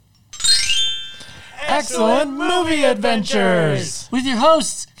Excellent Movie Adventures! With your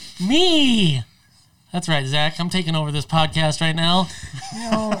hosts, me! That's right, Zach. I'm taking over this podcast right now.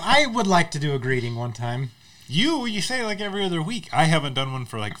 You know, I would like to do a greeting one time. You say like every other week. I haven't done one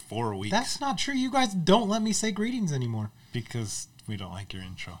for like 4 weeks. That's not true. You guys don't let me say greetings anymore. Because we don't like your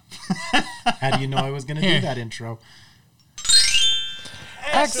intro. How do you know I was going to do that intro?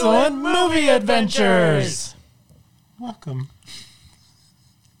 Excellent Movie Adventures! Welcome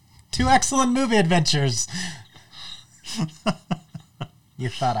to Excellent Movie Adventures. You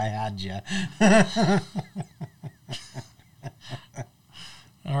thought I had you.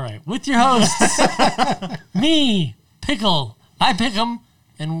 All right, with your hosts, me, Pickle, I pick 'em,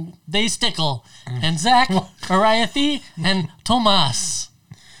 and they stickle, and Zach, Ariathy, and Tomas.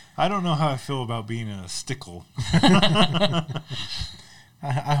 I don't know how I feel about being a stickle.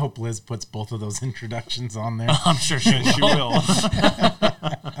 I hope Liz puts both of those introductions on there. I'm sure she will.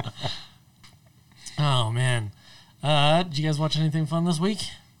 Oh, man. Did you guys watch anything fun this week?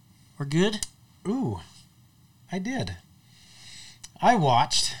 Or good? Ooh, I did. I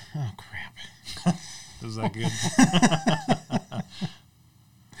watched... Oh, crap. Was that good?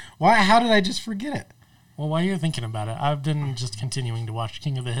 Why? How did I just forget it? Well, while you're thinking about it, I've been just continuing to watch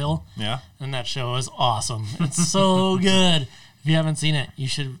King of the Hill. Yeah? And that show is awesome. It's so good. If you haven't seen it, you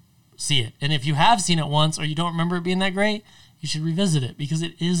should see it. And if you have seen it once or you don't remember it being that great, you should revisit it because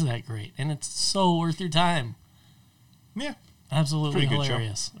it is that great. And it's so worth your time. Yeah. Absolutely Pretty good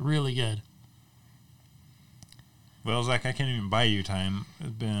hilarious. Really good. Well, Zach, I can't even buy you time.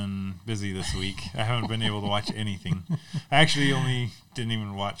 I've been busy this week. I haven't been able to watch anything. I actually only didn't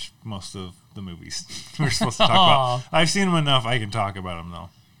even watch most of the movies we're supposed to talk about. I've seen them enough. I can talk about them, though.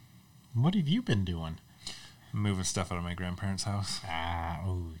 What have you been doing? Moving stuff out of my grandparents' house.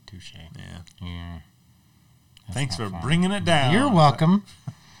 Oh, touche. Yeah. That's Thanks for fun. bringing it down. You're welcome.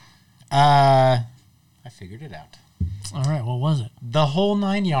 I figured it out. All right, what was it? The Whole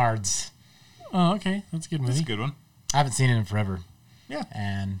 9 Yards. Oh, okay. That's a good movie. That's a good one. I haven't seen it in forever. Yeah.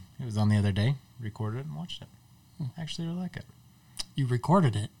 And it was on the other day. Recorded it and watched it. I actually really like it. You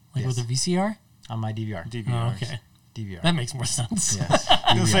recorded it? Like Yes. with a VCR? On my DVR. DVRs. Oh, okay. DVR. That makes more sense. Yes.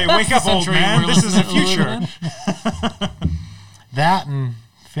 I was going to say, DVR. wake up, old Century man. we're This is the living future. in. That and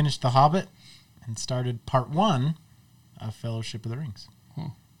finished The Hobbit and started part 1 of Fellowship of the Rings.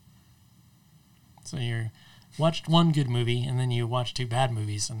 So you watched one good movie, and then you watched 2 bad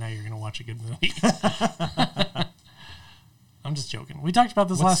movies, and now you're going to watch a good movie. I'm just joking. We talked about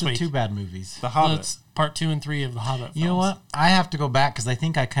this What's last the week. 2 bad movies? The Hobbit. That's part 2 and 3 of The Hobbit You know films. what? I have to go back because I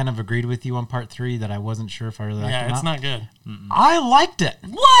think I kind of agreed with you on part 3 that I wasn't sure if I really liked it or Yeah, it's not good. I liked it.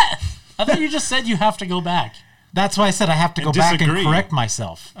 What? I thought you just said you have to go back. That's why I said I have to And go back and disagree. correct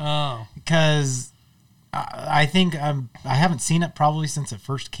myself. Oh. Because I think I haven't seen it probably since it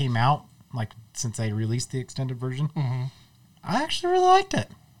first came out, like since they released the extended version. Mm-hmm. I actually really liked it.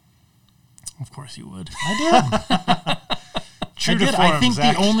 Of course you would. I did. True I to did. form, I think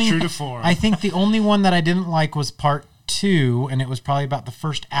Zach. the only True to form. I think the only one that I didn't like was part 2, and it was probably about the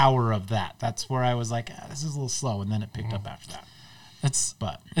first hour of that. That's where I was like, this is a little slow, and then it picked up after that. It's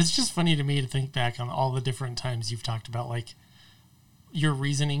just funny to me to think back on all the different times you've talked about like your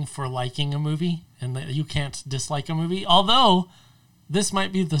reasoning for liking a movie and that you can't dislike a movie. Although this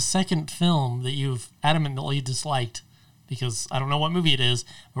might be the second film that you've adamantly disliked because I don't know what movie it is,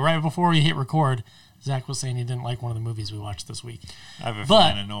 but right before we hit record, Zach was saying he didn't like one of the movies we watched this week. I have a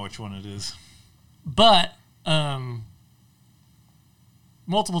feeling I know which one it is. But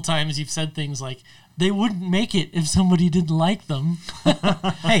multiple times you've said things like, they wouldn't make it if somebody didn't like them.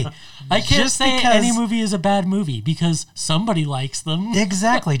 Hey, I can't just say because- any movie is a bad movie because somebody likes them.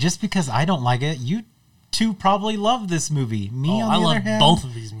 Exactly. Just because I don't like it, you two probably love this movie. Me, on the I other love hand, both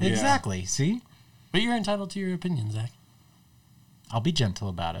of these movies. Exactly. See, But you're entitled to your opinion, Zach. I'll be gentle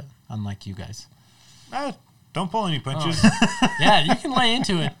about it, unlike you guys. Don't pull any punches. Yeah, you can lay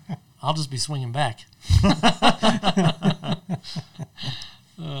into it. I'll just be swinging back.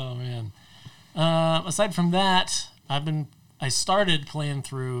 Oh, man. Aside from that, I started playing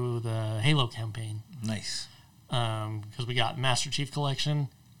through the Halo campaign. Nice. Because we got Master Chief Collection,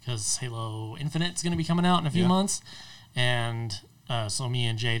 because Halo Infinite's going to be coming out in a few months. And so me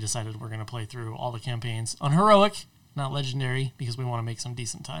and Jay decided we're going to play through all the campaigns on Heroic, not Legendary, because we want to make some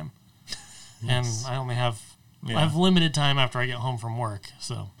decent time. Nice. And I only have I have limited time after I get home from work,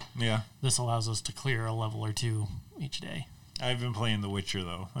 so this allows us to clear a level or 2 each day. I've been playing The Witcher,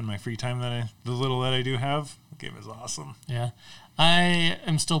 though, in my free time the little that I do have. The game is awesome. Yeah. I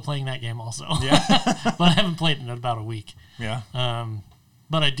am still playing that game also. Yeah. But I haven't played it in about a week. Yeah.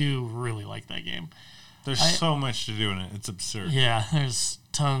 But I do really like that game. There's so much to do in it. It's absurd. Yeah, there's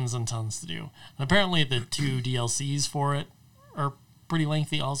tons and tons to do. And apparently the 2 DLCs for it are pretty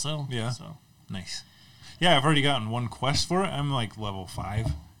lengthy also. Yeah. So Nice. Yeah, I've already gotten one quest for it. I'm like level 5.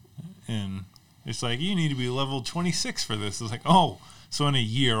 And it's like, you need to be level 26 for this. It's like, oh, so in a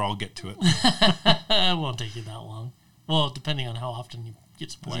year I'll get to it. it won't take you that long. Well, depending on how often you get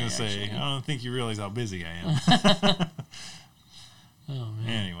to play. I was going to say, actually. I don't think you realize how busy I am. Oh, man.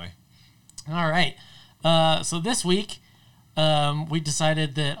 Anyway. All right. So this week, we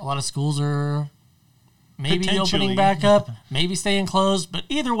decided that a lot of schools are maybe opening back up, maybe staying closed, but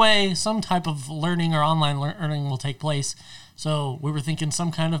either way, some type of learning or online learning will take place. So we were thinking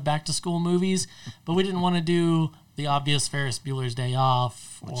some kind of back-to-school movies, but we didn't want to do the obvious Ferris Bueller's Day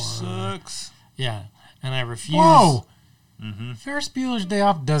Off. Which sucks. Yeah, and I refuse. Whoa! Mm-hmm. Ferris Bueller's Day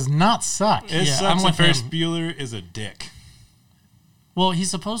Off does not suck. It Yeah, sucks I'm that with Ferris him. Bueller is a dick. Well,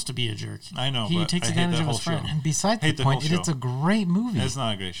 he's supposed to be a jerk. I know, He but takes I hate advantage that of his whole show. friend. And besides Hate the the point, whole it's a show. great movie. It's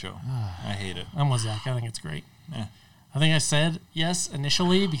not a great show. I hate it. I'm with Zach. I think it's great. Yeah. I think I said yes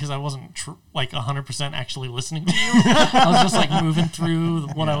initially because I wasn't 100% actually listening to you. I was just like moving through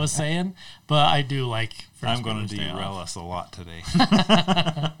what I was saying, but I do like. I'm going Bueller's to Day derail Off. us a lot today.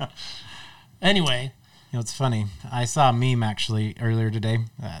 Anyway, You know, it's funny. I saw a meme actually earlier today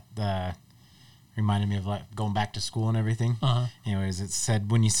that reminded me of like going back to school and everything. Anyways, it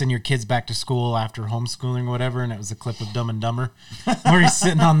said when you send your kids back to school after homeschooling or whatever, and it was a clip of Dumb and Dumber where he's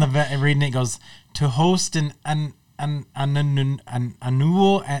sitting on the reading it. It goes to host an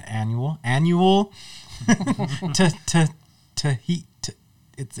annual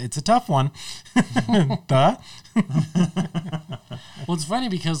it's a tough one. well, it's funny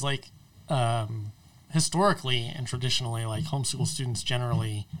because like historically and traditionally, like homeschool students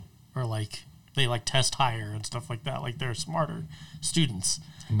generally are like they like test higher and stuff like that. Like they're smarter students.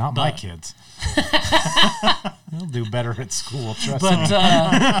 Not my kids. They'll do better at school. Trust me. But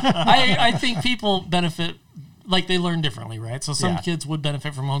I think people benefit, like they learn differently, right? So some Yeah. kids would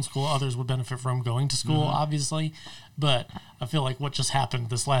benefit from homeschool, others would benefit from going to school, obviously. But I feel like what just happened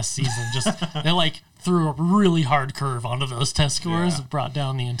this last season, they like threw a really hard curve onto those test scores, Yeah. brought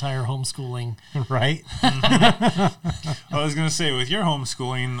down the entire homeschooling. Right? I was going to say, with your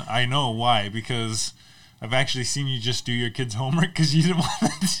homeschooling, I know why, because I've actually seen you just do your kids' homework because you didn't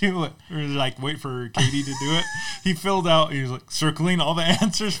want to do it. Or like wait for Katie to do it. He filled out, he was like circling all the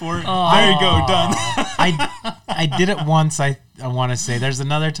answers for it. There you go, done. I did it once, I want to say. There's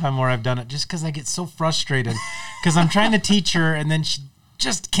another time where I've done it just because I get so frustrated because I'm trying to teach her and then she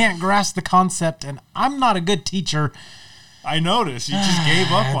just can't grasp the concept, and I'm not a good teacher. I noticed. You just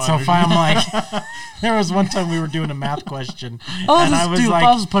gave up And on so her. I'm like, there was one time we were doing a math question, I'll and I was like,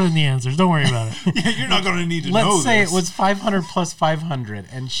 I'll just put in the answers. Don't worry about it. Yeah, you're not going to need to know let's say this. it was 500 plus 500,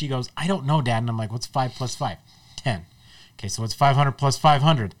 and she goes, I don't know, Dad. And I'm like, what's 5 plus 5? 10. Okay, so it's 500 plus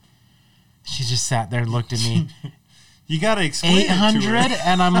 500. She just sat there and looked at me. You got to explain it to 800, her.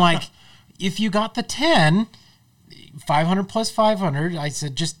 and I'm like, if you got the 10, 500 plus 500, I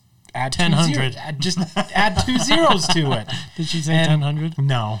said just add 1000. Just add 2 zeros to it. Did she say 1000?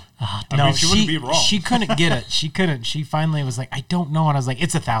 No. I No, mean, she wouldn't be wrong. She couldn't get it. She couldn't. She finally was like, I don't know. And I was like,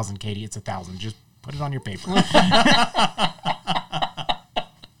 it's 1,000, Katie. It's 1,000. Just put it on your paper.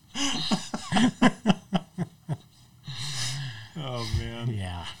 Oh, man.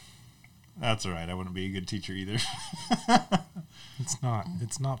 Yeah. That's all right. I wouldn't be a good teacher either. It's not.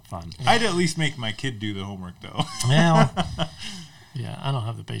 It's not fun. I'd at least make my kid do the homework, though. Well, Yeah, I don't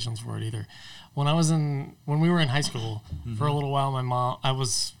have the patience for it either. When we were in high school, for a little while, I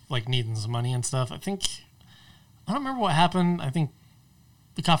was like needing some money and stuff. I don't remember what happened. I think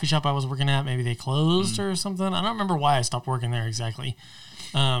the coffee shop I was working at, maybe they closed or something. I don't remember why I stopped working there exactly.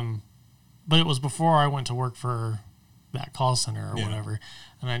 But it was before I went to work for that call center or whatever.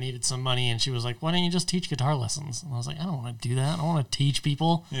 And I needed some money, and she was like, why don't you just teach guitar lessons? And I was like, I don't want to do that. I don't want to teach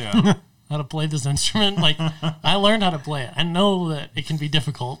people Yeah. how to play this instrument. Like, I learned how to play it. I know that it can be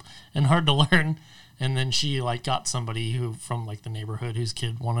difficult and hard to learn. And then she like got somebody who from like the neighborhood whose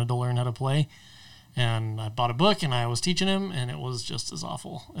kid wanted to learn how to play. And I bought a book and I was teaching him, and it was just as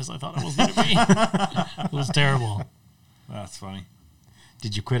awful as I thought it was going to be. It was terrible. That's funny.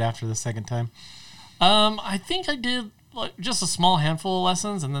 did you quit after the second time? I think I did like just a small handful of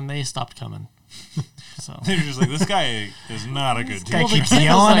lessons, and then they stopped coming. So They're just like, this guy is not a good Guy Well, the teacher. keeps kid was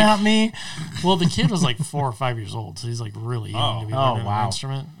yelling like- at me. well, the kid was like 4 or 5 years old, so he's like really young to be learning wow. an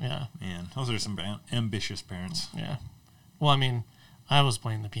instrument. Yeah, Man, those are some ambitious parents. yeah. Well, I mean, I was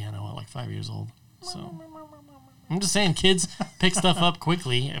playing the piano at like 5 years old, so I'm just saying, kids pick stuff up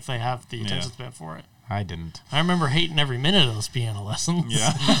quickly if they have the attention span for it. I didn't. I remember hating every minute of those piano lessons.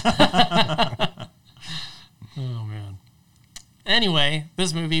 Yeah. Oh man. Anyway,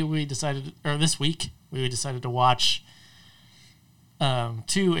 this week we decided to watch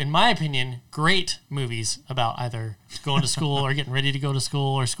two, in my opinion, great movies about either going to school or getting ready to go to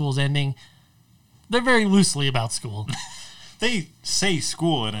school or school's ending. They're very loosely about school. They say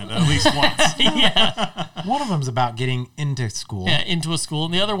school in it at least once. Yeah. One of them's about getting into school. Yeah, into a school.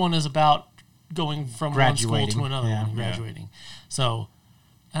 And the other one is about going from one school to another one, graduating. So,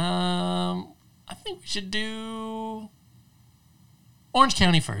 I think we should do Orange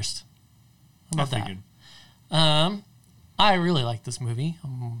County first. How about that? I really like this movie.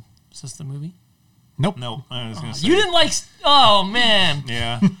 Is this the movie? Nope. No, I was going to say. You didn't like... Oh, man.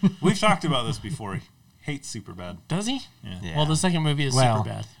 Yeah. We've talked about this before. He hates Superbad. Does he? Yeah. Well, the second movie is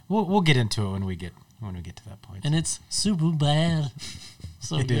Superbad. We'll get into it when we get to that point. And it's super bad.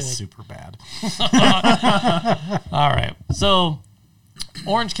 So it good. is super bad. All right. So,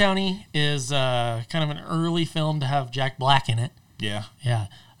 Orange County is kind of an early film to have Jack Black in it. Yeah. Yeah.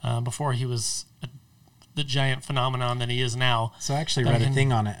 Before he was the giant phenomenon that he is now. So I actually read a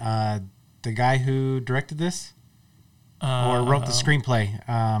thing on it. The guy who directed this or wrote the screenplay.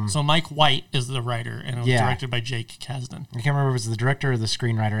 So Mike White is the writer, and it was directed by Jake Kasdan. I can't remember if it was the director or the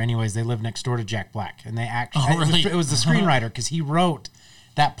screenwriter. Anyways, they live next door to Jack Black, and they actually really? It was the screenwriter because he wrote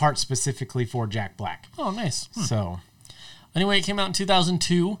that part specifically for Jack Black. Oh, nice. So anyway, it came out in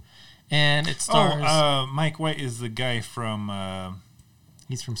 2002, and it stars... Mike White is the guy from...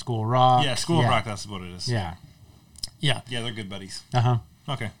 he's from School of Rock. Yeah, School of Rock, that's what it is. Yeah. Yeah. Yeah, they're good buddies. Uh-huh.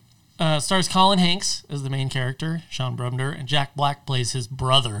 Okay. Stars Colin Hanks as the main character, Sean Brumner, and Jack Black plays his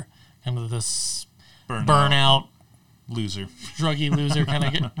brother, kind of this burnout loser, druggy loser kind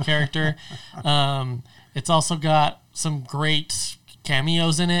of character. It's also got some great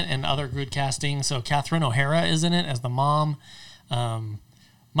cameos in it and other good casting. So Catherine O'Hara is in it as the mom.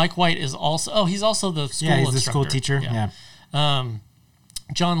 Mike White is also... he's also the school instructor. The school teacher. Yeah.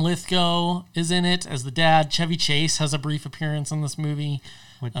 John Lithgow is in it as the dad. Chevy Chase has a brief appearance in this movie.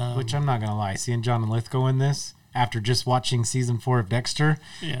 Which I'm not going to lie, seeing John Lithgow in this, after just watching season 4 of Dexter,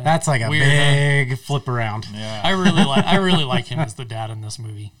 yeah. That's like a weird, big flip around. Yeah. I really like him as the dad in this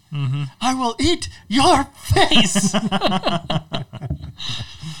movie. Mm-hmm. I will eat your face. I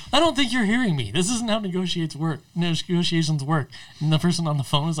don't think you're hearing me. This isn't how negotiations work. And the person on the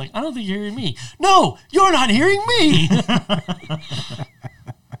phone is like, I don't think you're hearing me. No, you're not hearing me.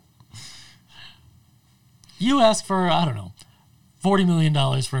 You ask for, I don't know, $40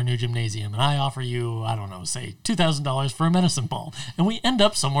 million for a new gymnasium, and I offer you, I don't know, say $2,000 for a medicine ball, and we end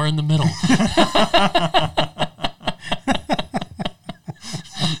up somewhere in the middle.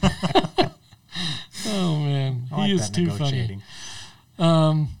 Oh man, he is too funny.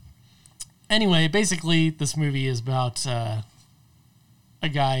 Anyway, basically, this movie is about a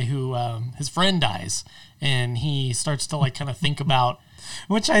guy who his friend dies, and he starts to like kind of think about.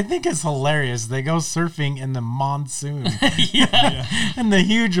 Which I think is hilarious. They go surfing in the monsoon. Yeah. And the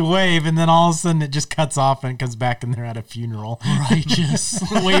huge wave, and then all of a sudden it just cuts off and it comes back and they're at a funeral. Righteous.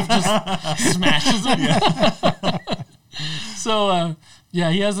 The wave just smashes him. Yeah. So,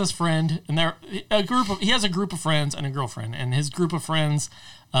 he has this friend, and he has a group of friends and a girlfriend, and his group of friends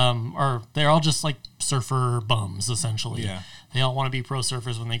they're all just like surfer bums, essentially. Yeah. They all want to be pro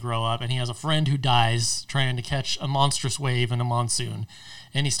surfers when they grow up, and he has a friend who dies trying to catch a monstrous wave in a monsoon,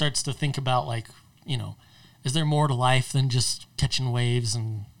 and he starts to think about, like, you know, is there more to life than just catching waves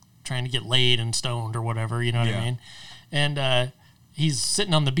and trying to get laid and stoned or whatever, you know what I mean? And he's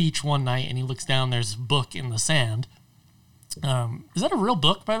sitting on the beach one night, and he looks down, there's a book in the sand. Is that a real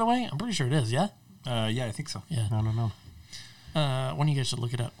book, by the way? I'm pretty sure it is, yeah? Yeah, I think so. Yeah. I don't know. One of you guys should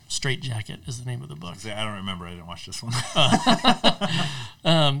look it up. Straight Jacket is the name of the book. I don't remember. I didn't watch this one.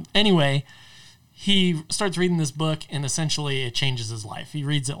 Anyway, he starts reading this book, and essentially it changes his life. He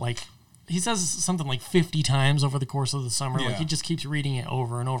reads it he says something like 50 times over the course of the summer. Yeah. Like, he just keeps reading it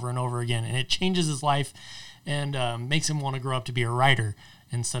over and over and over again, and it changes his life and makes him want to grow up to be a writer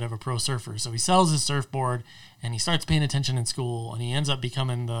instead of a pro surfer. So he sells his surfboard, and he starts paying attention in school, and he ends up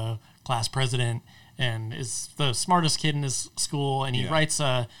becoming the class president and is the smartest kid in his school, and he writes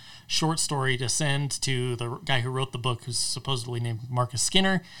a short story to send to the guy who wrote the book, who's supposedly named Marcus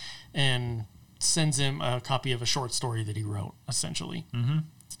Skinner, and sends him a copy of a short story that he wrote, essentially. Mm-hmm.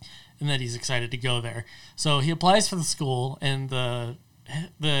 And that he's excited to go there. So he applies for the school, and the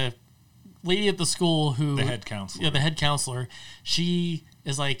lady at the school the head counselor. Yeah, the head counselor, she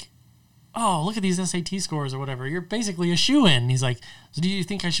is like, oh, look at these SAT scores or whatever. You're basically a shoo-in. He's like, so do you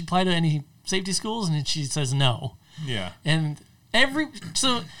think I should apply to any safety schools? And she says no. Yeah. And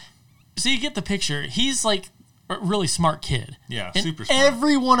so you get the picture. He's like a really smart kid. Yeah, and super smart.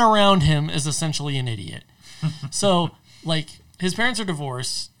 Everyone around him is essentially an idiot. So, like, his parents are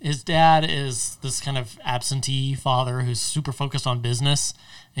divorced. His dad is this kind of absentee father who's super focused on business,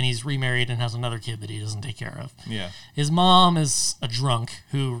 and he's remarried and has another kid that he doesn't take care of. Yeah. His mom is a drunk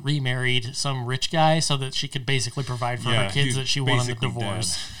who remarried some rich guy so that she could basically provide for her kids that she wanted to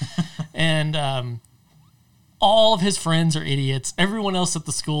divorce. And all of his friends are idiots. Everyone else at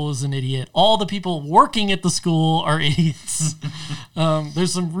the school is an idiot. All the people working at the school are idiots.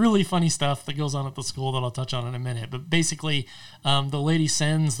 There's some really funny stuff that goes on at the school that I'll touch on in a minute. But basically, the lady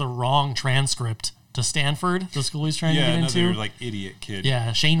sends the wrong transcript to Stanford, the school he's trying to get into. Another, like, idiot kid.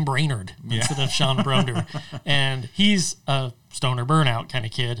 Yeah, Shane Brainerd instead of Sean Bronder. And he's a stoner burnout kind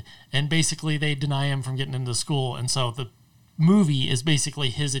of kid. And basically, they deny him from getting into school. And so the movie is basically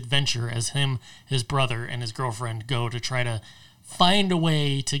his adventure as him, his brother, and his girlfriend go to try to find a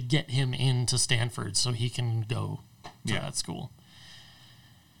way to get him into Stanford so he can go to that school.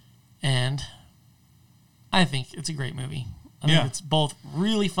 And I think it's a great movie. I think it's both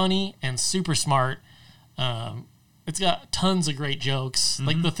really funny and super smart. It's got tons of great jokes.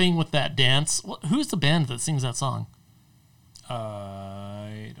 Like the thing with that dance. Who's the band that sings that song?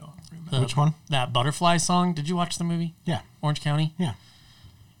 I don't remember. Which one? That Butterfly song. Did you watch the movie? Yeah. Orange County? Yeah.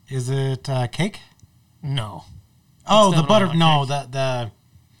 Is it Cake? No. Oh, It's the butter. definitely No, not the.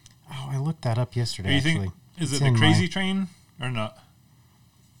 Oh, I looked that up yesterday. You think, actually, is It's it the in Crazy my- Train or not?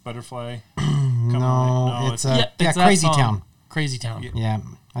 Butterfly? No, it's it's that Crazy song. Town. Crazy Town. Yeah,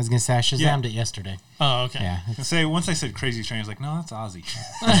 I was gonna say I shazammed it yesterday. Oh, okay. Yeah, I say once I said Crazy Train, I was like, no, that's Ozzy.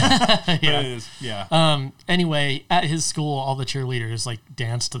 But it is, Anyway, at his school, all the cheerleaders like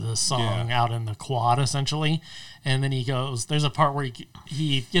dance to this song out in the quad, essentially. And then he goes, there's a part where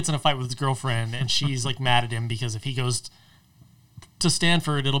he gets in a fight with his girlfriend, and she's like mad at him because if he goes to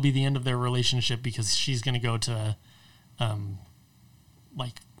Stanford, it'll be the end of their relationship because she's going to go to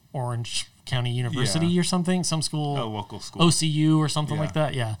like Orange County University or something, some school, a local school, OCU or something like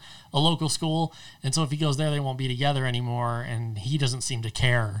that. Yeah, a local school. And so if he goes there, they won't be together anymore. And he doesn't seem to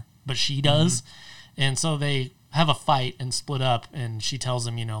care, but she does. And so they have a fight and split up. And she tells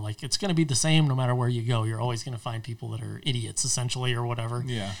him, you know, like it's going to be the same no matter where you go. You're always going to find people that are idiots, essentially, or whatever.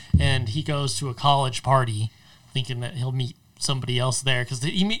 Yeah. And he goes to a college party, thinking that he'll meet somebody else there because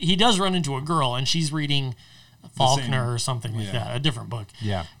he does run into a girl, and she's reading Faulkner or something like that, a different book.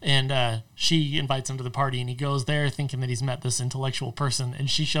 Yeah. And she invites him to the party, and he goes there thinking that he's met this intellectual person, and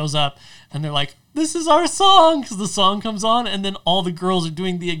she shows up, and they're like, this is our song, because the song comes on, and then all the girls are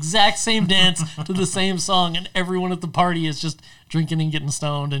doing the exact same dance to the same song, and everyone at the party is just drinking and getting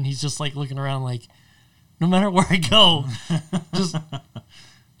stoned, and he's just like looking around like, no matter where I go, just,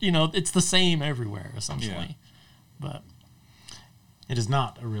 you know, it's the same everywhere, essentially. Yeah. But it is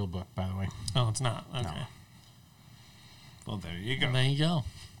not a real book, by the way. oh, it's not. Okay. No. Well, there you go. And there you go.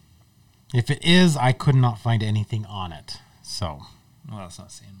 If it is, I could not find anything on it. So, Well, that's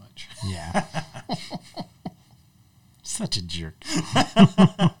not saying much. yeah. Such a jerk.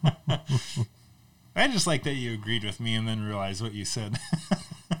 I just like that you agreed with me and then realized what you said.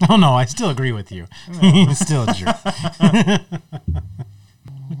 Oh, no, I still agree with you. He's still a jerk.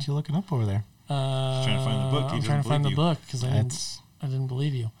 What you looking up over there? Trying to find the book. He I'm doesn't trying to find the believe you. book because I That's didn't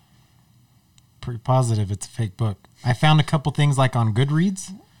believe you. pretty positive it's a fake book. I found a couple things like on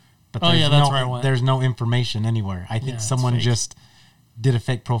Goodreads, but Oh, there's yeah, that's no, where I went. there's no information anywhere. I think it's someone fake. just did a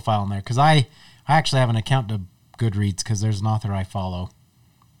fake profile in there because I actually have an account to Goodreads because there's an author I follow.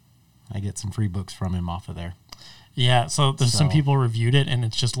 I get some free books from him off of there. Yeah, so there's some So- people reviewed it, and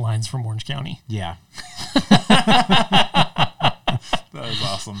it's just lines from Orange County. Yeah. That was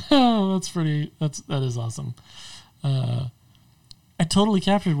awesome. Oh, that is awesome. I totally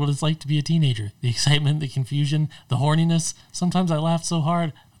captured what it's like to be a teenager. The excitement, the confusion, the horniness. Sometimes I laughed so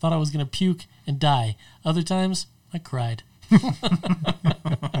hard I thought I was going to puke and die. Other times, I cried.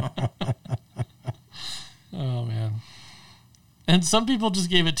 Oh, man. And some people just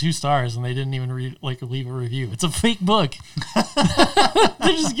gave it 2 stars, and they didn't even leave a review. It's a fake book.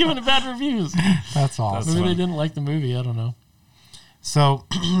 They're just giving it bad reviews. That's awesome. Maybe they didn't like the movie. I don't know. So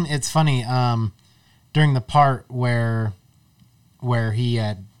it's funny during the part where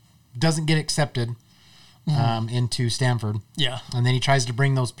he doesn't get accepted into Stanford, Yeah. and then he tries to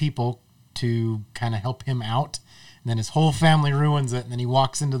bring those people to kind of help him out, and then his whole family ruins it, and then he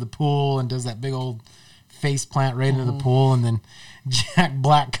walks into the pool and does that big old face plant right into the pool, and then Jack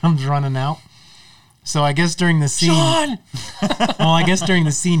Black comes running out. So I guess during the scene, Sean! during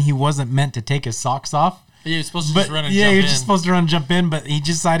the scene he wasn't meant to take his socks off. Yeah, you're supposed to But just run and yeah, jump you're in. just supposed to run and jump in, but he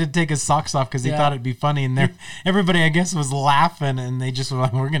decided to take his socks off because he Yeah. thought it'd be funny. And there, everybody, I guess, was laughing, and they just were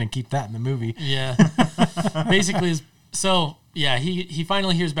like, "We're gonna keep that in the movie." Yeah. Basically, so Yeah, he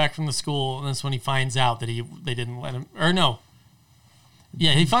finally hears back from the school, and that's when he finds out that they didn't let him. Or no.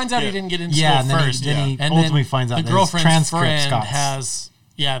 Yeah, he finds out he didn't get into school and first. Then he ultimately finds out the that his girlfriend's transcript friend got has.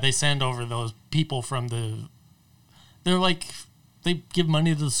 Yeah, they send over those people from they're like, they give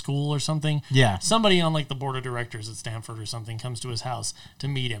money to the school or something. Yeah. Somebody on like the board of directors at Stanford or something comes to his house to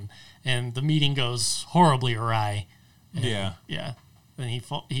meet him, and the meeting goes horribly awry. And, yeah. Then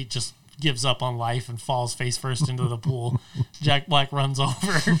he just gives up on life and falls face first into the pool. Jack Black runs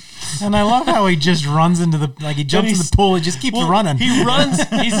over. And I love how he just runs into he jumps in the pool and just keeps running. He runs.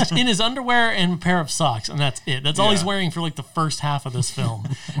 He's in his underwear and a pair of socks, and that's it. That's all he's wearing for like the first half of this film.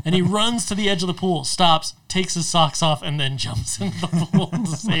 And he runs to the edge of the pool, stops, takes his socks off, and then jumps into the pool to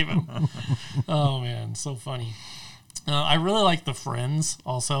save him. Oh man, so funny. I really like the friends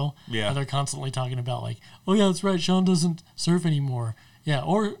also. Yeah. They're constantly talking about like, oh yeah, that's right, Sean doesn't surf anymore. Yeah,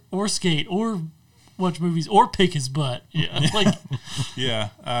 or skate, or watch movies, or pick his butt. Yeah, like Yeah.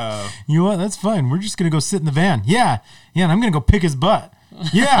 You know what? That's fine. We're just gonna go sit in the van. Yeah, and I'm gonna go pick his butt.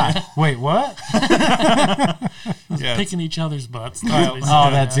 Yeah. Wait, what? picking each other's butts. Kyle,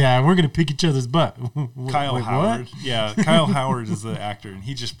 we're gonna pick each other's butt. Kyle Wait, Howard. what? Yeah, Kyle Howard is the actor, and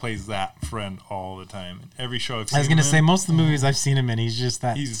he just plays that friend all the time. In every show I've seen I was gonna him say in, most of the movies I've seen him in, he's just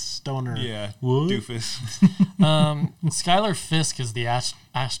that stoner. Yeah, What? doofus. Skylar Fisk is the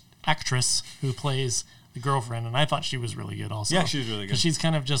actress who plays the girlfriend, and I thought she was really good also. Yeah, she was really good. Because she's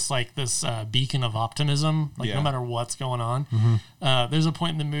kind of just like this beacon of optimism, like no matter what's going on. Mm-hmm. There's a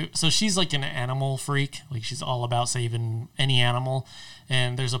point in the movie, so she's like an animal freak, like she's all about saving any animal,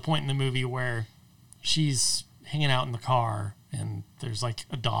 and there's a point in the movie where she's hanging out in the car, and there's like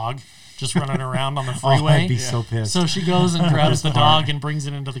a dog just running around on the freeway. I'd be so pissed. So she goes and grabs the dog and brings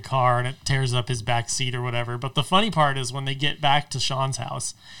it into the car, and it tears up his back seat or whatever. But the funny part is when they get back to Sean's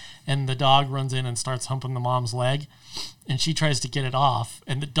house, and the dog runs in and starts humping the mom's leg, and she tries to get it off,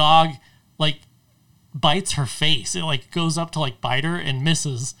 and the dog like bites her face. It like goes up to like bite her and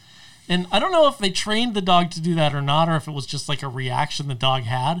misses. And I don't know if they trained the dog to do that or not, or if it was just like a reaction the dog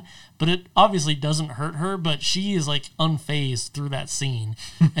had, but it obviously doesn't hurt her, but she is like unfazed through that scene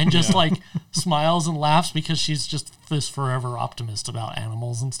and just like smiles and laughs because she's just this forever optimist about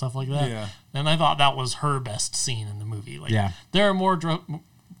animals and stuff like that. Yeah. And I thought that was her best scene in the movie. Like, there are more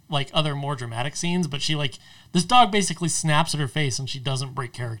other more dramatic scenes, but she like, this dog basically snaps at her face and she doesn't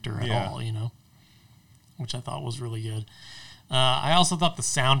break character at all, you know, which I thought was really good. I also thought the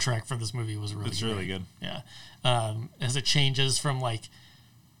soundtrack for this movie was It's really good. Yeah. As it changes from like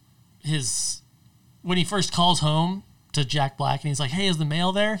when he first calls home to Jack Black and he's like, hey, is the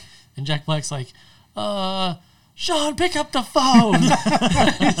mail there? And Jack Black's like, Sean, pick up the phone.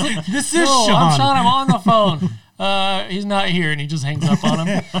 He's like, this is Sean. I'm Sean, I'm on the phone. He's not here, and he just hangs up on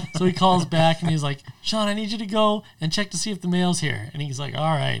him. So he calls back and he's like, Sean, I need you to go and check to see if the mail's here. And he's like,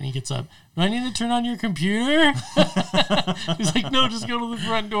 all right. And he gets up. Do I need to turn on your computer? He's like, no, just go to the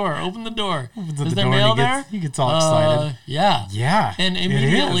front door. Open the door. Is there mail there? He gets all excited. Yeah. Yeah. And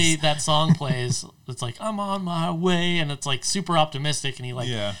immediately that song plays. It's like, I'm on my way. And it's like super optimistic. And he like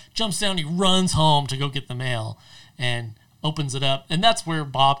jumps down. He runs home to go get the mail and opens it up. And that's where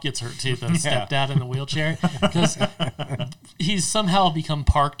Bob gets hurt too, the stepdad in the wheelchair. Because he's somehow become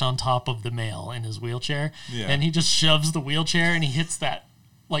parked on top of the mail in his wheelchair. Yeah. And he just shoves the wheelchair and he hits that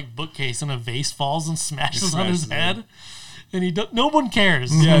like bookcase and a vase falls and smashes on his head. And no one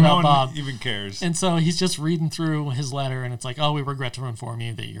cares about no one Bob. even cares. And so he's just reading through his letter and it's like, oh, we regret to inform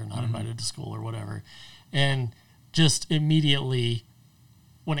you that you're not invited to school or whatever. And just immediately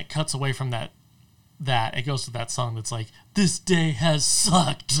when it cuts away from that it goes to that song that's like, this day has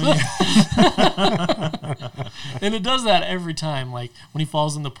sucked. And it does that every time. Like when he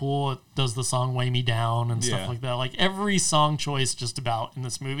falls in the pool, it does the song Weigh Me Down and stuff like that. Like every song choice just about in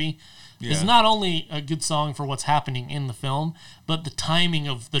this movie is not only a good song for what's happening in the film, but the timing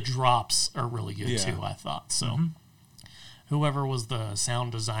of the drops are really good too, I thought. So whoever was the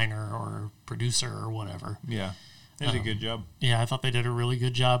sound designer or producer or whatever. Yeah, they did a good job. Yeah, I thought they did a really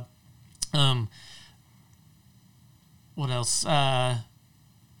good job. What else?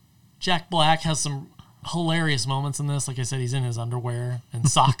 Jack Black has some hilarious moments in this. Like I said, he's in his underwear and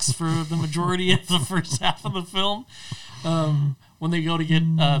socks for the majority of the first half of the film. When they go to get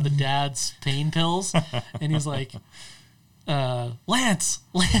the dad's pain pills, and he's like, Lance,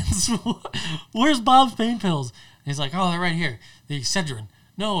 where's Bob's pain pills? And he's like, oh, they're right here. The Excedrin.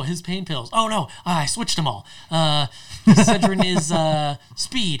 No, his pain pills. Oh, no, I switched them all. Excedrin is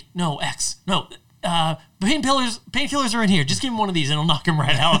speed. No, X. No, painkillers are in here. Just give him one of these and it'll knock him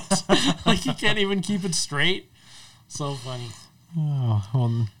right out. Like he can't even keep it straight. So funny. Oh,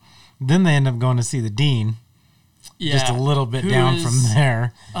 well, then they end up going to see the dean, Yeah, just a little bit down from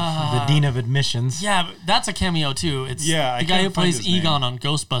there. The dean of admissions. Yeah, but that's a cameo too. It's the guy who plays Egon on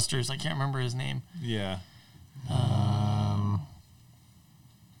Ghostbusters. I can't remember his name. Yeah.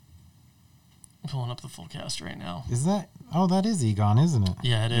 I'm pulling up the full cast right now. Is that? Oh, that is Egon, isn't it?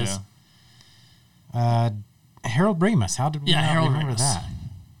 Yeah, it is. Harold Ramis. How did we not Harold remember Ramis. that?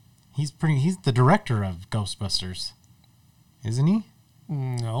 He's the director of Ghostbusters, isn't he?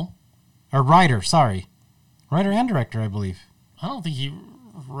 No, Or writer? Sorry, writer and director, I believe. I don't think he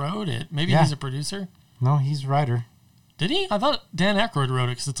wrote it. Maybe Yeah. he's a producer. No, he's writer. Did he? I thought Dan Aykroyd wrote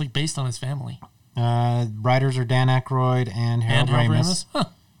it because it's like based on his family. Writers are Dan Aykroyd and Harold Ramis. Huh.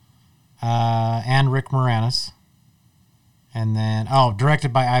 And Rick Moranis. And then,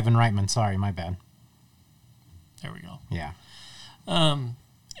 directed by Ivan Reitman. Sorry, my bad. There we go. Yeah.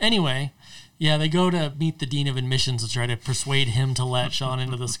 Anyway, yeah, they go to meet the dean of admissions to try to persuade him to let Sean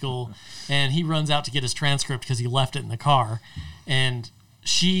into the school. And he runs out to get his transcript because he left it in the car. And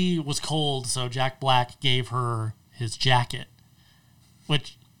she was cold, so Jack Black gave her his jacket.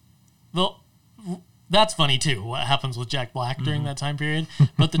 Which, that's funny too, what happens with Jack Black during that time period.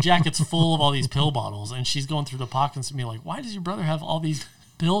 But the jacket's full of all these pill bottles. And she's going through the pockets and being like, why does your brother have all these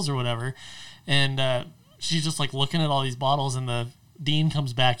pills or whatever? And she's just like looking at all these bottles, and the dean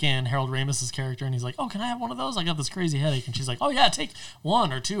comes back in, Harold Ramis' character, and he's like, oh, can I have one of those? I got this crazy headache. And she's like, oh yeah, take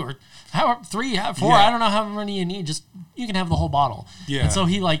 1 or 2 or 3, 4, Yeah. I don't know how many you need, just you can have the whole bottle. Yeah. And so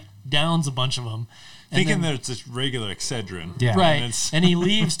he like downs a bunch of them. Thinking that it's just regular Excedrin. Yeah. Right. And he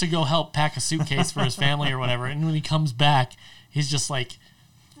leaves to go help pack a suitcase for his family or whatever. And when he comes back, he's just like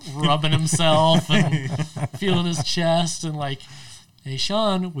rubbing himself and feeling his chest and like, hey,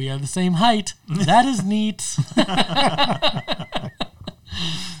 Sean, we are the same height. That is neat.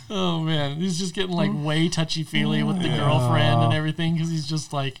 Oh, man. He's just getting like way touchy-feely with the girlfriend and everything because he's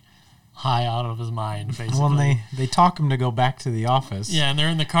just like high out of his mind, basically. Well, and they talk him to go back to the office. Yeah, and they're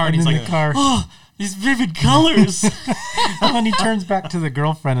in the car, and And he's in like, the car. oh, these vivid colors. And then he turns back to the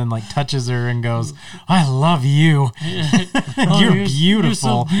girlfriend and like touches her and goes, I love you. Oh, You're beautiful. You're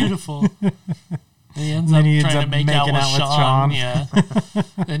so beautiful. And he ends And up then he ends trying up to make out making with out with Sean. Sean.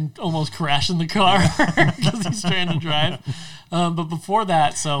 Yeah. And almost crashing the car because he's trying to drive. But before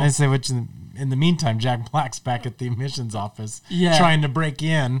that, so... I say, which in the meantime, Jack Black's back at the admissions office Yeah. trying to break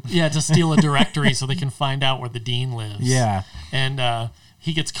in. Yeah, to steal a directory so they can find out where the dean lives. Yeah. And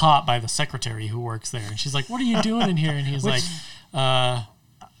he gets caught by the secretary who works there. And she's like, what are you doing in here? And he's like,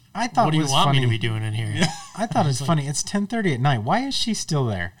 I thought what do it you was want funny. me to be doing in here? I thought it was funny. It's 10:30 at night. Why is she still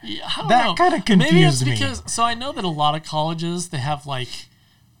there? Yeah, I don't That know. kinda Maybe it's confused me. because, so I know that a lot of colleges, they have like,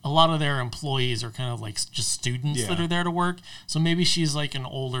 a lot of their employees are kind of like just students that Yeah. are there to work. So maybe she's like an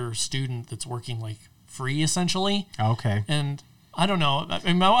older student that's working like free essentially. Okay. And I don't know. I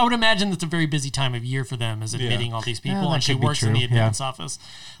mean, I would imagine that's a very busy time of year for them as admitting all these people. that And she could be works in the true, admittance office.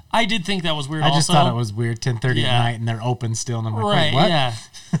 I did think that was weird I just also. thought it was weird. 10:30 Yeah. at night and they're open still. And I'm like, Right, wait, what? yeah.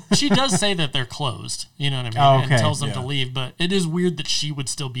 She does say that they're closed, you know what I mean? Oh, okay. And tells them to Yeah. leave, but it is weird that she would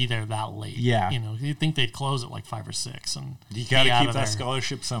still be there that late. Yeah. You know, you'd think they'd close at like 5 or 6. And You got be to out keep of that there.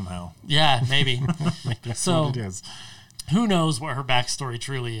 scholarship somehow. Yeah, maybe. That's So- what it is. Who knows what her backstory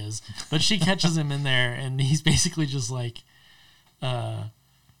truly is. But she catches him in there, and he's basically just like,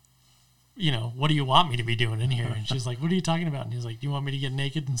 you know, what do you want me to be doing in here? And she's like, what are you talking about? And he's like, do you want me to get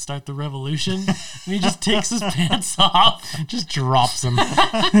naked and start the revolution? And he just takes his pants off. Just drops them.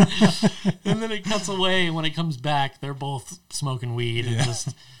 And then it cuts away, and when it comes back, they're both smoking weed and just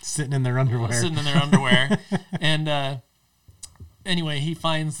Sitting in their underwear. sitting in their underwear. And anyway, he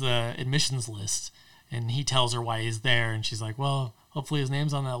finds the admissions list, and he tells her why he's there. And she's like, well, hopefully his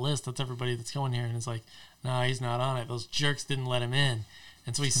name's on that list. That's everybody that's going here. And it's like, no, he's not on it. Those jerks didn't let him in.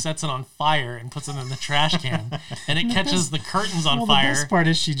 And so he sets it on fire and puts it in the trash can. And it catches the curtains on Well, fire. the best part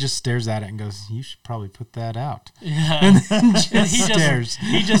is she just stares at it and goes, you should probably put that out. Yeah. And And he stares.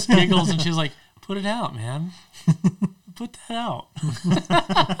 he just giggles, and she's like, put it out, man. Put that out.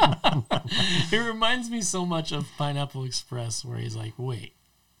 It reminds me so much of Pineapple Express, where he's like, wait.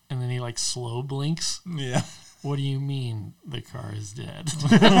 And then he like slow blinks. Yeah. What do you mean the car is dead?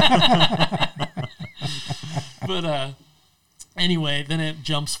 But anyway, then it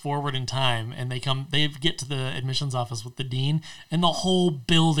jumps forward in time, and they get to the admissions office with the dean, and the whole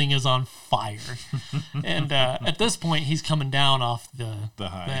building is on fire. And at this point, he's coming down off the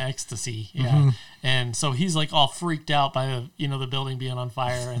high. ecstasy, yeah. And so he's like all freaked out by the building being on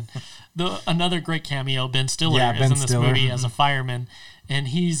fire. And another great cameo, Ben Stiller, Yeah, is Ben in this Stiller. movie as a fireman, and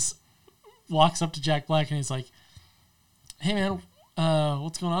walks up to Jack Black and he's like, hey man,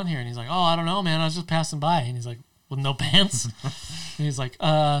 what's going on here? And he's like, oh, I don't know, man, I was just passing by. And he's like, with no pants? And he's like,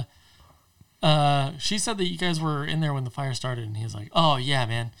 She said that you guys were in there when the fire started, and he was like, "Oh yeah,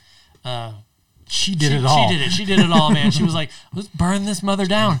 man." She did it all. She did it all, man. She was like, "Let's burn this mother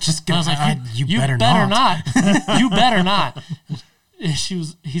down." Just and I was like, "You better not. You better not." She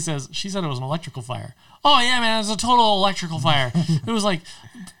said it was an electrical fire. Oh yeah, man, it was a total electrical fire. It was like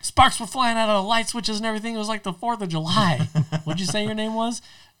sparks were flying out of the light switches and everything. It was like the 4th of July. What'd you say your name was?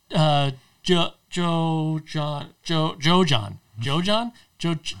 Joe Johnston.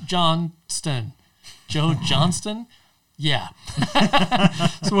 Joe Johnston? Yeah.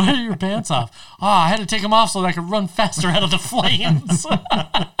 So why are your pants off? I had to take them off so that I could run faster out of the flames.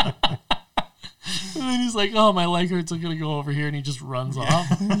 And then he's like, "Oh, my leg hurts. I'm going to go over here." And he just runs off.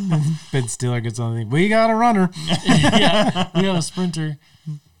 Ben Stiller gets on the thing. We got a runner. Yeah, we got a sprinter.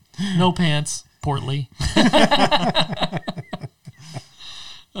 No pants, portly.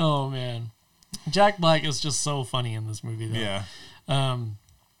 Oh, man. Jack Black is just so funny in this movie, though. Yeah.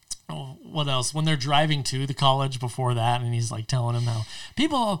 What else? When they're driving to the college before that, and he's like telling him how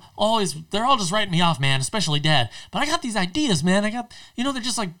people they're all just writing me off, man, especially Dad. But I got these ideas, man. They're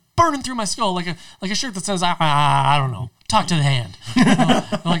just like burning through my skull like a shirt that says, I don't know, talk to the hand.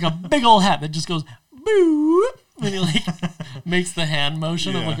 Like a big old hat that just goes, boo. And he like makes the hand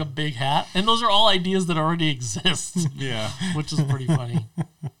motion of like a big hat. And those are all ideas that already exist. Yeah. Which is pretty funny.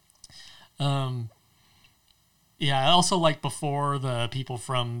 Yeah, I also like before the people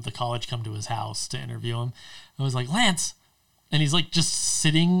from the college come to his house to interview him, I was like, "Lance," and he's like just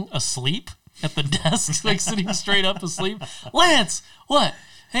sitting asleep at the desk, like sitting straight up asleep. "Lance, what?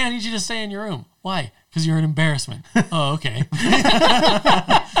 Hey, I need you to stay in your room." "Why?" "Because you're an embarrassment." "Oh, okay."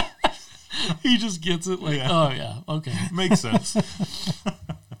 He just gets it like, "Oh yeah, okay." Makes sense.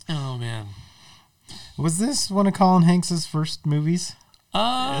 Oh man. Was this one of Colin Hanks' first movies?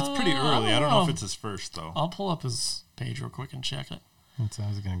 It's pretty early. I don't know if it's his first, though. I'll pull up his page real quick and check it. So I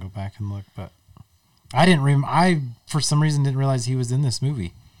was going to go back and look, but I didn't. I for some reason didn't realize he was in this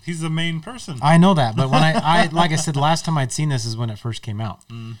movie. He's the main person. I know that, but when I like I said, last time I'd seen this is when it first came out,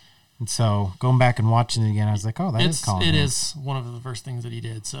 and so going back and watching it again, I was like, "Oh, is Colin." It is one of the first things that he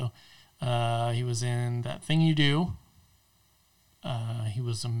did. So he was in That Thing You Do. He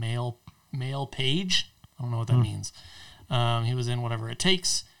was a male page. I don't know what that means. He was in Whatever It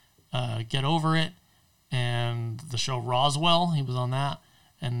Takes, Get Over It, and the show Roswell. He was on that.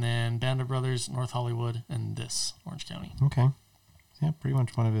 And then Band of Brothers, North Hollywood, and this, Orange County. Okay. Yeah, pretty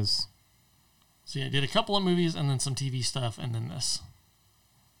much one of his. So yeah, I did a couple of movies and then some TV stuff and then this.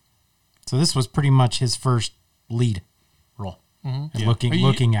 So this was pretty much his first lead role. Mm-hmm. And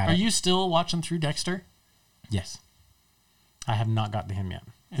looking at it. Are you still watching through Dexter? Yes. I have not got to him yet.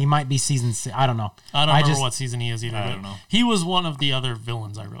 Yeah. He might be season 6. I don't know. I don't remember what season he is either. I don't know. He was one of the other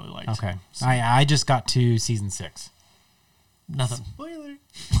villains I really liked. Okay. So. I just got to season 6. Nothing. Spoiler.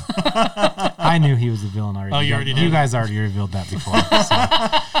 I knew he was a villain already. Oh, you already did? You guys already revealed that before. So.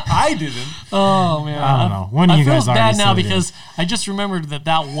 I didn't. Oh, man. I don't know. One of you guys already I feel bad now said because I just remembered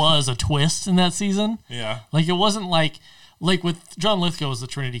that was a twist in that season. Yeah. Like, it wasn't like with John Lithgow as the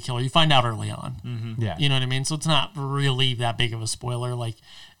Trinity Killer, you find out early on. Mm-hmm. Yeah. You know what I mean? So it's not really that big of a spoiler.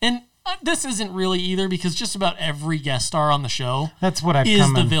 And this isn't really either because just about every guest star on the show that's what I've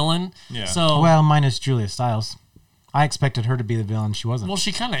is the villain. Yeah. So, well, minus Julia Stiles. I expected her to be the villain. She wasn't. Well,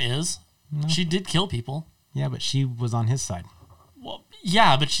 she kind of is. No. She did kill people. Yeah, but she was on his side. Well,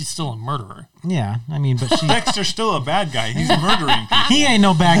 yeah, but she's still a murderer. Yeah, I mean, but she... Dexter's still a bad guy. He's murdering people. He ain't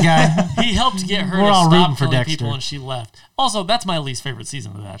no bad guy. He helped get her to stop killing people, and she left. Also, that's my least favorite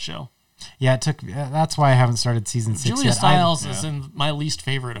season of that show. Yeah, it took. That's why I haven't started season 6 Julia yet. Stiles is in my least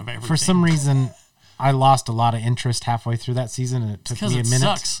favorite of everything. For some reason, I lost a lot of interest halfway through that season, and it took me a minute.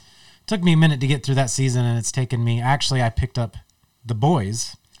 Sucks. Took me a minute to get through that season, and it's taken me. Actually, I picked up The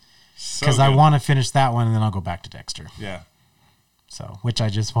Boys because I want to finish that one, and then I'll go back to Dexter. Yeah. So, which I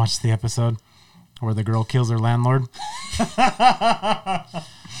just watched the episode where the girl kills her landlord.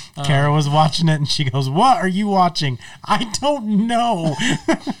 Kara was watching it, and she goes, "What are you watching?" I don't know.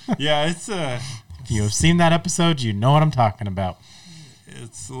 Yeah, it's If you have seen that episode, you know what I'm talking about.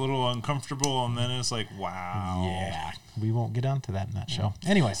 It's a little uncomfortable, and then it's like, wow. Yeah, we won't get onto that in that show.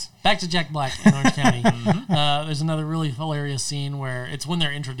 Anyways, back to Jack Black in Orange County. There's another really hilarious scene where it's when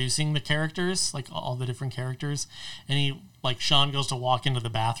they're introducing the characters, like all the different characters, and Sean goes to walk into the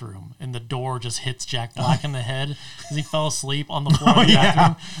bathroom, and the door just hits Jack Black in the head because he fell asleep on the floor of the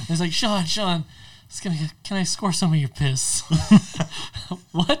bathroom. And he's like, Sean, it's gonna can I score some of your piss?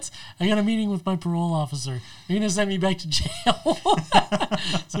 What? I got a meeting with my parole officer. You're going to send me back to jail?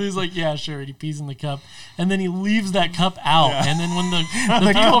 So he's like, yeah, sure. And he pees in the cup. And then he leaves that cup out. Yeah. And then when the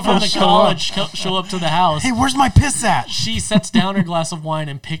people from the college show up to the house. Hey, where's my piss at? She sets down her glass of wine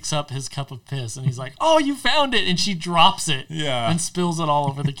and picks up his cup of piss. And he's like, oh, you found it. And she drops it and spills it all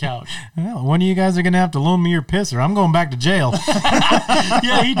over the couch. Well, one of you guys are going to have to loan me your piss or I'm going back to jail.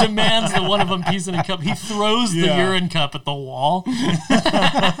 Yeah, he demands that one of them pees in a cup. He throws the urine cup at the wall.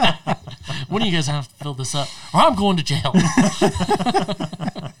 One of you guys have to fill this up or I'm going to jail.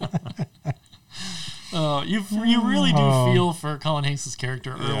 You really do feel for Colin Hanks'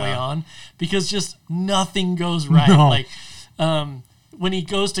 character early on because just nothing goes right. No. Like when he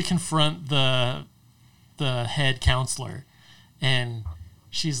goes to confront the head counselor and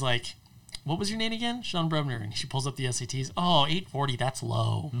she's like, what was your name again? Sean Brumner. And she pulls up the SATs. Oh, 840. That's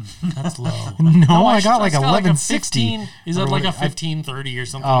low. That's low. No, I got like 1160. He's at like a 1530 or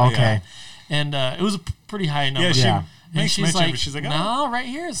something. Oh, okay. And it was a pretty high number. Yeah. And she's like, no, right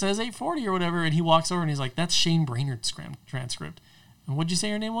here it says 840 or whatever. And he walks over and he's like, that's Shane Brainerd's transcript. And what'd you say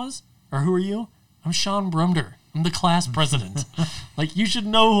your name was? Or who are you? I'm Sean Brumner. I'm the class president. Like, you should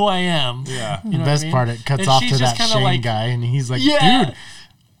know who I am. Yeah. You know the best part, it cuts off to that Shane guy. And he's like, dude.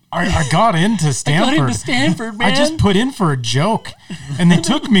 I got into Stanford. Man. I just put in for a joke, and they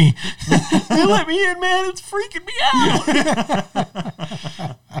took me. They let me in, man. It's freaking me out.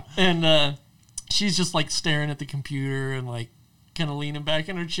 And she's just, like, staring at the computer and, like, kind of leaning back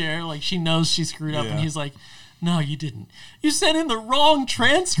in her chair. Like, she knows she screwed up, and he's like, no, you didn't. You sent in the wrong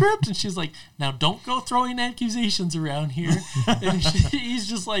transcript? And she's like, now don't go throwing accusations around here. And he's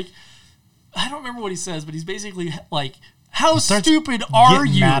just like, I don't remember what he says, but he's basically, like, how stupid are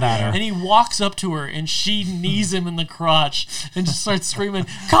you? Mad at her. And he walks up to her and she knees him in the crotch and just starts screaming,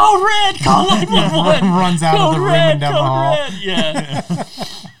 Code Red, call 911. Runs out of the room and down the hall. Red. Yeah.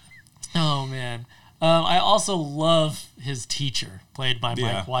 Oh, man. I also love his teacher, played by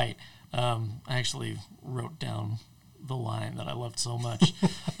Mike White. I actually wrote down the line that I loved so much.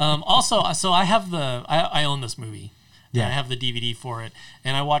 Also, so I have I own this movie. Yeah, I have the DVD for it,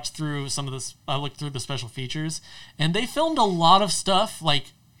 and I watched through some of this. I looked through the special features, and they filmed a lot of stuff,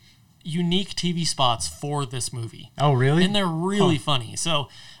 like unique TV spots for this movie. Oh, really? And they're really funny. So,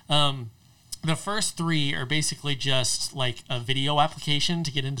 the first three are basically just like a video application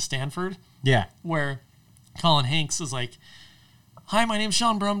to get into Stanford. Yeah, where Colin Hanks is like, "Hi, my name's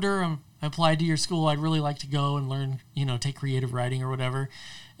Sean Brumder. I applied to your school. I'd really like to go and learn, take creative writing or whatever,"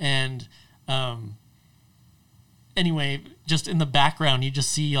 and anyway, just in the background, you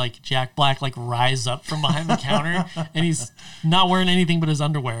just see like Jack Black like rise up from behind the counter, and he's not wearing anything but his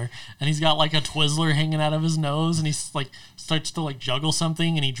underwear, and he's got like a Twizzler hanging out of his nose, and he's like starts to like juggle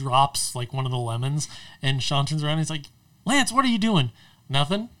something, and he drops like one of the lemons, and Sean turns around, and he's like, "Lance, what are you doing?"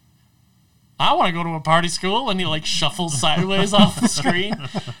 "Nothing. I want to go to a party school," and he like shuffles sideways off the screen.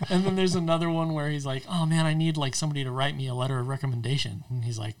 And then there's another one where he's like, "Oh man, I need like somebody to write me a letter of recommendation," and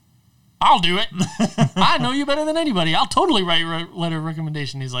he's like, "I'll do it. I know you better than anybody. I'll totally write a letter of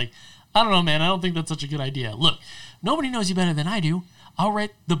recommendation." He's like, "I don't know, man. I don't think that's such a good idea. Look, nobody knows you better than I do. I'll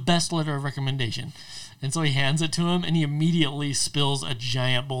write the best letter of recommendation." And so he hands it to him, and he immediately spills a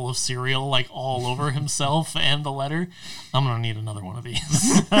giant bowl of cereal like all over himself and the letter. I'm going to need another one of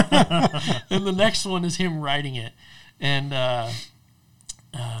these. And the next one is him writing it. And I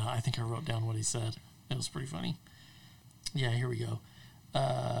think I wrote down what he said. It was pretty funny. Yeah, here we go.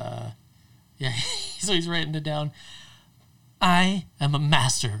 Yeah, so he's writing it down. "I am a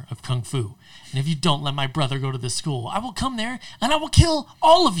master of Kung Fu, and if you don't let my brother go to this school, I will come there and I will kill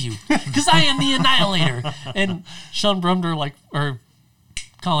all of you, because I am the Annihilator." And Sean Brumner, or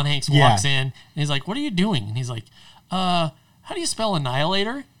Colin Hanks walks in, and he's like, "What are you doing?" And he's like, how do you spell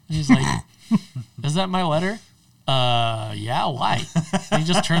Annihilator?" And he's like, "Is that my letter?" Yeah, why?" And he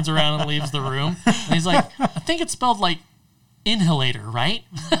just turns around and leaves the room. And he's like, "I think it's spelled like inhalator, right?"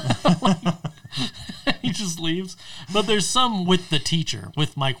 He just leaves. But there's some with the teacher,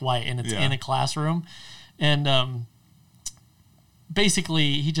 with Mike White, and it's in a classroom. And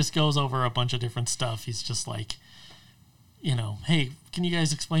basically, he just goes over a bunch of different stuff. He's just like, "Hey, can you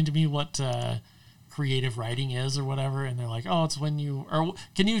guys explain to me what creative writing is or whatever?" And they're like, "Oh, it's when you..." Or,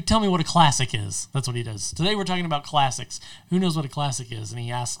 "Can you tell me what a classic is?" That's what he does. Today we're talking about classics. Who knows what a classic is? And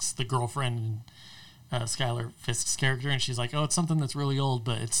he asks the girlfriend, Skylar Fisk's character, and she's like, "Oh, it's something that's really old,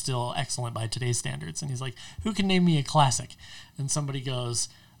 but it's still excellent by today's standards." And he's like, "Who can name me a classic?" And somebody goes,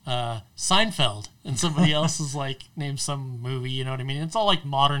 Seinfeld. And somebody else is like, name some movie, you know what I mean? It's all like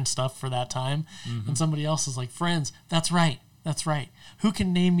modern stuff for that time. Mm-hmm. And somebody else is like, Friends. That's right. Who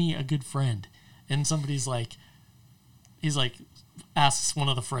can name me a good friend? and somebody's like, he's like, asks one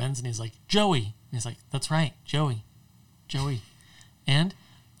of the friends, and he's like, Joey. And he's like, that's right, Joey. And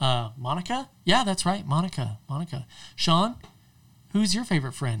Monica? Yeah, that's right, Monica. Sean, who's your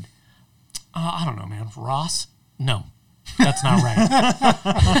favorite friend? I don't know, man. Ross? No, that's not right.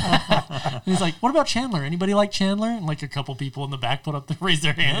 And he's like, what about Chandler? Anybody like Chandler? And like a couple people in the back raise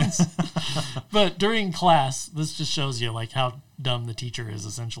their hands. But during class, this just shows you like how dumb the teacher is,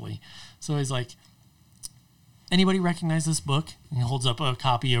 essentially. So he's like, anybody recognize this book? And he holds up a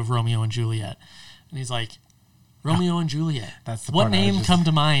copy of Romeo and Juliet. And he's like, Romeo and Juliet. That's the what part name come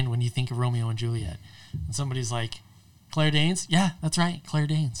to mind when you think of Romeo and Juliet? And somebody's like, Claire Danes? Yeah, that's right, Claire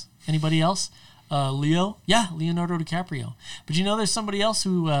Danes. Anybody else? Leo? Yeah, Leonardo DiCaprio. But you know there's somebody else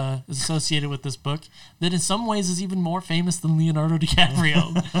who is associated with this book that in some ways is even more famous than Leonardo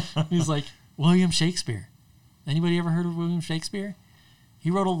DiCaprio. He's like, William Shakespeare. Anybody ever heard of William Shakespeare? He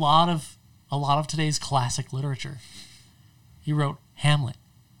wrote a lot of today's classic literature. He wrote Hamlet,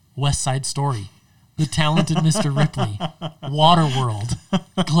 West Side Story, The Talented Mr. Ripley, Waterworld,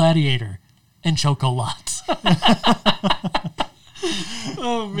 Gladiator, and Chocolat.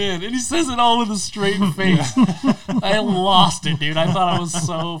 Oh, man. And he says it all with a straight face. I lost it, dude. I thought it was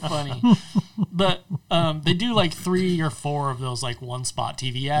so funny. But they do like 3 or 4 of those like one-spot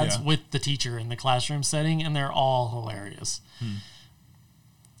TV ads with the teacher in the classroom setting, and they're all hilarious.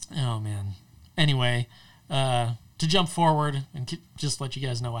 Oh, man. Anyway, to jump forward and just let you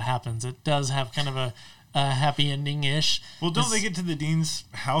guys know what happens, it does have kind of a happy ending-ish. Well, don't they get to the dean's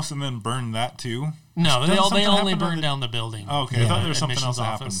house and then burn that too? No, they only burn down the building. Oh, okay. I thought there was something else that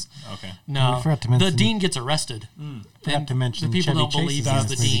happened. Okay. No, we forgot to mention, the dean gets arrested. Forgot to mention the people Chevy don't Chase believe is in he's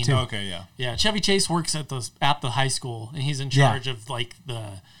this the movie, dean. too. Okay, yeah. Yeah, Chevy Chase works at the high school, and he's in charge of like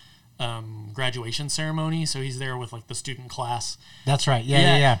the graduation ceremony. So he's there with like the student class. That's right.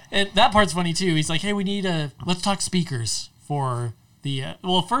 Yeah. And that part's funny too. He's like, hey, we need let's talk speakers for the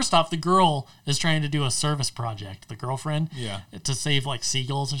well, first off, the girl is trying to do a service project, the girlfriend, to save like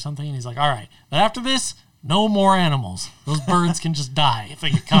seagulls or something, and he's like, all right, but after this, no more animals. Those birds can just die if they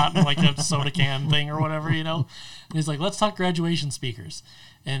get caught in like a soda can thing or whatever, you know. And he's like, let's talk graduation speakers.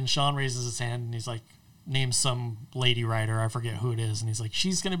 And Sean raises his hand and he's like, names some lady writer, I forget who it is, and he's like,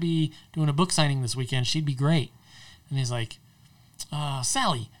 she's gonna be doing a book signing this weekend, she'd be great. And he's like,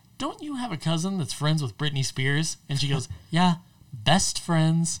 Sally, don't you have a cousin that's friends with Britney Spears? And she goes, yeah, best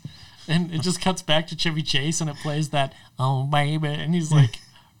friends. And it just cuts back to Chevy Chase and it plays that, oh baby, and he's like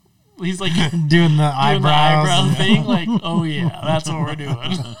doing the eyebrow thing, like, oh yeah, that's what we're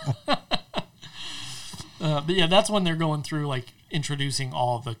doing. But yeah, that's when they're going through like introducing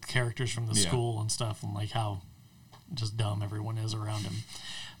all the characters from the school and stuff, and like how just dumb everyone is around him.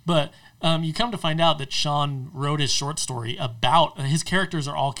 But you come to find out that Sean wrote his short story about his characters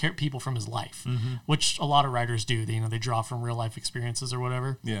are all people from his life, which a lot of writers do. They draw from real life experiences or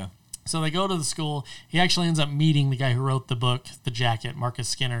whatever. Yeah. So they go to the school. He actually ends up meeting the guy who wrote the book, The Jacket, Marcus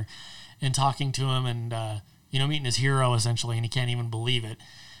Skinner, and talking to him and meeting his hero essentially, and he can't even believe it.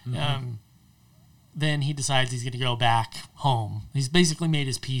 Then he decides he's going to go back home. He's basically made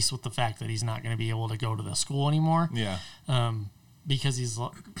his peace with the fact that he's not going to be able to go to the school anymore. Yeah. Because he's,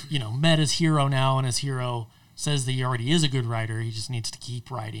 met his hero now, and his hero says that he already is a good writer. He just needs to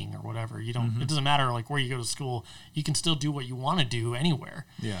keep writing or whatever. It doesn't matter like where you go to school. You can still do what you want to do anywhere.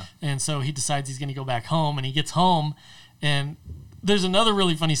 Yeah. And so he decides he's going to go back home, and he gets home, and there's another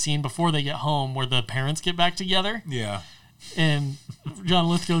really funny scene before they get home where the parents get back together. Yeah. And John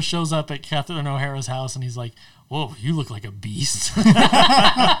Lithgow shows up at Catherine O'Hara's house, and he's like, whoa, you look like a beast. Do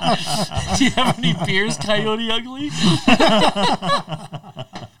you have any beers, Coyote Ugly?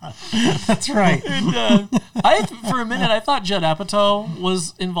 That's right. And for a minute, I thought Judd Apatow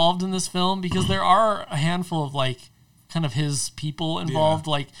was involved in this film because there are a handful of, like, kind of his people involved.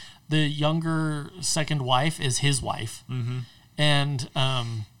 Yeah. Like, the younger second wife is his wife. And,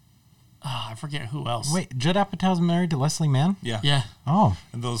 I forget who else. Wait, Judd Apatow's married to Leslie Mann? Yeah. Yeah. Oh.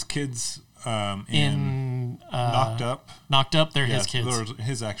 And those kids in Knocked Up, they're his kids. They're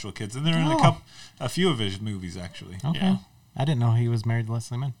his actual kids. And they're in a few of his movies, actually. Okay. Yeah. I didn't know he was married to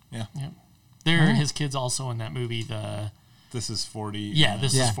Leslie Mann. Yeah. They're his kids also in that movie, This is 40. Yeah,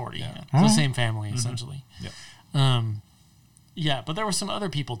 This is 40. Yeah. It's the same family, essentially. Yep. But there were some other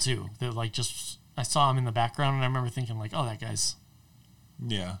people, too, that, like, just... I saw him in the background, and I remember thinking, like, oh, that guy's...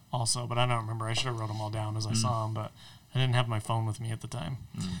 Yeah. Also, but I don't remember. I should have wrote them all down as I saw them, but I didn't have my phone with me at the time.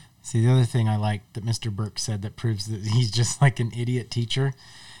 See, the other thing I like that Mr. Burke said that proves that he's just like an idiot teacher,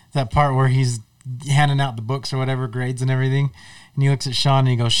 that part where he's handing out the books or whatever, grades and everything, and he looks at Sean and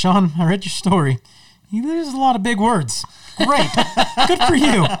he goes, Sean, I read your story. He uses a lot of big words. Great. Good for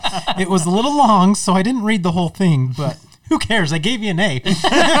you. It was a little long, so I didn't read the whole thing, but who cares? I gave you an A.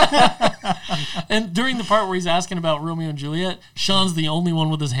 And during the part where he's asking about Romeo and Juliet, Sean's the only one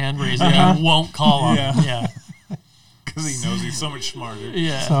with his hand raised and he won't call him. Yeah. Because he knows he's so much smarter.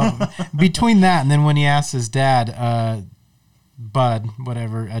 Yeah. So between that and then when he asks his dad, Bud,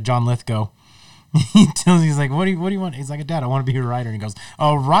 whatever, John Lithgow, he's like, what do you want? He's like, Dad, I want to be a writer. And he goes,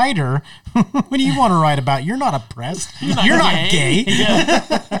 a writer? What do you want to write about? You're not oppressed. You're not gay.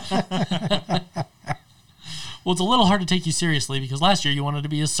 Yeah. Well, it's a little hard to take you seriously because last year you wanted to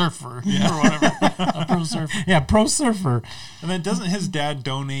be a surfer or whatever. A pro surfer. Yeah, pro surfer. And then doesn't his dad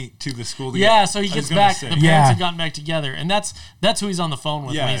donate to the school? So he gets back. The parents have gotten back together. And that's who he's on the phone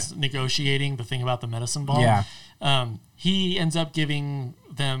with when he's negotiating the thing about the medicine ball. Yeah. He ends up giving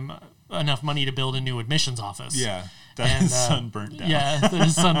them enough money to build a new admissions office. Yeah. That his son burnt down. Yeah,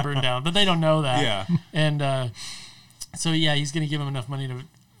 his son burned down. But they don't know that. Yeah. And so, he's going to give him enough money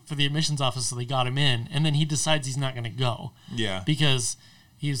for the admissions office, so they got him in, and then he decides he's not going to go. Yeah. Because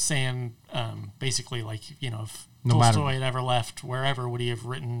he's saying, basically, like, if Tolstoy had ever left wherever, would he have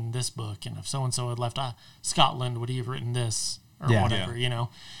written this book? And if so-and-so had left Scotland, would he have written this? Or whatever,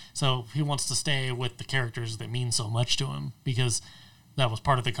 So he wants to stay with the characters that mean so much to him, because that was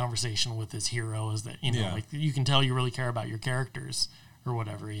part of the conversation with his hero, is that, like, you can tell you really care about your characters or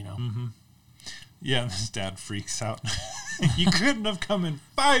whatever, Mm-hmm. Yeah, and his dad freaks out. You couldn't have come in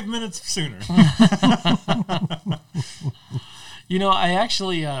 5 minutes sooner. I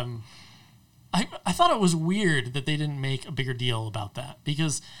actually, I thought it was weird that they didn't make a bigger deal about that,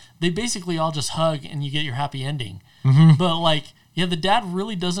 because they basically all just hug and you get your happy ending. Mm-hmm. But, like, the dad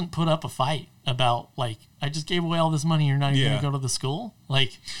really doesn't put up a fight about, like, I just gave away all this money, you're not even going to go to the school?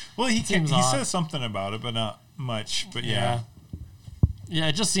 Like, well, he says something about it, but not much. But yeah. Yeah,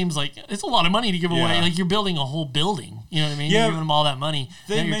 it just seems like it's a lot of money to give away. Like, you're building a whole building. You know what I mean? Yeah, you're giving them all that money.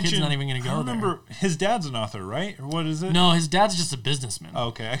 They your kid's not even going to go there. I remember his dad's an author, right? Or what is it? No, his dad's just a businessman. Oh,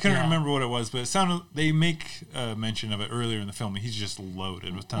 okay. I couldn't remember what it was, but it sounded, they make mention of it earlier in the film. He's just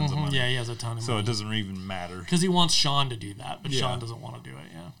loaded with tons of money. Yeah, he has a ton of money. So it doesn't even matter. Because he wants Sean to do that, but Sean doesn't want to do it,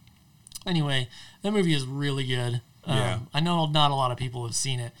 Anyway, that movie is really good. I know not a lot of people have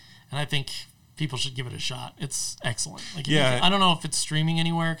seen it, and I think people should give it a shot. It's excellent. Like, I don't know if it's streaming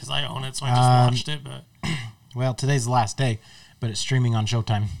anywhere because I own it, so I just watched it. But well, today's the last day, but it's streaming on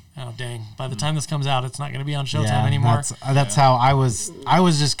Showtime. Oh, dang! By the time this comes out, it's not going to be on Showtime anymore. That's how I was. I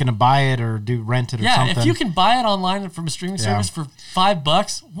was just going to buy it or rent it or something. Yeah, if you can buy it online from a streaming service for $5,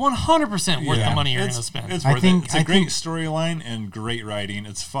 100% worth the money you're going to spend. It's worth it. It's a great storyline and great writing.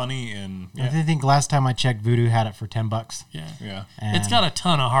 It's funny and I think last time I checked, Vudu had it for $10. Yeah. It's got a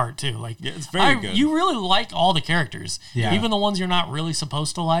ton of heart too. Like, it's very good. You really like all the characters, even the ones you're not really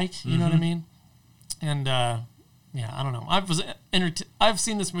supposed to like. You know what I mean? And I don't know. I've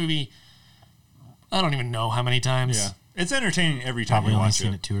seen this movie, I don't even know how many times. Yeah. It's entertaining every time you watch it. I've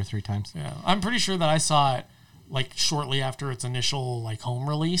seen it 2 or 3 times. Yeah. I'm pretty sure that I saw it like shortly after its initial like home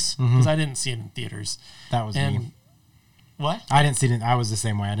release, because I didn't see it in theaters. That was me. What? I didn't see it. I was the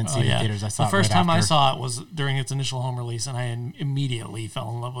same way. I didn't see it in theaters. I saw the first time I saw it was during its initial home release, and I immediately fell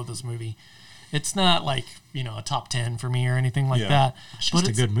in love with this movie. It's not like, a top 10 for me or anything like that. It's just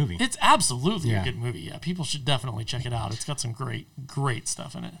a good movie. It's absolutely a good movie. Yeah, people should definitely check it out. It's got some great, great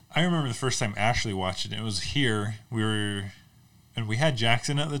stuff in it. I remember the first time Ashley watched it. It was here. We had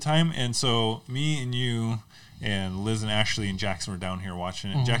Jackson at the time, and so me and you and Liz and Ashley and Jackson were down here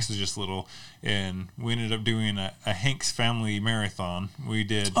watching it. Mm-hmm. Jackson's just little, and we ended up doing a Hanks family marathon. We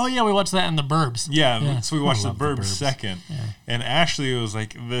did. Oh yeah, we watched that in The Burbs. Yeah. So we watched The Burbs second, and Ashley was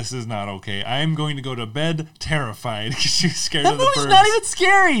like, "This is not okay. I'm going to go to bed terrified because she's scared of the Burbs." That movie's not even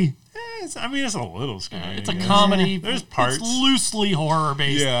scary. It's a little scary. It's a comedy. There's parts. It's loosely horror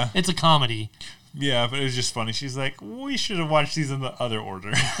based. Yeah. It's a comedy. Yeah, but it was just funny. She's like, "We should have watched these in the other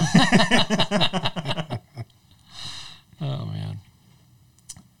order." Oh, man.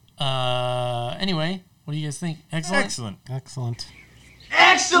 Anyway, what do you guys think? Excellent? Excellent.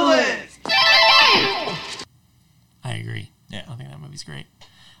 I agree. Yeah. I think that movie's great.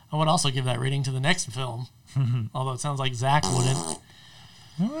 I would also give that rating to the next film, although it sounds like Zach wouldn't.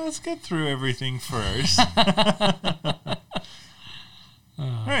 Well, let's get through everything first.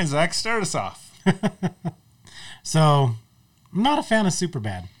 All right, Zach, start us off. So, I'm not a fan of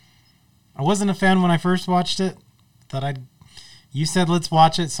Superbad. I wasn't a fan when I first watched it. You said let's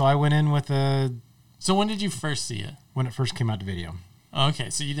watch it, so I went in with a. So when did you first see it? When it first came out to video. Okay,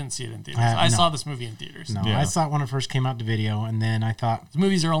 so you didn't see it in theaters. I saw this movie in theaters. No, I saw it when it first came out to video, and then I thought the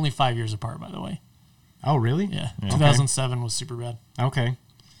movies are only 5 years apart, by the way. Oh, really? Yeah. 2007 was Superbad. Okay,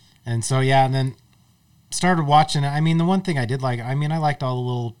 and so and then started watching it, I mean, the one thing I did like, I mean, I liked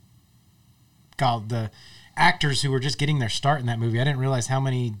all the actors who were just getting their start in that movie. I didn't realize how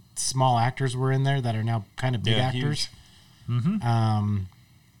many small actors were in there that are now kind of big actors.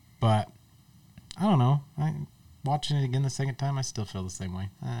 But I don't know. Watching it again the second time, I still feel the same way.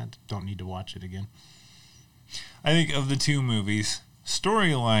 I don't need to watch it again. I think of the two movies,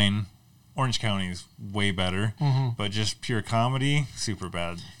 storyline, Orange County is way better, but just pure comedy,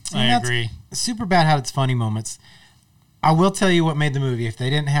 Superbad. I agree. Superbad had its funny moments. I will tell you what made the movie. If they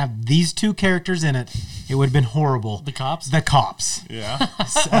didn't have these two characters in it, it would have been horrible. The cops? The cops. Yeah.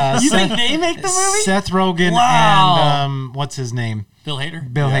 You think they make the movie? Seth Rogen and what's his name? Bill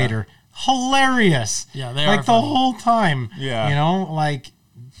Hader. Bill Hader. Hilarious. Yeah, they are like the whole time. Yeah. You know, like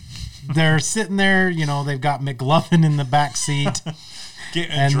they're sitting there, you know, they've got McLovin in the back seat.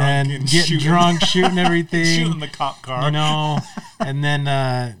 Getting drunk, shooting everything. Shooting the cop car. You know, and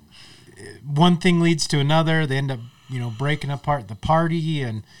then one thing leads to another. They end up, you know, breaking apart the party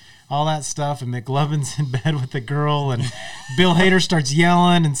and all that stuff. And McLovin's in bed with the girl. And Bill Hader starts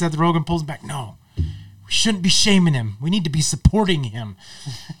yelling. And Seth Rogen pulls him back. No, we shouldn't be shaming him. We need to be supporting him.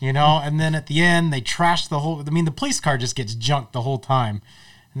 You know, and then at the end, they trash the whole... I mean, the police car just gets junked the whole time.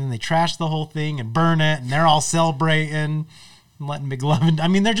 And then they trash the whole thing and burn it. And they're all celebrating. Letting McLovin... I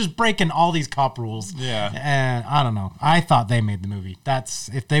mean, they're just breaking all these cop rules. Yeah. And I don't know. I thought they made the movie.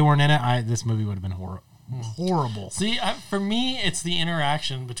 If they weren't in it, this movie would have been horrible. See, for me, it's the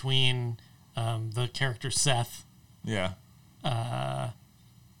interaction between the character Seth, played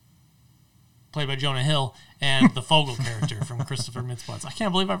by Jonah Hill, and the Fogel character from Christopher Mintz-Plasse. I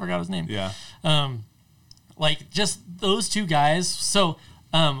can't believe I forgot his name. Yeah. Like, just those two guys. So...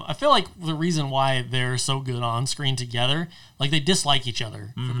 I feel like the reason why they're so good on screen together, like they dislike each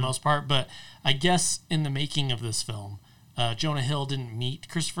other for the most part, but I guess in the making of this film, Jonah Hill didn't meet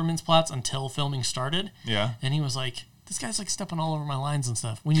Christopher Mintz-Plasse until filming started. Yeah. And he was like, this guy's like stepping all over my lines and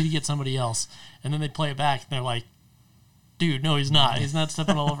stuff. We need to get somebody else. And then they play it back and they're like, dude, no, he's not. He's not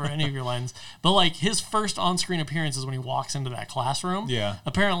stepping all over any of your lines. But like his first on-screen appearance is when he walks into that classroom. Yeah.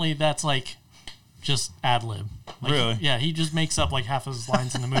 Apparently that's like just ad lib. Like, really? Yeah, he just makes up like half of his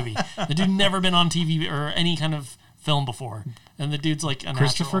lines in the movie. The dude never been on TV or any kind of film before, and the dude's like a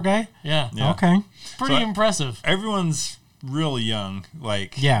Christopher natural. guy. Yeah. Okay. Pretty impressive. Everyone's really young,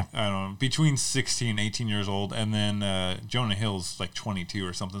 like I don't know, between 16 and 18 years old, and then Jonah Hill's like 22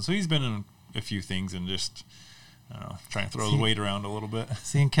 or something. So he's been in a few things and just I don't know, trying to throw the weight around a little bit.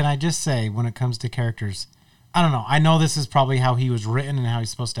 See, and can I just say, when it comes to characters, I don't know. I know this is probably how he was written and how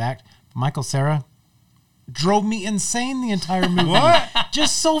he's supposed to act. Michael Cera drove me insane the entire movie. What?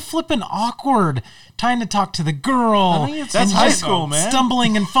 Just so flippin' awkward. Trying to talk to the girl. That's high school, man.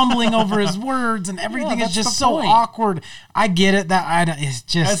 Stumbling and fumbling over his words, and everything is just so awkward. I get it. It's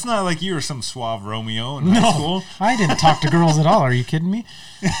just... That's not like you were some suave Romeo in high school. I didn't talk to girls at all. Are you kidding me?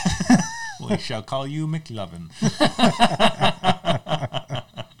 We shall call you McLovin.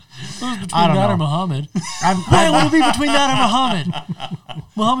 Between that or Muhammad. I want to be between that and Muhammad.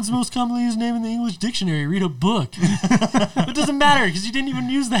 Muhammad's the most commonly used name in the English dictionary. Read a book. It doesn't matter because you didn't even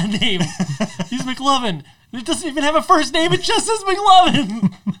use that name. He's McLovin. It doesn't even have a first name. It just says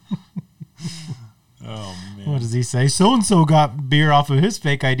McLovin. Oh, man. What does he say? So-and-so got beer off of his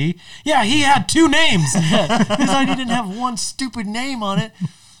fake ID. Yeah, he had two names. His ID didn't have one stupid name on it.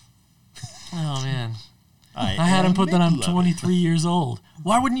 Oh, man. I had him put that I'm 23 years old.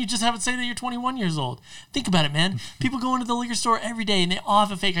 Why wouldn't you just have it say that you're 21 years old? Think about it, man. People go into the liquor store every day and they all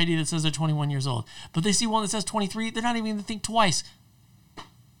have a fake ID that says they're 21 years old. But they see one that says 23, they're not even going to think twice.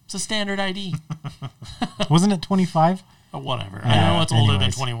 It's a standard ID. Wasn't it 25? Or whatever. I know it's older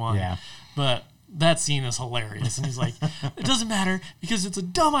than 21. Yeah. But that scene is hilarious. And he's like, it doesn't matter because it's a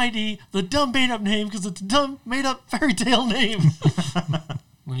dumb ID, the dumb made-up name because it's a dumb made-up fairy tale name.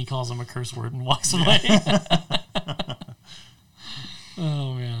 When he calls him a curse word and walks away.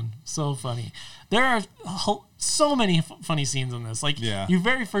 Oh, man. So funny. There are so many funny scenes in this. Like, you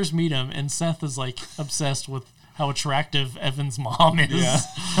very first meet him, and Seth is, like, obsessed with how attractive Evan's mom is.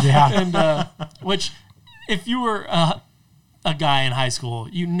 Yeah. And, which, if you were a guy in high school,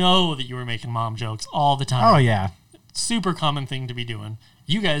 you know that you were making mom jokes all the time. Oh, yeah. Super common thing to be doing.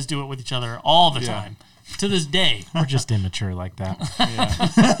 You guys do it with each other all the time. To this day. We're just immature like that.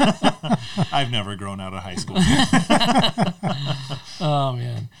 Yeah. I've never grown out of high school. Oh,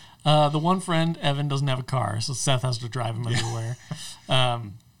 man. The one friend, Evan, doesn't have a car, so Seth has to drive him everywhere.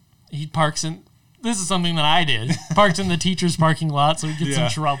 He parks in this is something that I did. Parked in the teacher's parking lot so he gets in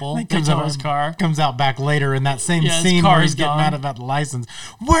trouble. They tow his car. Comes out back later in that same scene where he's getting mad about the license.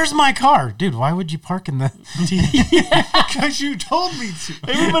 Where's my car? Dude, why would you park in the... Because you told me to.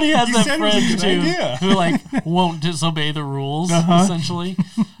 Everybody has that friend, too, who, like, won't disobey the rules, essentially.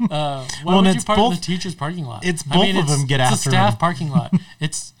 Why would you park in the teacher's parking lot? It's both of them get after him. It's a staff parking lot.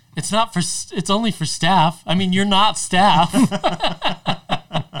 It's not for... It's only for staff. I mean, you're not staff.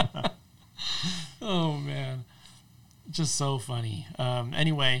 Oh, man. Just so funny.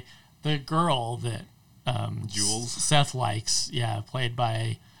 Anyway, the girl that Jules Seth likes, played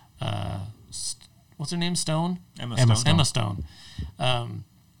by what's her name? Stone? Emma Stone. Her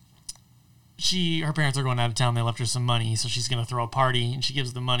parents are going out of town. They left her some money, so she's going to throw a party, and she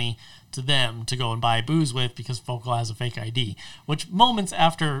gives the money to them to go and buy booze with because Focal has a fake ID. Which moments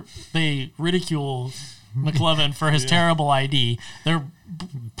after they ridicule McLovin for his terrible ID, they're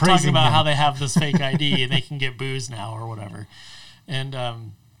talking about how they have this fake ID and they can get booze now or whatever, and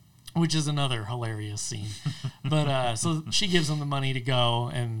which is another hilarious scene. But so she gives them the money to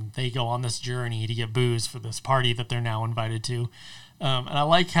go, and they go on this journey to get booze for this party that they're now invited to. And I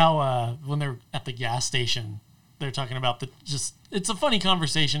like how when they're at the gas station, they're talking about it's a funny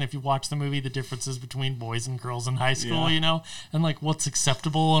conversation if you watch the movie, the differences between boys and girls in high school, you know, and like what's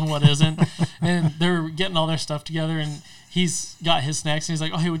acceptable and what isn't. And they're getting all their stuff together, and he's got his snacks, and he's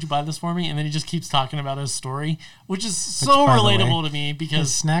like, oh, hey, would you buy this for me? And then he just keeps talking about his story, which is so relatable to me because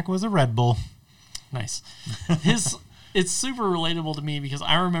his snack was a Red Bull. Nice. It's super relatable to me because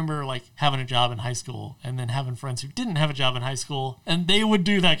I remember like having a job in high school and then having friends who didn't have a job in high school, and they would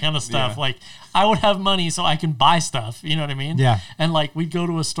do that kind of stuff. Like I would have money so I can buy stuff, you know what I mean? Yeah. And like we'd go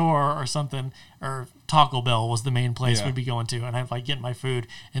to a store or something, or Taco Bell was the main place we'd be going to, and I'd like get my food,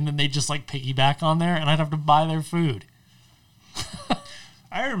 and then they'd just like piggyback on there, and I'd have to buy their food.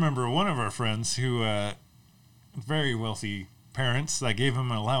 I remember one of our friends who, very wealthy parents that gave him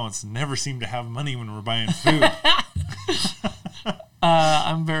an allowance, never seemed to have money when we're buying food.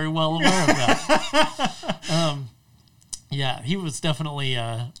 I'm very well aware of that. He was definitely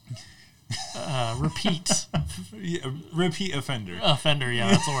repeat offender. That's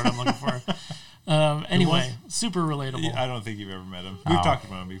the word I'm looking for. Anyway, super relatable. I don't think you've ever met him. We've talked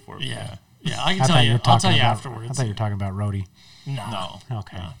about him before. Yeah, I can tell you. I'll tell you afterwards. I thought you were talking about Rhodey. No.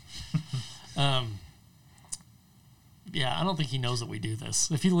 Okay. No. I don't think he knows that we do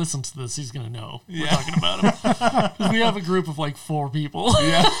this. If he listens to this, he's going to know we're talking about him. Because we have a group of like 4 people.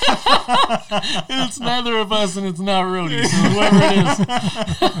 Yeah. And it's neither of us, and it's not Rhodey, so whoever it is.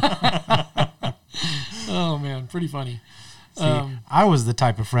 Oh, man. Pretty funny. See, I was the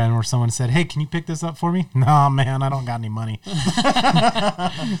type of friend where someone said, hey, can you pick this up for me? No, man, I don't got any money.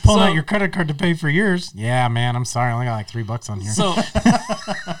 Pulling out your credit card to pay for yours. Yeah, man, I'm sorry. I only got like $3 on here. So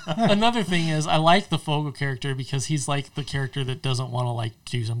another thing is I like the Fogel character because he's like the character that doesn't want to like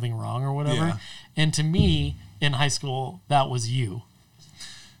do something wrong or whatever. Yeah. And to me, in high school, that was you.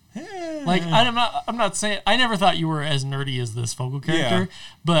 Like, I'm not saying, I never thought you were as nerdy as this Fogel character,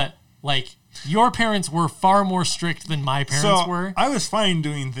 but like, your parents were far more strict than my parents were. I was fine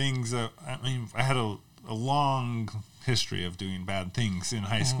doing things. I had a long history of doing bad things in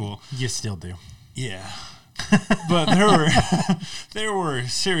high school. You still do. Yeah. But there were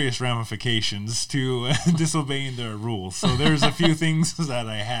serious ramifications to disobeying their rules. So there's a few things that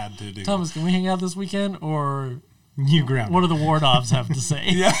I had to do. Thomas, can we hang out this weekend, or you ground? What do the Wardovs have to say?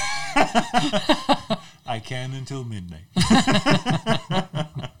 Yeah. I can until midnight.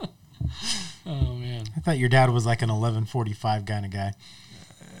 Oh, man. I thought your dad was like an 11:45 kind of guy.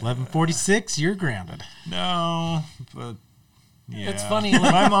 11:46, you're grounded. No, but yeah. It's funny.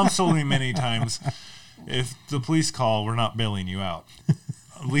 My mom's told me many times, if the police call, we're not bailing you out.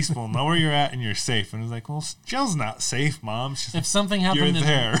 At least we'll know where you're at and you're safe. And I was like, well, jail's not safe, Mom. If something happened,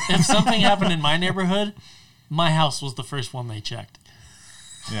 if something happened in my neighborhood, my house was the first one they checked.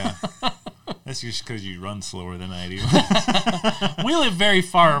 Yeah. That's just because you run slower than I do. We live very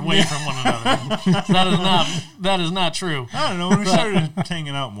far away from one another. That is not true. I don't know. When we started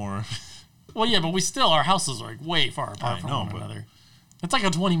hanging out more. Well, yeah, but our houses are like way far apart from one another. It's like a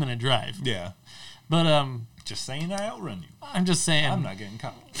 20-minute drive. Yeah. But just saying I outrun you. I'm just saying. I'm not getting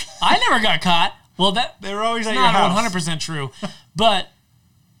caught. I never got caught. Well, they were always at your house. Not 100% true. But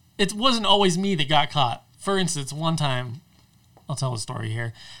it wasn't always me that got caught. For instance, one time, I'll tell a story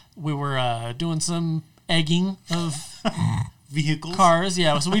here. We were doing some egging of vehicles, cars.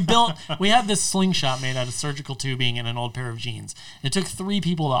 Yeah, so we had this slingshot made out of surgical tubing and an old pair of jeans. It took 3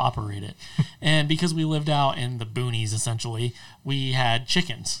 people to operate it, and because we lived out in the boonies, essentially, we had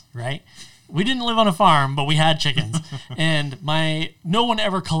chickens, right? we didn't live on a farm, but we had chickens. And no one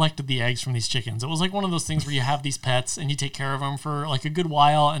ever collected the eggs from these chickens. It was like one of those things where you have these pets and you take care of them for like a good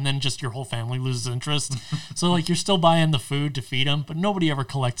while, and then just your whole family loses interest. So like you're still buying the food to feed them, but nobody ever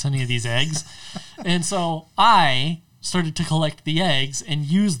collects any of these eggs. And so I started to collect the eggs and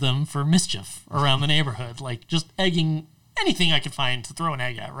use them for mischief around the neighborhood, like just egging anything I could find to throw an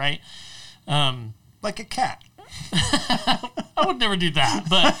egg at, right? Like a cat. I would never do that,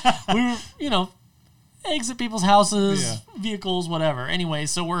 but we were, eggs at people's houses, vehicles, whatever. Anyway,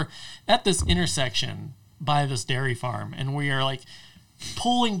 so we're at this intersection by this dairy farm, and we are like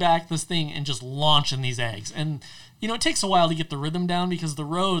pulling back this thing and just launching these eggs. And, it takes a while to get the rhythm down because the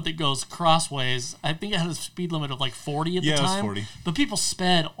road that goes crossways, I think it had a speed limit of like 40 at the time. Yeah, it was 40. But people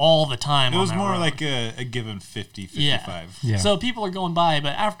sped all the time. It was more road. like a given 50, 55. Yeah. So people are going by,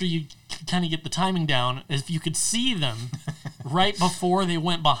 but after you kind of get the timing down, if you could see them right before they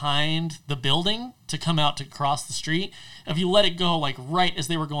went behind the building to come out to cross the street, if you let it go like right as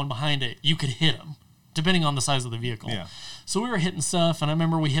they were going behind it, you could hit them, depending on the size of the vehicle. Yeah. So we were hitting stuff, and I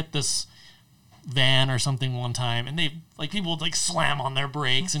remember we hit this van or something one time, and people would like slam on their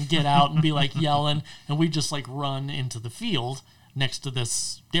brakes and get out and be like yelling, and we just like run into the field next to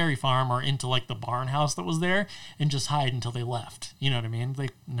this dairy farm or into like the barn house that was there and just hide until they left. You know what I mean? They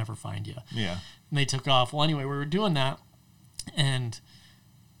never find you. Yeah. And they took off. Well, anyway, we were doing that, and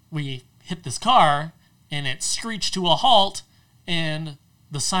we hit this car, and it screeched to a halt, and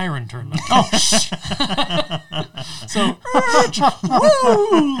the siren turned on. So,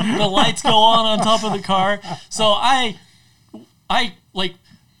 woo! The lights go on top of the car. So I like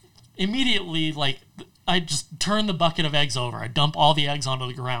immediately I just turn the bucket of eggs over. I dump all the eggs onto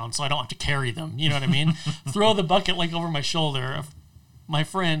the ground so I don't have to carry them. You know what I mean? Throw the bucket over my shoulder. My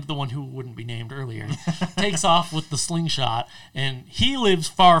friend, the one who wouldn't be named earlier, takes off with the slingshot, and he lives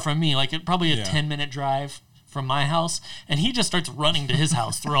far from me, probably a 10-minute drive from my house, and he just starts running to his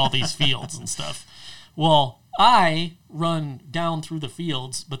house through all these fields and stuff. Well, I run down through the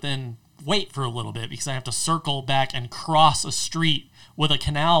fields, but then wait for a little bit because I have to circle back and cross a street with a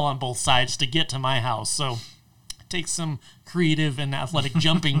canal on both sides to get to my house. So it takes some creative and athletic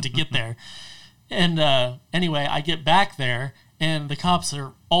jumping to get there. And anyway, I get back there, and the cops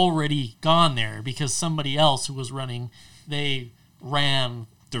are already gone there because somebody else who was running, they ran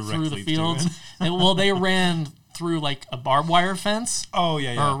through the fields. And, they ran through like a barbed wire fence. Oh,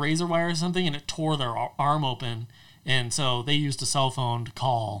 yeah. Or a razor wire or something, and it tore their arm open. And so they used a cell phone to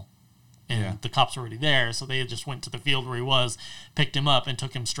call, and the cops were already there. So they just went to the field where he was, picked him up, and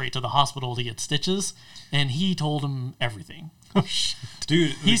took him straight to the hospital to get stitches. And he told him everything.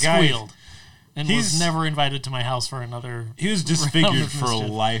 Dude, he squealed. And was never invited to my house for another. He was disfigured for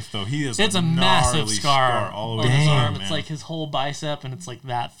life, though. It's a massive scar all over his arm. It's like his whole bicep, and it's like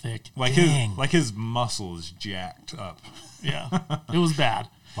that thick. His muscle is jacked up. Yeah, it was bad.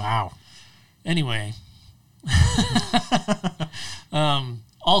 Wow. Anyway,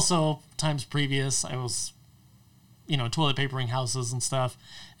 also times previous, I was, toilet papering houses and stuff,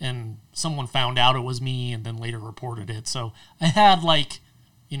 and someone found out it was me, and then later reported it. So I had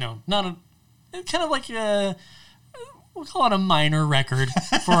not a. Kind of like we'll call it a minor record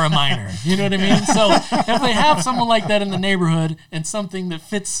for a minor. You know what I mean? So if they have someone like that in the neighborhood and something that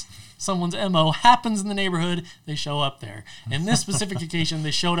fits someone's MO happens in the neighborhood, they show up there. In this specific occasion,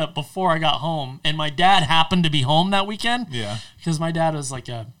 they showed up before I got home, and my dad happened to be home that weekend. Yeah. Because my dad was like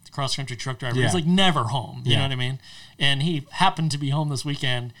a cross-country truck driver. Yeah. He's like never home. You know what I mean? And he happened to be home this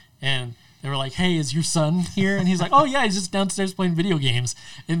weekend, and they were like, "Hey, is your son here?" And he's like, "Oh yeah, he's just downstairs playing video games."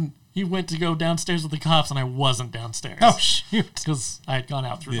 And he went to go downstairs with the cops, and I wasn't downstairs. Oh, shoot. Because I had gone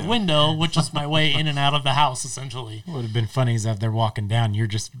out through the window, which is my way in and out of the house, essentially. What would have been funny is that they're walking down, you're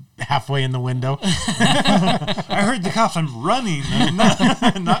just halfway in the window. I heard the cops. I'm running. I'm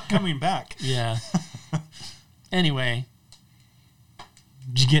not coming back. Yeah. Anyway.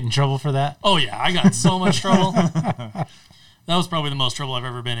 Did you get in trouble for that? Oh, yeah. I got in so much trouble. That was probably the most trouble I've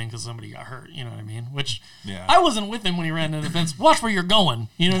ever been in because somebody got hurt, you know what I mean? Which, I wasn't with him when he ran into the fence. Watch where you're going,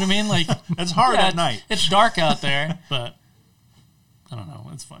 you know what I mean? Like, it's hard at night. It's dark out there, but I don't know.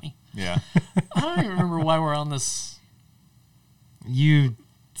 It's funny. Yeah. I don't even remember why we're on this. You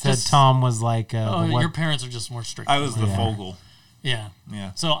said Tom was like... your parents are just more strict. I was the Fogel. Yeah.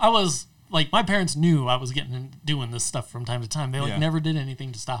 Yeah. So I was, my parents knew I was doing this stuff from time to time. They, never did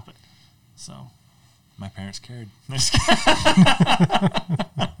anything to stop it. So... My parents cared.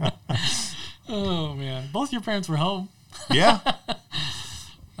 Oh, man. Both your parents were home. Yeah.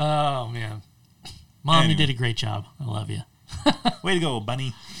 Oh, man. Mom, you did a great job. I love you. Way to go,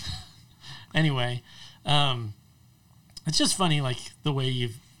 bunny. Anyway, it's just funny, the way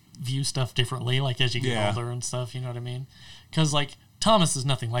view stuff differently, like as you get older and stuff. You know what I mean? Because like Thomas is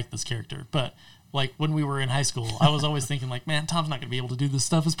nothing like this character, but like when we were in high school, I was always thinking like, man, Tom's not going to be able to do this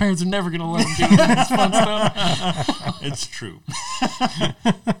stuff. His parents are never going to let him do this fun stuff. It's true.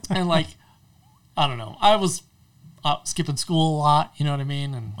 And like, I don't know. I was skipping school a lot. You know what I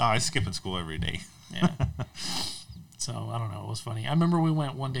mean? And I skip in school every day. yeah. So I don't know. It was funny. I remember we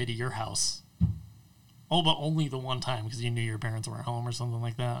went one day to your house. Oh, but only the one time because you knew your parents were at home or something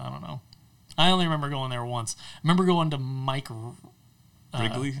like that. I don't know. I only remember going there once. I remember going to Mike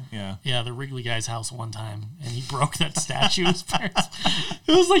Wrigley? Yeah. Yeah, the Wrigley guy's house one time, and he broke that statue. His parents.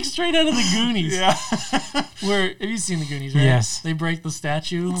 It was like straight out of the Goonies. Yeah. Where have you seen the Goonies? Right? Yes. They break the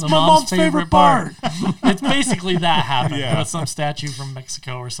statue. It's the my mom's favorite part. It's basically that happened. Yeah. With some statue from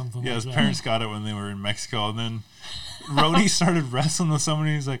Mexico or something. Yeah, like his that. parents got it when they were in Mexico, and then Rhodey started wrestling with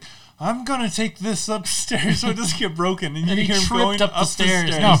somebody. He's like, I'm going to take this upstairs so it doesn't get broken. And you he hear him tripped going up the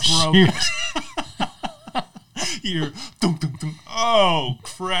stairs. Oh, Broke. shoot. You hear, dunk, dunk, dunk. Oh,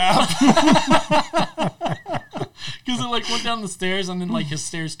 crap. Because it like went down the stairs and then like his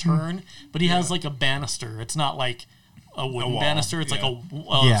stairs turn, but he has like a banister. It's not like a wooden banister. It's like a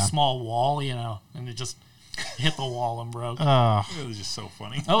small wall, you know, and it just hit the wall and broke. It was just so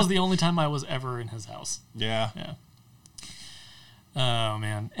funny. That was the only time I was ever in his house. Yeah. Yeah. Oh,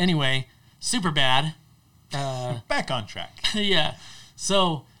 man. Anyway, Superbad. Back on track. Yeah.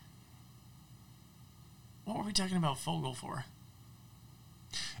 So, what were we talking about Fogel for?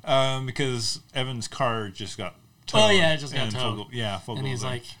 Because Evan's car just got towed. Oh, yeah, it just got and towed. Fogel And he's was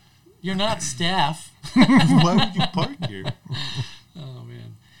like, you're not staff. why would you park here? Oh,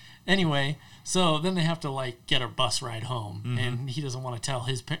 man. Anyway, so then they have to, like, get a bus ride home. Mm-hmm. And he doesn't want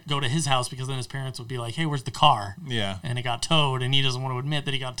to go to his house because then his parents would be like, hey, where's the car? Yeah. And it got towed, and he doesn't want to admit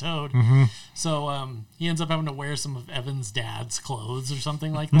that he got towed. Mm-hmm. So he ends up having to wear some of Evan's dad's clothes or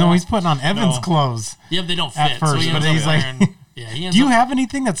something like that. No, he's putting on Evan's clothes. Yeah, they don't fit. At first, so he but ends he's up like, wearing, yeah, he ends do you up, have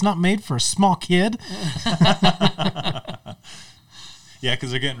anything that's not made for a small kid? Yeah, because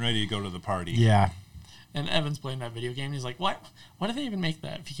they're getting ready to go to the party. Yeah. And Evan's playing that video game, and he's like, why do they even make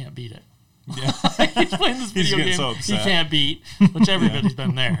that if you can't beat it? Yeah. He's playing this video getting game so he upset. can't beat, which everybody's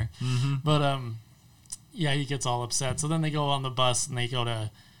been there. Mm-hmm. But, yeah, he gets all upset. So then they go on the bus, and they go to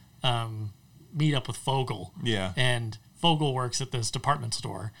meet up with Fogel. Yeah. And Fogel works at this department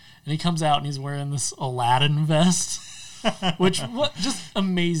store, and he comes out, and he's wearing this Aladdin vest. Which, what just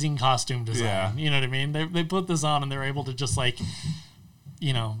amazing costume design. Yeah. You know what I mean? They put this on, and they're able to just, like,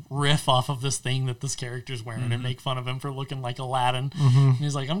 you know, riff off of this thing that this character's wearing and make fun of him for looking like Aladdin. And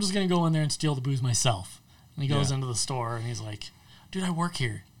he's like, I'm just going to go in there and steal the booze myself. And he goes into the store, and he's like, dude, I work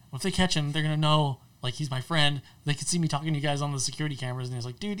here. Well, if they catch him, they're going to know, like, he's my friend. They could see me talking to you guys on the security cameras. And he's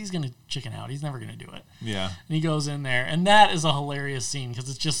like, dude, he's going to chicken out. He's never going to do it. Yeah. And he goes in there. And that is a hilarious scene because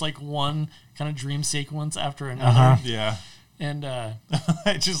it's just like one kind of dream sequence after another. Yeah. And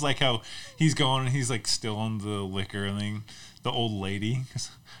It's just like how he's going and he's like stealing the liquor, and then the old lady goes,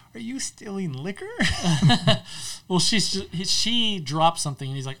 are you stealing liquor? well, she dropped something,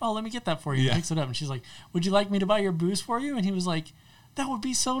 and he's like, oh, let me get that for you. Yeah. He picks it up, and she's like, would you like me to buy your booze for you? And he was like, that would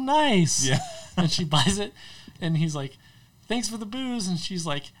be so nice. Yeah. And she buys it, and he's like, thanks for the booze. And she's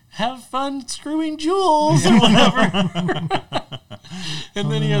like, have fun screwing jewels or whatever. And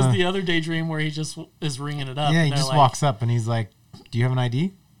then he has the other daydream where he just is ringing it up. Yeah, he and just they're walks up and he's like, do you have an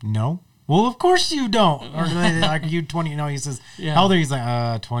ID? No. Well, of course you don't. Or like, are you 20? No, he says, how old are you? He's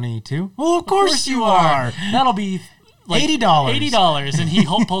like, 22. Well, of course you are. That'll be like $80. $80. And he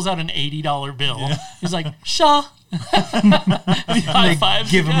pulls out an $80 bill. Yeah. He's like, Shaw. High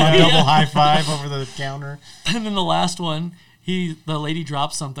fives. Give him a double high five over the counter. And then the last one, the lady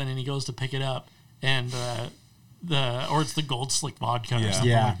drops something and he goes to pick it up, and or it's the Gold Slick vodka or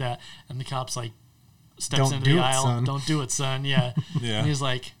something like that. And the cop's like steps into the aisle. Son. Don't do it, son. Yeah. Yeah. And he's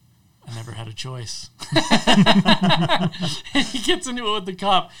like, I never had a choice. And he gets into it with the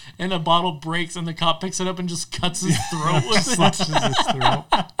cop, and a bottle breaks, and the cop picks it up and just cuts his throat with it. Slashes his throat.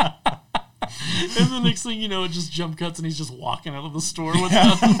 And the next thing you know, it just jump cuts, and he's just walking out of the store with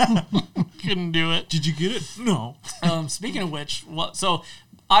nothing. Couldn't do it. Did you get it? No. Speaking of which, so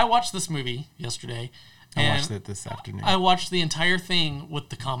I watched this movie yesterday. I watched it this afternoon. I watched the entire thing with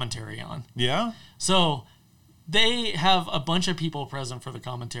the commentary on. Yeah? So they have a bunch of people present for the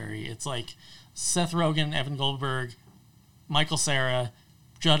commentary. It's like Seth Rogen, Evan Goldberg, Michael Cera,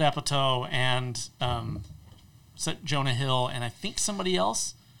 Judd Apatow, and Jonah Hill, and I think somebody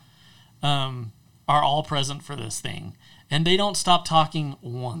else are all present for this thing. And they don't stop talking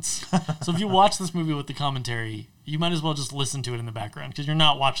once. So if you watch this movie with the commentary, you might as well just listen to it in the background because you're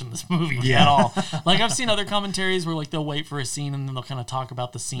not watching this movie at all. Like, I've seen other commentaries where, like, they'll wait for a scene and then they'll kind of talk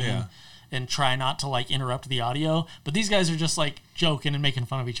about the scene and try not to, like, interrupt the audio. But these guys are just, like, joking and making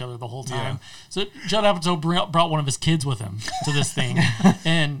fun of each other the whole time. So Judd Apatow brought one of his kids with him to this thing.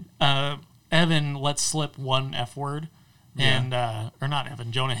 And Evan lets slip one F word. And, or not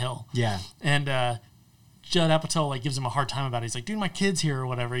Evan, Jonah Hill. Yeah. And Judd Apatow, like, gives him a hard time about it. He's like, dude, my kid's here or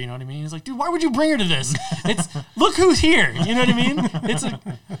whatever, you know what I mean? He's like, dude, why would you bring her to this? It's, look who's here, you know what I mean?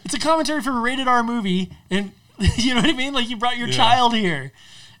 It's a commentary for a rated R movie, and you know what I mean? Like, you brought your child here.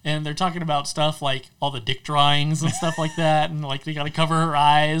 And they're talking about stuff like all the dick drawings and stuff like that, and, like, they got to cover her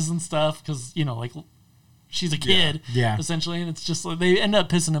eyes and stuff because, you know, like, she's a kid, essentially, and it's just like they end up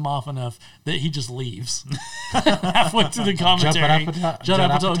pissing him off enough that he just leaves halfway through the commentary. Judd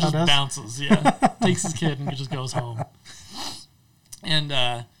Apatow just bounces, takes his kid and just goes home.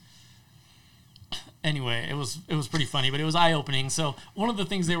 And anyway, it was pretty funny, but it was eye opening. So one of the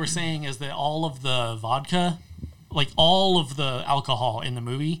things they were saying is that all of the vodka, like all of the alcohol in the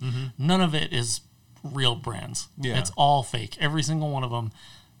movie, none of it is real brands. Yeah. It's all fake. Every single one of them.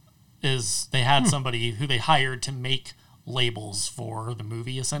 They had somebody who they hired to make labels for the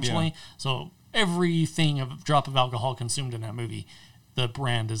movie, essentially. Yeah. So everything a drop of alcohol consumed in that movie, the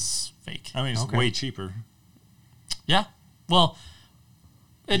brand is fake. I mean, it's way cheaper. Yeah. Well,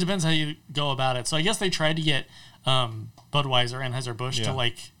 it depends how you go about it. So I guess they tried to get Budweiser, Anheuser-Busch to,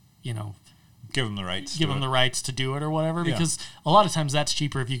 like, you know, give them the rights. Give them the rights to do it or whatever, because a lot of times that's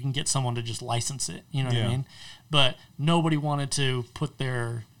cheaper if you can get someone to just license it. You know what I mean? But nobody wanted to put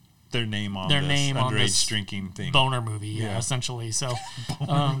their name on this drinking thing. Boner movie, essentially. So,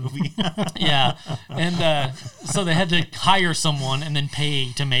 and so they had to hire someone and then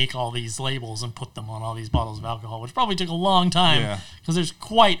pay to make all these labels and put them on all these bottles of alcohol, which probably took a long time because there's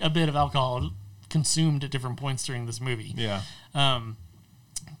quite a bit of alcohol consumed at different points during this movie. Yeah.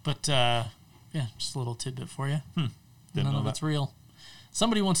 But just a little tidbit for you. None of it's real.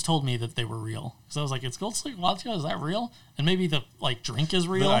 Somebody once told me that they were real. So I was like, it's Gold Slick Vodka? Is that real? And maybe the, like, drink is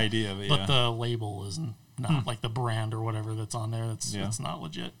real. The idea of it, but the label is not, like, the brand or whatever that's on there. That's not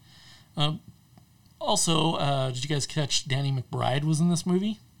legit. Also, did you guys catch Danny McBride was in this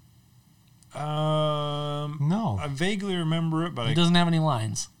movie? No. I vaguely remember it, but he doesn't have any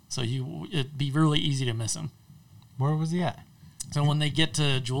lines. So it'd be really easy to miss him. Where was he at? So when they get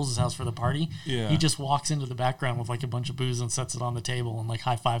to Jules' house for the party, he just walks into the background with, like, a bunch of booze and sets it on the table and, like,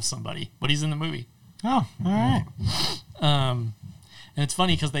 high-fives somebody. But he's in the movie. Oh, all right. And it's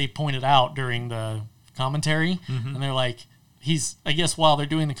funny because they pointed out during the commentary, and they're like, I guess while they're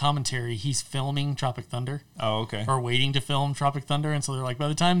doing the commentary, he's filming Tropic Thunder. Oh, okay. Or waiting to film Tropic Thunder. And so they're like, by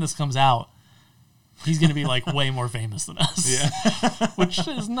the time this comes out, he's going to be, like, way more famous than us. Yeah. Which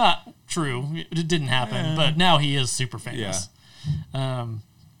is not true. It didn't happen. But now he is super famous. Yeah.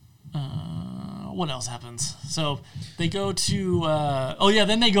 What else happens? So they go to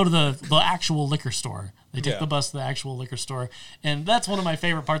then they go to the actual liquor store. They take the bus to the actual liquor store, and that's one of my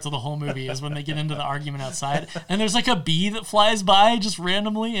favorite parts of the whole movie is when they get into the argument outside, and there's, like, a bee that flies by just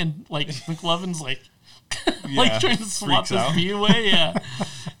randomly, and, like, McLovin's like like trying to swat this bee away,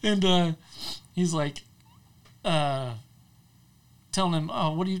 and he's like telling him,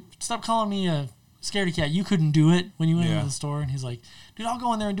 "Oh, what do you stop calling me a scaredy cat? You couldn't do it when you went into the store." And he's like, "Dude, I'll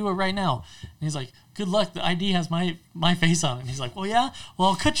go in there and do it right now." And he's like, "Good luck. The ID has my face on it." And he's like, "Well, yeah. Well,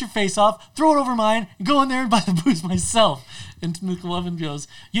 I'll cut your face off, throw it over mine, and go in there and buy the booze myself." And McLovin goes,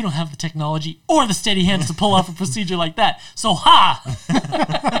 "You don't have the technology or the steady hands to pull off a procedure like that. So, ha!"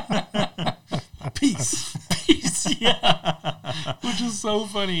 Peace. Which is so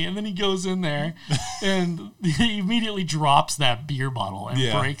funny. And then he goes in there and he immediately drops that beer bottle and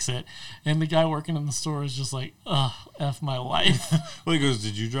breaks it. And the guy working in the store is just like, "Ugh, F my life." Well, he goes,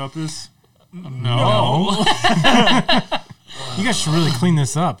 "Did you drop this?" No. You guys should really clean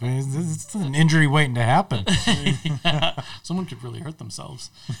this up. It's an injury waiting to happen. Someone could really hurt themselves.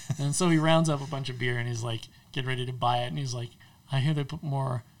 And so he rounds up a bunch of beer and he's like, get ready to buy it. And he's like, "I hear they put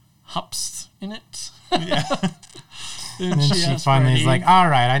more hops in it." Yeah. And then she finally is like, "All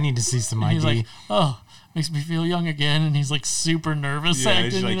right, I need to see some ID." He's like, "Oh, makes me feel young again." And he's like super nervous. Yeah,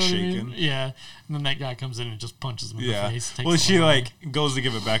 acting, he's like you know shaking. I mean? Yeah. And then that guy comes in and just punches him in the face. Well, she like goes to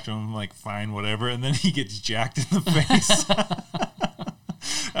give it back to him, like, fine, whatever. And then he gets jacked in the face.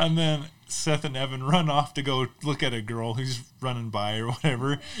 And then Seth and Evan run off to go look at a girl who's running by or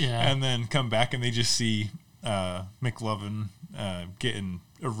whatever. Yeah. And then come back and they just see McLovin getting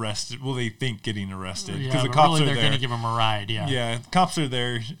arrested. Well, they think getting arrested because the cops really are there. They're going to give him a ride. Yeah, the cops are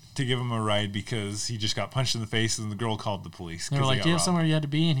there to give him a ride because he just got punched in the face and the girl called the police. They were like, "Do you have somewhere you had to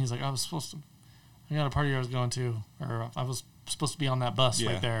be?" And he's like, I I got a party I was going to, or I was supposed to be on that bus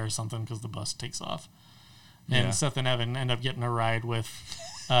Yeah. right there or something because the bus takes off. And Yeah. Seth and Evan end up getting a ride with.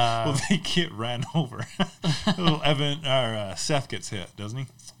 Well, they get ran over. Little Evan or Seth gets hit, doesn't he?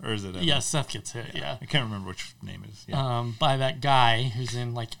 Or is it Evan? Yeah, Seth gets hit. Yeah. I can't remember which name it is. Yeah. By that guy who's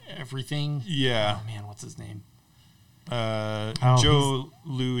in like everything. Yeah. Oh man, what's his name? Joe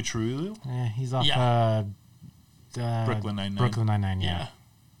Lou Trullo? Yeah, he's off Brooklyn Nine-Nine. Brooklyn Nine-Nine, Yeah.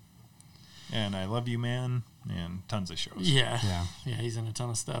 And I Love You Man and tons of shows. Yeah. Yeah. Yeah, he's in a ton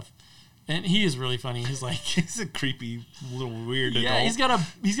of stuff. And he is really funny. He's like He's a creepy little weird yeah, adult.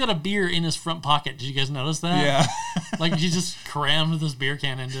 he's got a beer in his front pocket. Did you guys notice that? Yeah. Like he just crammed this beer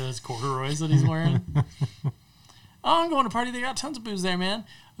can into his corduroys that he's wearing. Oh, I'm going to a party. They got tons of booze there, man.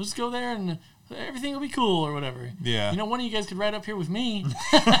 We'll just go there and everything will be cool or whatever. Yeah. You know, one of you guys could ride up here with me.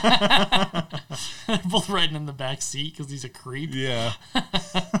 Both riding in the back seat because he's a creep. Yeah.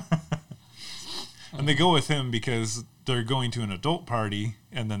 And they go with him because they're going to an adult party,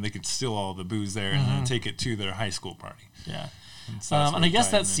 and then they could steal all the booze there and then take it to their high school party. Yeah. And, so that's And where I guess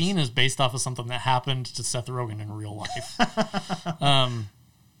the that tie-in is. scene is based off of something that happened to Seth Rogen in real life.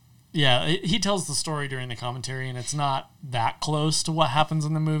 Yeah, he tells the story during the commentary, and it's not that close to what happens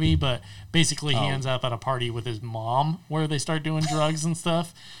in the movie, but basically he ends up at a party with his mom where they start doing drugs and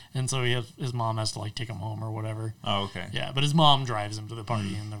stuff, and so his mom has to like take him home or whatever. Oh, okay. Yeah, but his mom drives him to the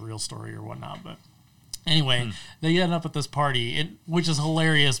party in the real story or whatnot. But anyway, they end up at this party, which is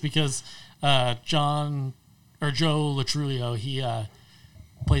hilarious because Joe Latrulio, he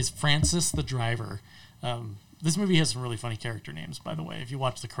plays Francis the driver. This movie has some really funny character names, by the way. If you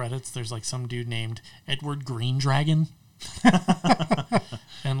watch the credits, there's like some dude named Edward Green Dragon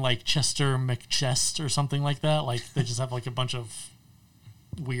and like Chester McChest or something like that. Like they just have like a bunch of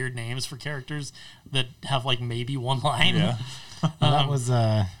weird names for characters that have like maybe one line. Yeah. That was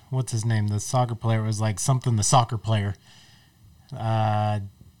what's his name? The soccer player was like something. The soccer player.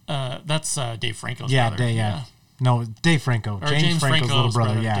 That's Dave Franco's Yeah, brother. No, Dave Franco. Or James Franco's little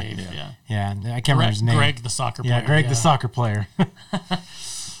brother. Yeah. Dave, Yeah. I can't remember his name. Greg the soccer player. Yeah, Greg the soccer player.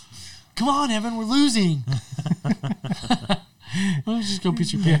 Come on, Evan, we're losing. Let's just go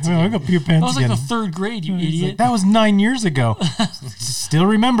piss your pants. I again. got pee your That pants was like again. the third grade, you He's idiot. like, that was 9 years ago. Still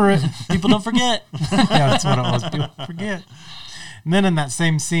remember it. People don't forget. Yeah, that's what it was. People forget. And then in that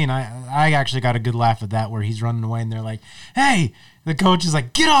same scene, I actually got a good laugh at that where he's running away and they're like, hey, the coach is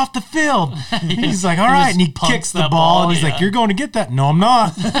like, get off the field. He's like, all right. just And he punks kicks the that ball ball, and he's yeah. like, you're going to get that. No, I'm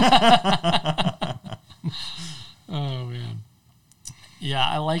not. Oh, man. Yeah,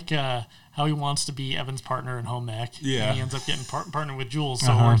 I like how he wants to be Evan's partner in home ec. Yeah. And he ends up getting partnered with Jules,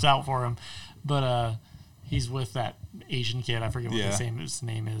 so it works out for him. But he's with that Asian kid. I forget what his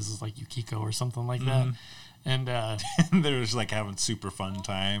name is. It's like Yukiko or something like that. And And they're just like having super fun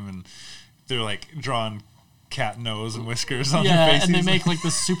time, and they're like drawing cat nose and whiskers on their faces. and they make like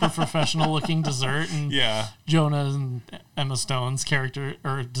this super professional looking dessert, and yeah. Jonah and Emma Stone's character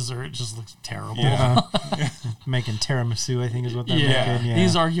or dessert just looks terrible. Yeah. Making tiramisu, I think is what they're Yeah. making. Yeah.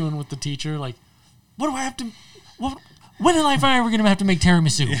 He's arguing with the teacher, like, what do I have to? When in life am I ever going to have to make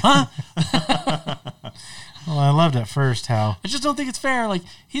tiramisu? Huh? Well, I loved at first how I just don't think it's fair. Like,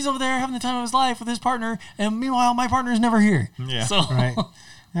 he's over there having the time of his life with his partner, and meanwhile, my partner is never here. Yeah. So, right.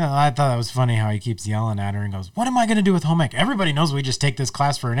 Yeah, I thought that was funny how he keeps yelling at her and goes, what am I going to do with home ec? Everybody knows we just take this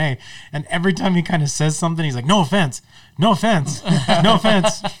class for an A. And every time he kind of says something, he's like, no offense, no offense, no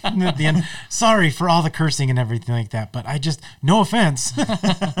offense. And at the end, sorry for all the cursing and everything like that, but I just, no offense.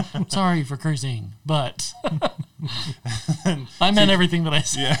 I'm sorry for cursing, but I meant everything that I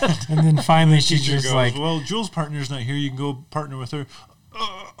said. Yeah. And then finally she's Teacher just goes, like, well, Jules' partner's not here. You can go partner with her.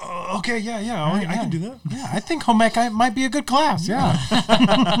 Okay, yeah, I can do that. yeah, I think home ec might be a good class. Yeah.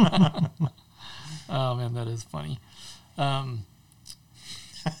 Oh, man, that is funny. Then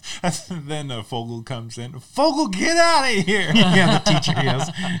Fogel comes in. Fogel, get out of here. Yeah, the teacher goes,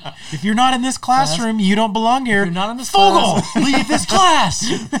 if you're not in this classroom, you don't belong here. You're not in this Fogel! class. Leave this class.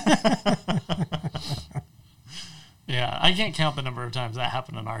 Yeah, I can't count the number of times that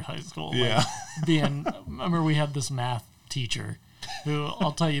happened in our high school. Yeah. Remember we had this math teacher who,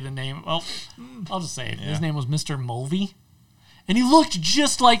 I'll tell you the name. Well, I'll just say it. Yeah. His name was Mr. Mulvey. And he looked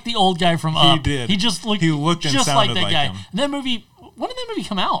just like the old guy from Up. did. He just looked, He looked and just sounded like that like guy. him. And that movie, when did that movie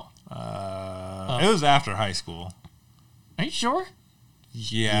come out? It was after high school. Are you sure?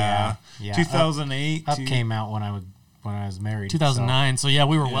 Yeah. Yeah. 2008. Up came out when I was married. 2009. So yeah,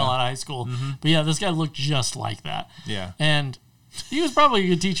 we were well Yeah. out of high school. But yeah, this guy looked just like that. Yeah. And he was probably a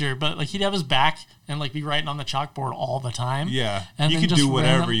good teacher, but like he'd have his back and like be writing on the chalkboard all the time. Yeah. And you then could just do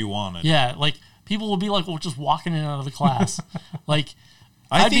whatever random- you wanted. Yeah, like people would be like, well, just walking in and out of the class. Like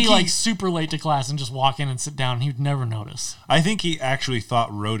I'd be like super late to class and just walk in and sit down. And he'd never notice. I think he actually thought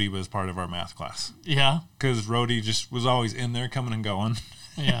Rhodey was part of our math class. Yeah. Because Rhodey just was always in there coming and going.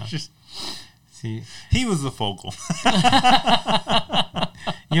 Yeah. See, he was the focal.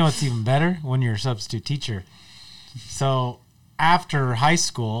 You know what's even better? When you're a substitute teacher. So after high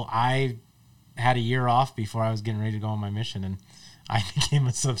school, I had a year off before I was getting ready to go on my mission, and I became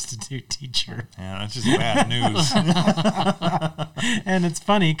a substitute teacher. Yeah, that's just bad news. And it's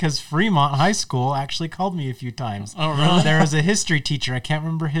funny because Fremont High School actually called me a few times. Oh, really? There was a history teacher. I can't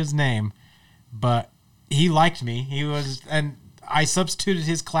remember his name, but he liked me. And I substituted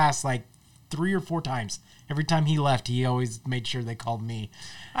his class like 3 or 4 times. Every time he left, he always made sure they called me.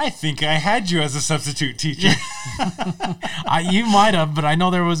 I think I had you as a substitute teacher. You might have, but I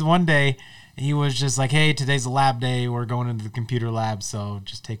know there was one day he was just like, hey, today's a lab day. We're going into the computer lab, so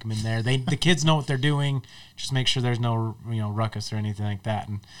just take them in there. The kids know what they're doing. Just make sure there's no ruckus or anything like that.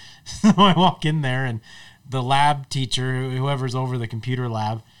 And so I walk in there, and the lab teacher, whoever's over the computer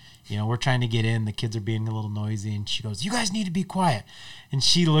lab, we're trying to get in. The kids are being a little noisy, and she goes, you guys need to be quiet. And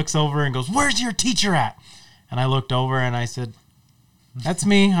she looks over and goes, where's your teacher at? And I looked over, and I said, that's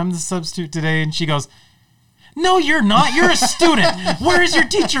me. I'm the substitute today. And she goes, no, you're not. You're a student. Where is your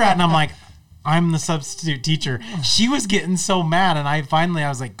teacher at? And I'm like, I'm the substitute teacher. She was getting so mad, and I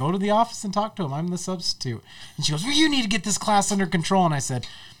was like, go to the office and talk to him. I'm the substitute. And she goes, well, you need to get this class under control. And I said,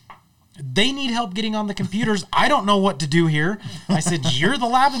 they need help getting on the computers. I don't know what to do here. I said, you're the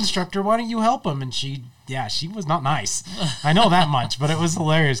lab instructor. Why don't you help them? And she was not nice. I know that much, but it was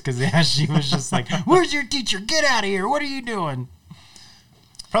hilarious because, she was just like, where's your teacher? Get out of here. What are you doing?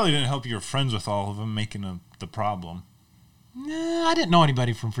 Probably didn't help you were friends with all of them, making the problem. Nah, I didn't know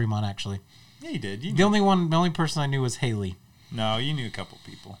anybody from Fremont, actually. Yeah, you did. The only person I knew was Haley. No, you knew a couple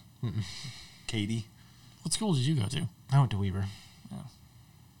people. Katie. What school did you go to? I went to Weaver. Yeah.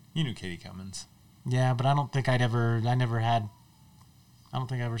 You knew Katie Cummins. Yeah, but I don't think I ever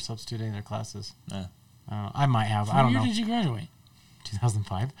substituted any of their classes. I might have. I don't know. When did you graduate?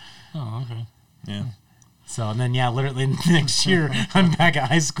 2005. Oh, okay. Yeah. So, and then, literally next year, I'm back at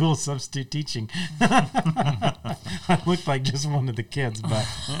high school substitute teaching. I looked like just one of the kids, but...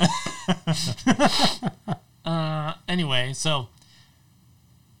 Anyway, so...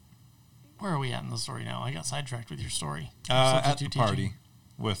 Where are we at in the story now? I got sidetracked with your story. At the party.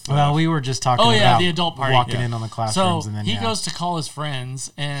 We were just talking about the adult party. Walking in on the classrooms. So and then, he goes to call his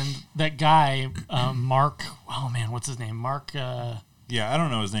friends, and that guy, Mark... Oh, man, what's his name? Mark... Yeah, I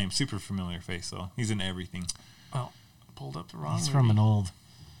don't know his name. Super familiar face, though. He's in everything. Oh, pulled up the wrong He's movie. from an old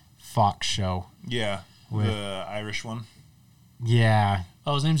Fox show. Yeah, the Irish one. Yeah.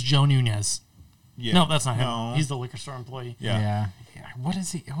 Oh, his name's Joe Nunez. Yeah. No, that's not him. No. He's the liquor store employee. Yeah. What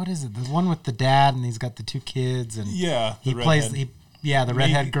is he? What is it? The one with the dad, and he's got the 2 kids, and yeah, he plays. The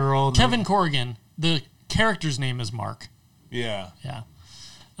redhead girl. Kevin Corrigan. The character's name is Mark. Yeah. Yeah.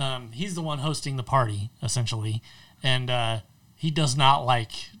 He's the one hosting the party, essentially, and he does not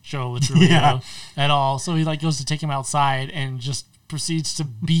like Joe Latrulio at all. So he goes to take him outside and just proceeds to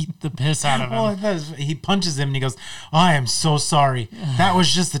beat the piss out of him. Well, he punches him and he goes, I am so sorry. That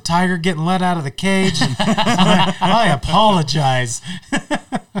was just the tiger getting let out of the cage. And I apologize.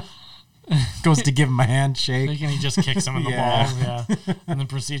 Goes to give him a handshake. And he just kicks him in the balls, and then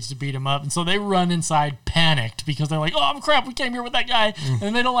proceeds to beat him up. And so they run inside panicked because they're like, oh, crap, we came here with that guy,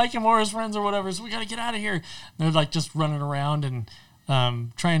 and they don't like him or his friends or whatever, so we got to get out of here. And they're just running around and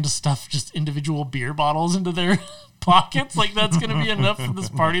trying to stuff just individual beer bottles into their pockets. That's going to be enough for this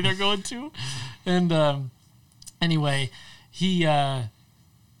party they're going to. And anyway,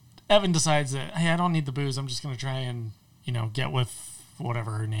 Evan decides that, hey, I don't need the booze. I'm just going to try and, get with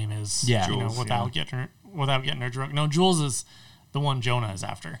whatever her name is, Jules, without getting her drunk. No, Jules is the one Jonah is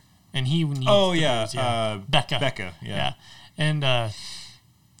after, and he needs booze, Becca, yeah. And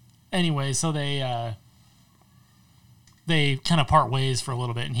anyway, so they kind of part ways for a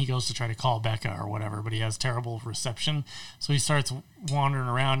little bit, and he goes to try to call Becca or whatever, but he has terrible reception, so he starts wandering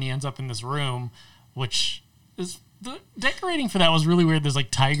around. And he ends up in this room, which is. The decorating for that was really weird. There's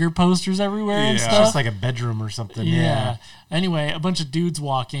tiger posters everywhere and stuff. It's just like a bedroom or something. Yeah. Anyway, a bunch of dudes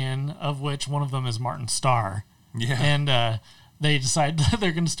walk in, of which one of them is Martin Starr. Yeah. And they decide that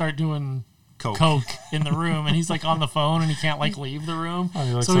they're going to start doing coke in the room, and he's on the phone and he can't leave the room.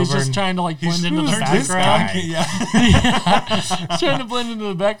 So he's just trying to blend into the background. He's trying to blend into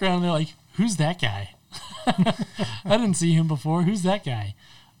the background. And they're like, "Who's that guy? I didn't see him before. Who's that guy?"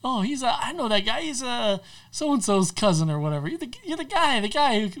 Oh, I know that guy. He's so-and-so's cousin or whatever. You're the guy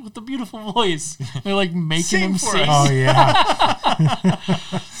with the beautiful voice. They're making sing him for sing. us. Oh, yeah.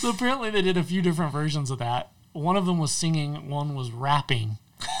 So apparently they did a few different versions of that. one of them was singing, one was rapping,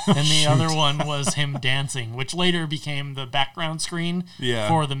 and the other one was him dancing, which later became the background screen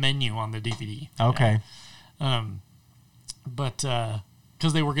for the menu on the DVD. Okay. But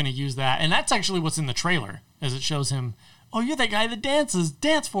because they were going to use that, and that's actually what's in the trailer, as it shows him. Oh, you're that guy that dances.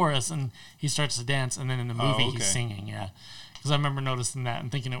 Dance for us, and he starts to dance, and then in the movie he's singing. Yeah, because I remember noticing that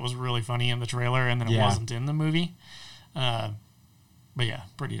and thinking it was really funny in the trailer, and then it wasn't in the movie. But yeah,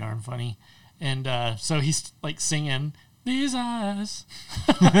 pretty darn funny. And so he's like singing these eyes,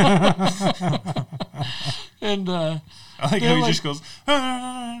 and I like how he just goes.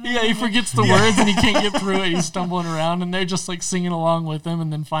 Yeah, he forgets the words and he can't get through it. He's stumbling around, and they're just like singing along with him.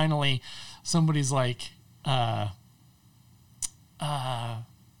 And then finally, somebody's like, "We got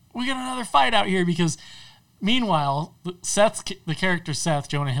another fight out here," because meanwhile, the character Seth,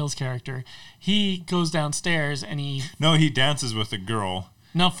 Jonah Hill's character, he goes downstairs and he dances with a girl.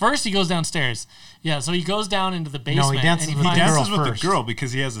 No, first he goes downstairs. Yeah, so he goes down into the basement. No, he dances and with the girl dances with first. the girl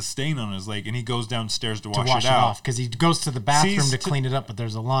because he has a stain on his leg, and he goes downstairs to wash it it out. off because he goes to the bathroom to clean it up, but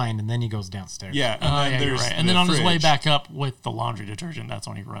there's a line, and then he goes downstairs. Yeah, and then there's right. And then on his way back up with the laundry detergent, that's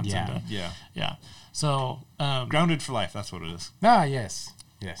when he runs into. Yeah. So Grounded for Life. That's what it is. Ah, yes.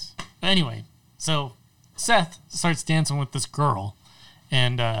 Anyway, so Seth starts dancing with this girl,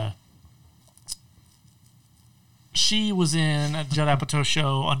 and she was in a Judd Apatow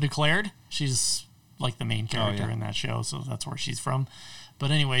show, Undeclared. She's like the main character in that show, so that's where she's from.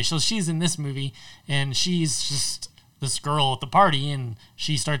 But anyway, so she's in this movie, and she's just this girl at the party, and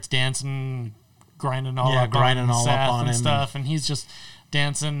she starts dancing, grinding all up on him stuff, and he's just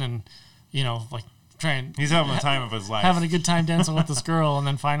dancing and, like trying. He's having the time of his life. Having a good time dancing with this girl, and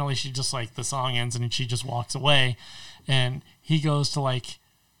then finally she just like, the song ends and she just walks away, and he goes to like,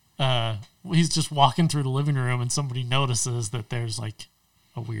 he's just walking through the living room, and somebody notices that there's like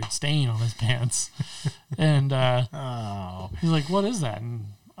a weird stain on his pants, and he's like, "What is that?" And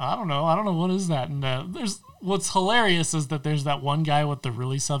I don't know what is that. And there's what's hilarious is that there's that one guy with the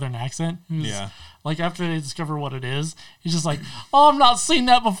really southern accent who's like, after they discover what it is, he's just like, "Oh, I've not seen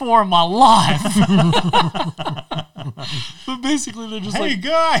that before in my life." But basically, they're just hey like,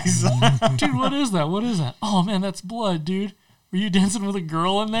 guys, "Dude, what is that? What is that? Oh man, that's blood, dude. Were you dancing with a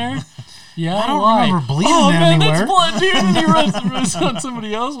girl in there?" Yeah, I don't remember bleeding anywhere. That's blood, dude. And he runs on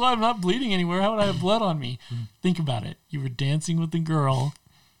somebody else. Well, I'm not bleeding anywhere. How would I have blood on me? Think about it. You were dancing with the girl,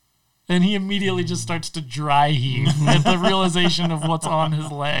 and he immediately just starts to dry heave at the realization of what's on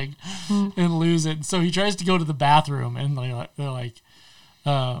his leg and lose it. So he tries to go to the bathroom, and they're like,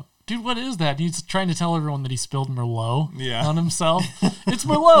 "Dude, what is that?" And he's trying to tell everyone that he spilled Merlot on himself. It's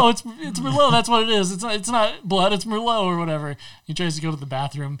Merlot. It's Merlot. That's what it is. It's not blood. It's Merlot or whatever. He tries to go to the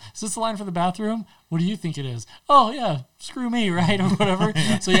bathroom. Is this the line for the bathroom? What do you think it is? Oh, yeah. Screw me, right? Or whatever.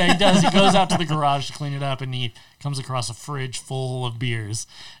 So, yeah, he does. He goes out to the garage to clean it up, and he comes across a fridge full of beers.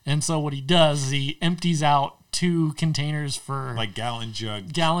 And so what he does is he empties out 2 containers for... like gallon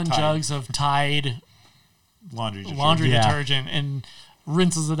jugs of Tide laundry detergent, and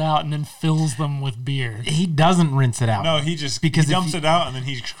rinses it out and then fills them with beer. He doesn't rinse it out. No, he just he dumps it out and then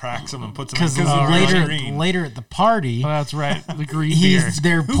he cracks them and puts them in. Later at the party, that's right, the green beer.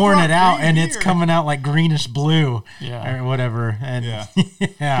 They're pouring it out and it's coming out like greenish blue, or whatever. And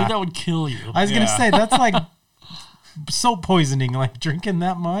Dude, that would kill you. I was gonna say that's like soap poisoning, like drinking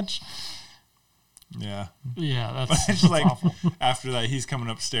that much. Yeah, that's it's like awful. After that, he's coming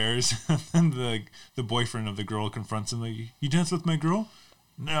upstairs, and the boyfriend of the girl confronts him like, "You danced with my girl?"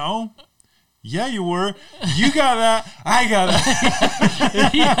 "No." "Yeah, you were. You got that. I got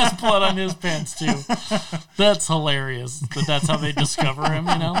it." He has blood on his pants too. That's hilarious. That's how they discover him,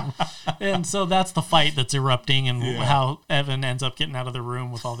 And so that's the fight that's erupting, and how Evan ends up getting out of the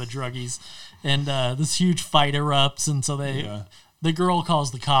room with all the druggies, and this huge fight erupts, and so they. The girl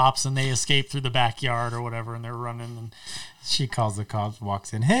calls the cops, and they escape through the backyard or whatever, and they're running. And she calls the cops,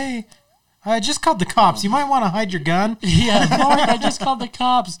 walks in. "Hey, I just called the cops. You might want to hide your gun." "Yeah, Lord, I just called the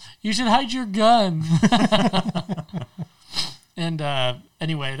cops. You should hide your gun." And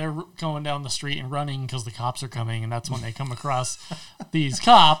anyway, they're going down the street and running because the cops are coming, and that's when they come across these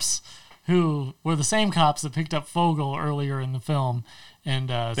cops who were the same cops that picked up Fogel earlier in the film. And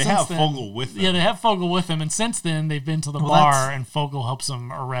they have Fogel with them. Yeah, they have Fogel with them. And since then, they've been to the bar, and Fogel helps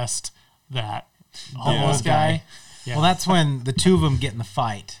them arrest that homeless guy. Yeah. Well, that's when the 2 of them get in the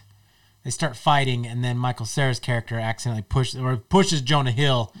fight. They start fighting, and then Michael Cera's character accidentally pushes Jonah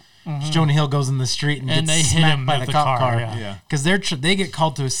Hill. Mm-hmm. Jonah Hill goes in the street and gets they smacked hit him by the cop car. Yeah. Because they get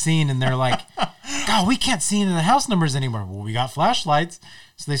called to a scene, and they're like, "God, we can't see into the house numbers anymore." "Well, we got flashlights."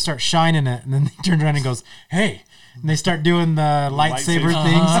 So they start shining it, and then they turn around and goes, "Hey, And they start doing the lightsaber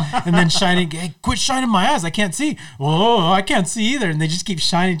things and then shining. Hey, quit shining my eyes. I can't see. Whoa, I can't see either. And they just keep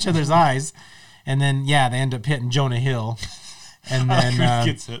shining each other's eyes. And then, they end up hitting Jonah Hill. And then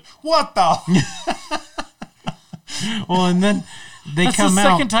gets hit. What the? Well, and then they That's come the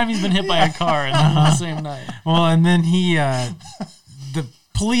out. second time he's been hit by a car in the same night. Well, and then the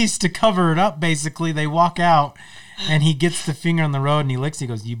police, to cover it up, basically, they walk out. And he gets the finger on the road and he licks. He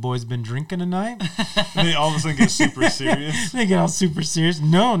goes, "You boys been drinking tonight?" And they all of a sudden get super serious. They get all super serious.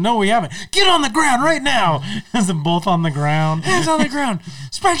 No, we haven't. Get on the ground right now. As them both on the ground. Hands on the ground.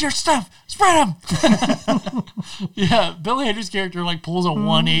 Spread your stuff. Spread them. Yeah, Billy Hader's character pulls a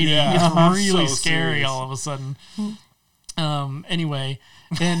 180. Yeah. It's really So scary serious. all of a sudden. Anyway,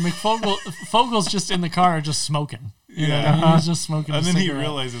 and Fogel's just in the car just smoking. You know, he's just smoking. And a then he cigarette.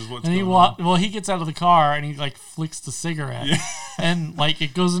 realizes what's And going on. Well, he gets out of the car and he flicks the cigarette, and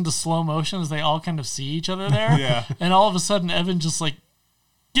it goes into slow motion as they all kind of see each other there. Yeah. And all of a sudden, Evan just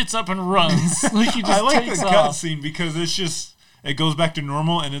gets up and runs. He just I like takes the off. cutscene because it's just it goes back to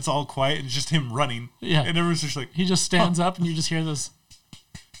normal and it's all quiet and it's just him running. Yeah. And everyone's just like, He just stands up and you just hear this,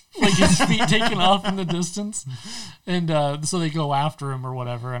 his feet taking off in the distance. And so they go after him or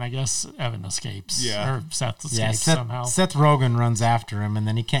whatever, and I guess Evan escapes. Yeah. Or Seth escapes somehow. Seth Rogen runs after him, and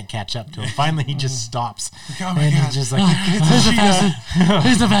then he can't catch up to him. Finally, he just stops. oh my And God. he's just like,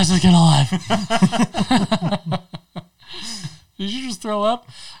 He's the fastest kid alive. Did you just throw up?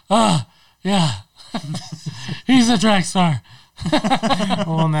 Yeah. He's a drag star.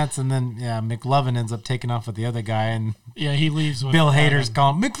 well, and then McLovin ends up taking off with the other guy, and Yeah, he leaves with Bill Hader's Evan.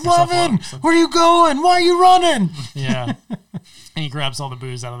 calling, "McLovin, where are you going? Why are you running?" Yeah. And he grabs all the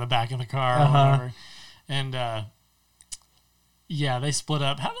booze out of the back of the car or whatever. And they split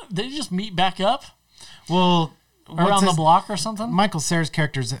up. How did they just meet back up? Well, Around the block or something? Michael Cera's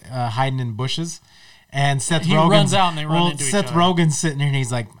character's hiding in bushes, and Seth He Rogen runs out and they run into each Seth other. Rogen's sitting there and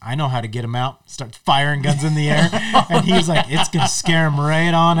he's like, "I know how to get him out." Starts firing guns in the air, and he's like, "It's gonna scare him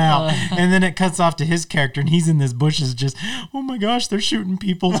right on out." And then it cuts off to his character, and he's in this bushes, just, "Oh my gosh, they're shooting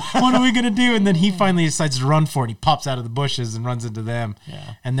people. What are we gonna do?" And then he finally decides to run for it. He pops out of the bushes and runs into them.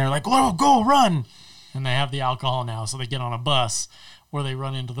 Yeah. And they're like, "Whoa, go run!" And they have the alcohol now, so they get on a bus where they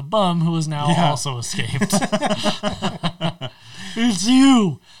run into the bum who has now also escaped. It's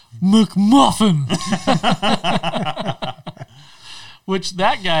you, McMuffin. Which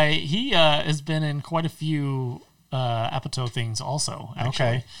that guy, he has been in quite a few Apatow things also, actually.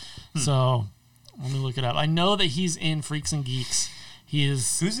 Okay. So let me look it up. I know that he's in Freaks and Geeks. He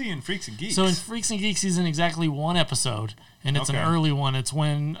is. Who's he in Freaks and Geeks? So in Freaks and Geeks, he's in exactly one episode, and it's an Okay. early one. It's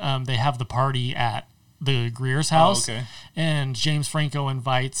when they have the party at the Greer's house, okay. and James Franco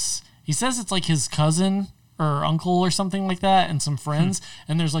invites. He says it's his cousin or uncle or something like that, and some friends.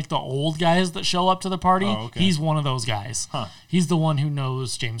 And there's the old guys that show up to the party. Oh, okay. He's one of those guys. Huh. He's the one who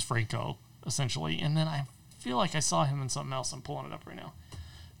knows James Franco essentially. And then I feel like I saw him in something else. I'm pulling it up right now.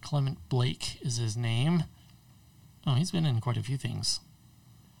 Clement Blake is his name. Oh, he's been in quite a few things.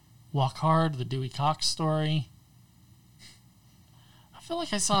 Walk Hard, the Dewey Cox story. I feel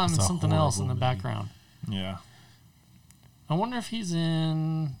like I saw him That's in a something else in the horrible background. Yeah. I wonder if he's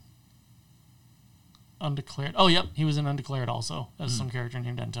in Undeclared. Oh, yep, he was in Undeclared also as some character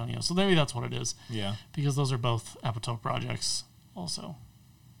named Antonio. So maybe that's what it is, Yeah. because those are both Apatow projects also.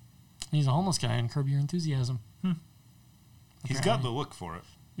 He's a homeless guy in Curb Your Enthusiasm. He's got the look for it.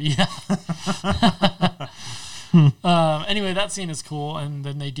 Yeah. Anyway, that scene is cool, and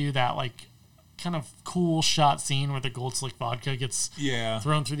then they do that kind of cool shot scene where the Gold Slick vodka gets Yeah.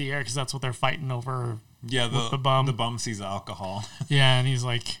 thrown through the air because that's what they're fighting over. Yeah, the bum. The bum sees the alcohol. Yeah, and he's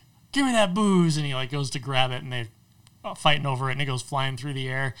like, "Give me that booze," and he goes to grab it, and they're fighting over it, and it goes flying through the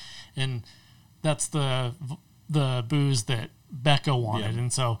air, and that's the booze that Becca wanted, Yeah.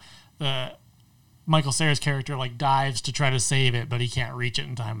 and so the Michael Cera's character dives to try to save it, but he can't reach it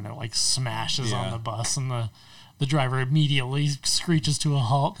in time, and it smashes on Yeah. the bus, and the driver immediately screeches to a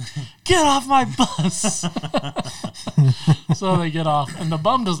halt. "Get off my bus!" So they get off, and the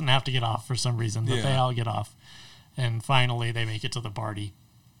bum doesn't have to get off for some reason, but they Yeah. all get off, and finally they make it to the party.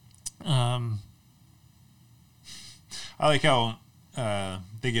 I like how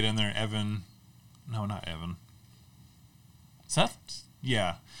they get in there. Evan. No, not Evan. Seth?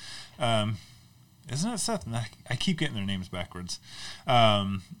 Yeah. Isn't it Seth? I keep getting their names backwards.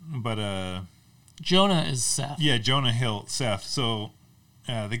 But Jonah is Seth. yeah, Jonah Hill, Seth. So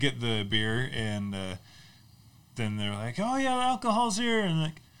they get the beer, and then they're like, "Oh yeah, the alcohol's here,"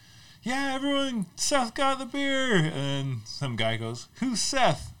 and "Yeah, everyone, Seth got the beer." And some guy goes, "Who's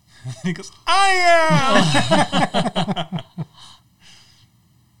Seth?" And he goes, "I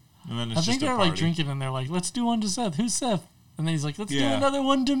am." And then it's I think just a they're party. like drinking and they're like, let's do one to Seth. Who's Seth? And then he's like, let's do Yeah. another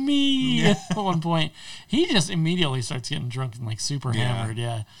one to me. Yeah. At one point, he just immediately starts getting drunk and like super hammered.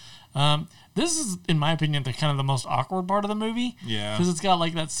 Yeah. This is, in my opinion, the kind of the most awkward part of the movie. Yeah. Because it's got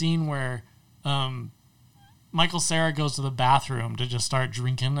like that scene where Michael Cera goes to the bathroom to just start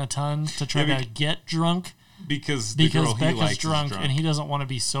drinking a ton to try to get drunk. Because the girl he Becca's likes drunk is drunk. and he doesn't want to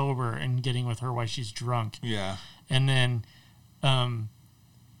be sober and getting with her while she's drunk. Yeah. And then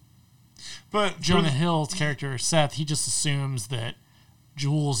But Jonah Hill's character, Seth, he just assumes that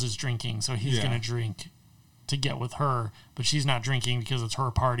Jules is drinking, so he's going to drink to get with her, but she's not drinking because it's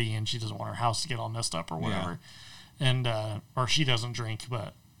her party and she doesn't want her house to get all messed up or whatever. And or she doesn't drink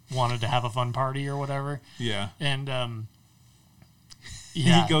but wanted to have a fun party or whatever. Yeah. And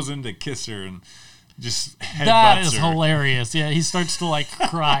He goes in to kiss her and just headbutts that is her. hilarious. Yeah, he starts to like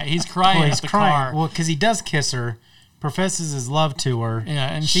cry. He's crying Well, at he's the crying. car. Well, because he does kiss her, professes his love to her.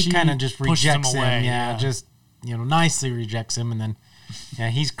 Yeah, and she she kind of just pushes him rejects him. away, Yeah, yeah. just nicely rejects him, and then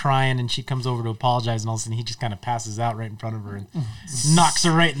he's crying, and she comes over to apologize, and all of a sudden he just kind of passes out right in front of her and knocks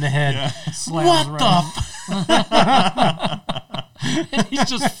her right in the head. Yeah. Slams What right and he's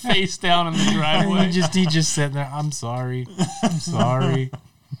just face down in the And driveway. he just sitting there. I'm sorry. I'm sorry.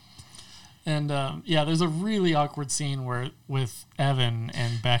 And there's a really awkward scene with Evan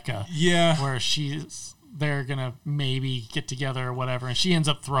and Becca. Yeah. Where they're gonna maybe get together or whatever, and she ends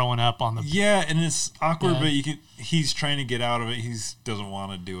up throwing up on the. Yeah, and it's awkward, Yeah. but he's trying to get out of it. He doesn't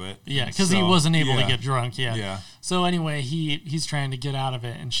want to do it. Yeah, because he wasn't able to get drunk. Yeah. Yeah. So anyway, he's trying to get out of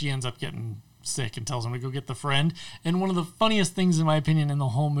it, and she ends up getting sick and tells him to go get the friend. And one of the funniest things, in my opinion, in the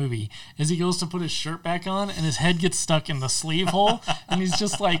whole movie is he goes to put his shirt back on, and his head gets stuck in the sleeve hole, and he's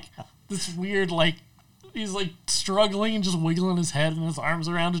just like this weird he's like struggling and just wiggling his head and his arms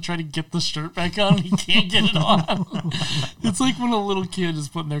around to try to get the shirt back on. And he can't get it on. It's like when a little kid is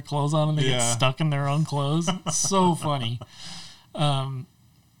putting their clothes on and they get stuck in their own clothes. It's so funny. Oh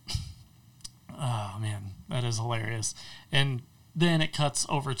man, that is hilarious. And then it cuts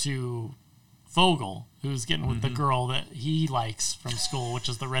over to Vogel, who's getting with the girl that he likes from school, which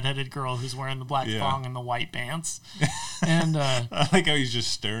is the redheaded girl who's wearing the black thong and the white pants. And I like how he's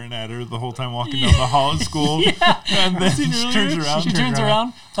just staring at her the whole time walking down the hall at school. And then she turns around. She turns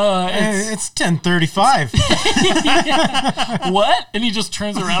around. It's 10:35. What? And he just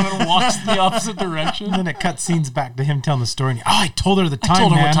turns around and walks the opposite direction. And then it cuts scenes back to him telling the story. And I told her the time, I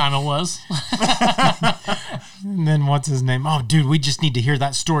told her man. what time it was. And then what's his name? Oh, dude, we just need to hear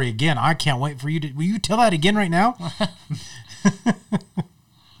that story again. I can't wait for you to. Will you tell that again right now?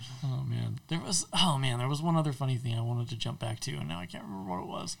 There was one other funny thing I wanted to jump back to, and now I can't remember what it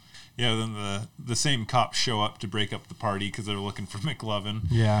was. Yeah, then the same cops show up to break up the party because they're looking for McLovin.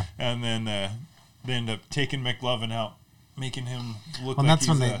 Yeah. And then they end up taking McLovin out, making him look Well,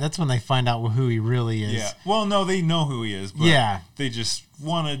 like that's when they find out who he really is. Yeah. Well, no, they know who he is. But they just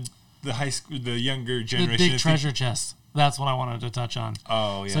wanted the younger generation. The big treasure chest. That's what I wanted to touch on.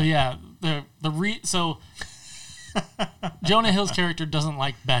 Oh yeah. So yeah, so Jonah Hill's character doesn't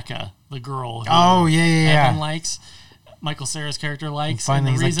like Becca, the girl. Who Evan likes. Michael Cera's character likes.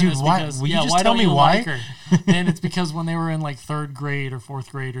 Finally, and the he's reason like, dude, is why? because, Will you just why tell don't me you why? like her? And it's because when they were in like 3rd grade or 4th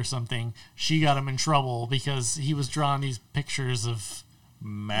grade or something, she got him in trouble because he was drawing these pictures of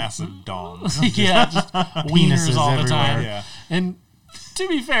massive dongs. just wieners all the time. Yeah. And to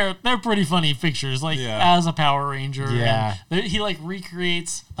be fair, they're pretty funny pictures. Like as a Power Ranger, he like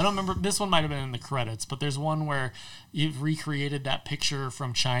recreates. I don't remember. This one might have been in the credits, but there's one where you've recreated that picture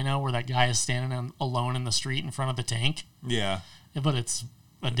from China where that guy is standing alone in the street in front of the tank. Yeah, but it's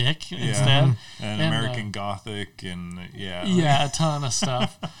a dick instead. And American Gothic and a ton of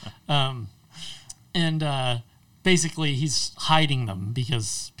stuff. Basically, he's hiding them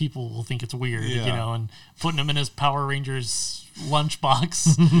because people will think it's weird, and putting them in his Power Rangers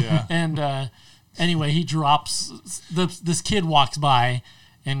lunchbox. Yeah. And anyway, he drops. This kid walks by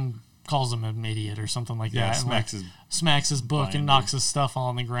and calls him an idiot or something like that. Smacks his book binder. and knocks his stuff all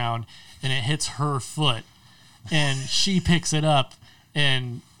on the ground, and it hits her foot. And she picks it up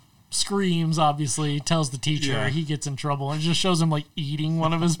and screams, obviously, tells the teacher. Yeah. He gets in trouble, and it just shows him like eating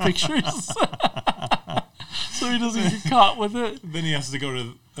one of his pictures. So he doesn't get caught with it. Then he has to go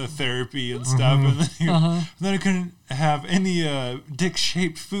to therapy and stuff, and then I couldn't have any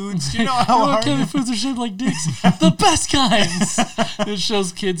dick-shaped foods. Do you know how what hard? kind of foods are shaped like dicks? The best kinds. It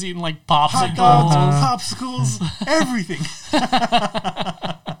shows kids eating like Hot dogs, popsicles, everything.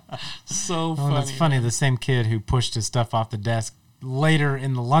 So Well, funny. it's funny. The same kid who pushed his stuff off the desk later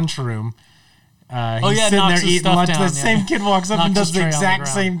in the lunchroom He's sitting knocks there his eating stuff lunch. down, The same kid walks up and Knocks does his the tray on the exact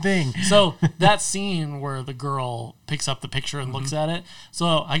ground. same thing. So that scene where the girl picks up the picture and looks at it.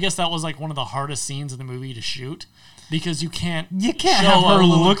 So I guess that was like one of the hardest scenes in the movie to shoot because you can't show have her a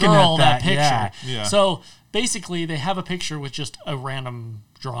little looking girl at that, picture. Yeah. So basically, they have a picture with just a random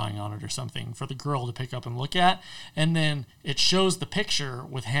drawing on it or something for the girl to pick up and look at, and then it shows the picture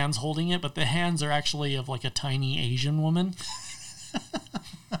with hands holding it, but the hands are actually of like a tiny Asian woman.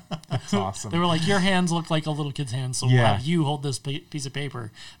 That's awesome. They were like, your hands look like a little kid's hands, so we'll Yeah. have you hold this piece of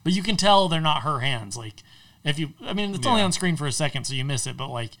paper. But you can tell they're not her hands. Like, it's only Yeah. on screen for a second, so you miss it, but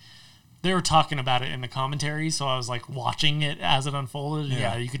like, they were talking about it in the commentary, so I was like watching it as it unfolded.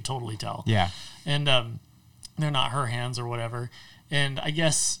 Yeah, you could totally tell. Yeah. And they're not her hands or whatever. And I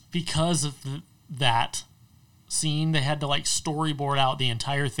guess because of that scene, they had to like storyboard out the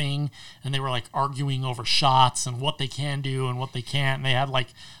entire thing, and they were like arguing over shots and what they can do and what they can't. And they had like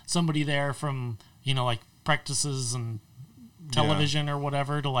somebody there from, like practices and television or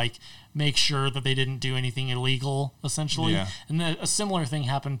whatever to like make sure that they didn't do anything illegal, essentially. Yeah. And a similar thing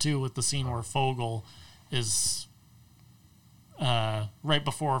happened too with the scene where Fogel is right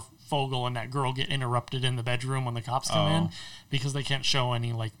before Fogel and that girl get interrupted in the bedroom when the cops come in because they can't show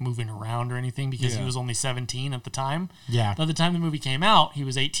any like moving around or anything because he was only 17 at the time. Yeah. By the time the movie came out, he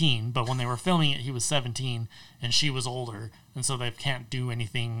was 18, but when they were filming it, he was 17 and she was older, and so they can't do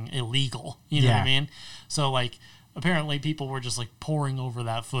anything illegal. You know what I mean? So like apparently people were just like poring over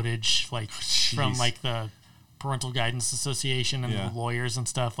that footage like from like the Parental Guidance Association and the lawyers and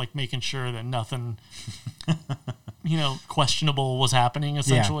stuff, like making sure that nothing questionable was happening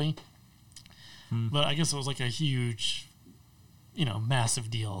essentially. But I guess it was like a huge, massive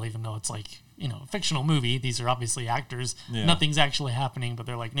deal, even though it's like, a fictional movie. These are obviously actors. Yeah. Nothing's actually happening, but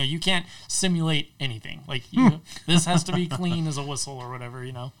they're like, no, you can't simulate anything. Like, this has to be clean as a whistle or whatever,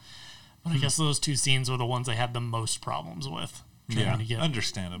 But I guess those two scenes were the ones they had the most problems with. Trying to get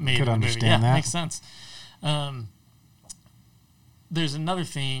understandable. made Could in the movie. understand that. Makes sense. There's another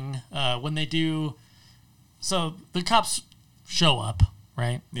thing when they do. So the cops show up,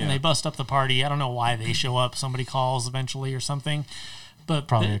 right? Yeah. And they bust up the party. I don't know why they show up. Somebody calls eventually or something. But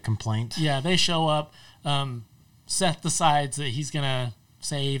Probably a complaint. yeah, they show up. Seth decides that he's gonna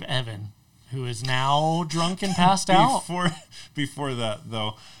save Evan, who is now drunk and passed out. Before that,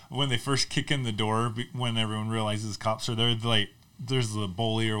 though, when they first kick in the door, when everyone realizes cops are there, like there's the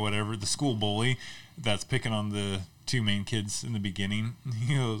bully or whatever, the school bully that's picking on the two main kids in the beginning.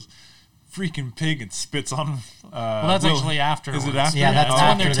 He goes, "Freaking pig," and spits on. Well, that's actually after. Is it after? Yeah, That's that's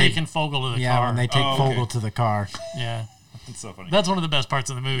when they're after they- taking Fogel to the Yeah, car. when they take Oh, okay. Fogel to the car. Yeah, It's so funny. that's one of the best parts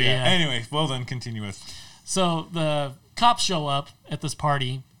of the movie. Yeah. Anyway, well then, continue with. So the cops show up at this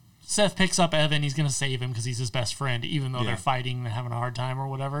party. Seth picks up Evan. He's going to save him because he's his best friend, even though they're fighting and having a hard time or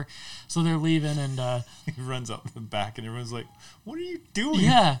whatever. So they're leaving, and He runs out the back, and everyone's like, "What are you doing?"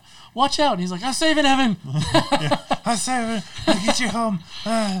 yeah, watch out. And he's like, I'm saving Evan. "I'm sorry, I'll get you home."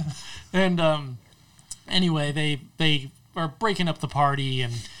 And anyway, they are breaking up the party,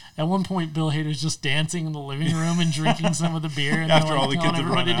 and at one point, Bill Hader's just dancing in the living room and drinking some of the beer, and After they're like all the telling kids have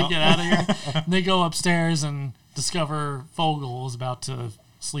run everybody to out. get out of here. And they go upstairs and discover Fogel is about to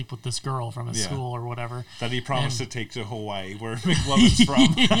sleep with this girl from his school or whatever. That he promised to take to Hawaii, where McLovin's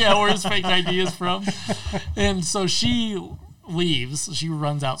from. Yeah, where his fake ID is from. And so she leaves. She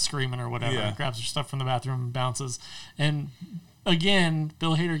runs out screaming or whatever, Yeah. grabs her stuff from the bathroom and bounces. And again,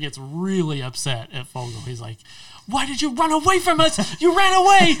 Bill Hader gets really upset at Fogel. He's like, "Why did you run away from us? You ran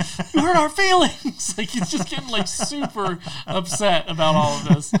away. You hurt our feelings." Like, he's just getting like super upset about all of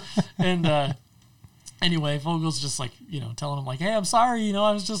this. And anyway, Fogel's just like, telling him like, "Hey, I'm sorry. It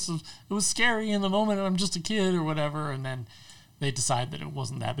was scary in the moment, and I'm just a kid or whatever." And then they decide that it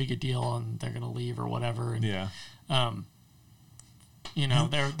wasn't that big a deal, and they're gonna leave or whatever. And, Yeah.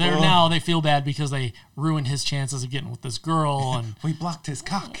 they're now they feel bad because they ruined his chances of getting with this girl, and We blocked his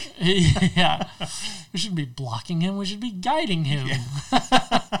cock. yeah, we shouldn't be blocking him. We should be guiding him.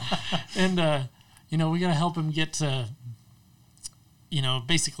 And we gotta help him get to,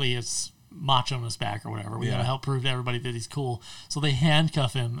 basically it's macho-ness back or whatever. We gotta help prove to everybody that he's cool. So they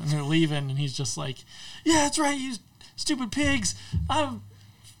handcuff him, and they're leaving, and he's just like, "Yeah, that's right, you stupid pigs. I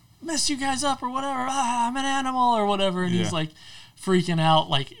messed you guys up or whatever. I'm an animal or whatever." And he's like freaking out,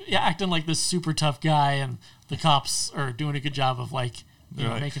 like acting like this super tough guy, and the cops are doing a good job of like,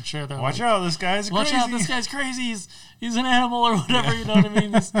 making sure they're Watch like, out, this guy's crazy. "Watch out, this guy's crazy. He's an animal or whatever." You know what I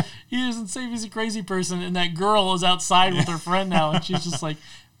mean? He isn't safe. He's a crazy person. And that girl is outside with her friend now, and she's just like,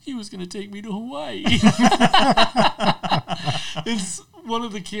 "He was going to take me to Hawaii." It's one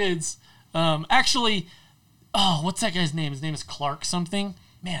of the kids. Actually, what's that guy's name? His name is Clark something.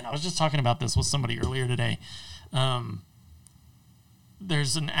 man, I was just talking about this with somebody earlier today.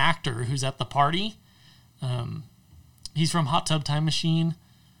 There's an actor who's at the party. He's from Hot Tub Time Machine.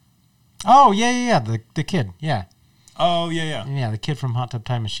 Oh, yeah. The kid, yeah. Oh, yeah. Yeah, the kid from Hot Tub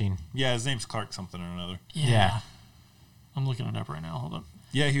Time Machine. Yeah, his name's Clark something or another. Yeah. I'm looking it up right now. Hold up.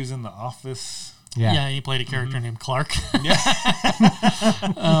 Yeah, he was in The Office. Yeah, he played a character named Clark. Yeah.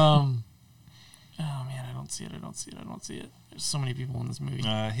 Oh, man, I don't see it. There's so many people in this movie.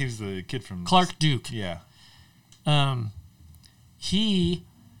 He was the kid from... Clark Duke. Yeah. So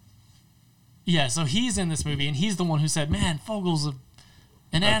he's in this movie, and he's the one who said, man, Fogel's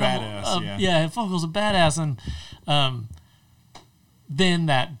an animal. Badass, Fogel's a badass. And then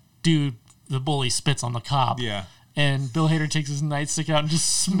that dude, the bully, spits on the cop. Yeah. And Bill Hader takes his nightstick out and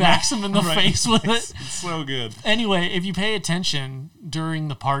just smacks him in the face with it. It's so good. Anyway, if you pay attention during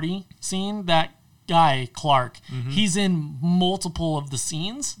the party scene, that guy, Clark, he's in multiple of the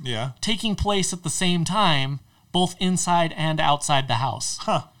scenes. Yeah. Taking place at the same time, both inside and outside the house.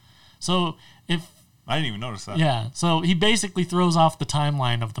 Huh. So I didn't even notice that. Yeah, so he basically throws off the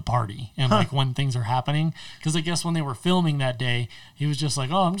timeline of the party and like when things are happening. Because I guess when they were filming that day, he was just like,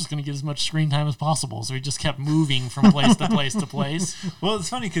 "Oh, I'm just going to get as much screen time as possible." So he just kept moving from place to place to place. Well, it's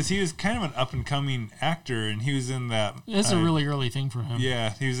funny because he was kind of an up and coming actor, and he was in that. It's a really early thing for him.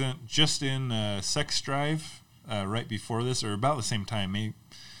 Yeah, he was in Sex Drive right before this, or about the same time, maybe.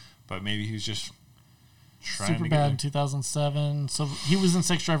 But maybe he was just. Superbad in 2007. So he was in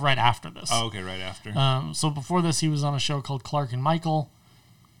Sex Drive right after this. Oh, okay, right after. So before this, he was on a show called Clark and Michael,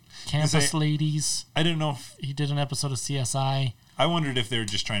 Campus Ladies. I didn't know if he did an episode of CSI. I wondered if they were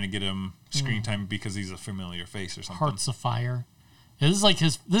just trying to get him screen time because he's a familiar face or something. Hearts of Fire. Yeah, this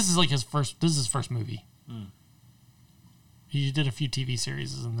is his first movie. He did a few TV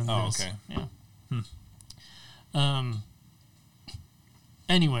series and then this. Okay. Yeah.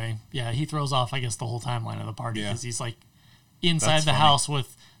 Anyway, yeah, he throws off, I guess, the whole timeline of the party because he's like inside the house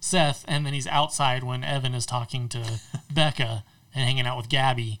with Seth, and then he's outside when Evan is talking to Becca and hanging out with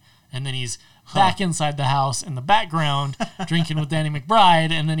Gabby, and then he's back inside the house in the background drinking with Danny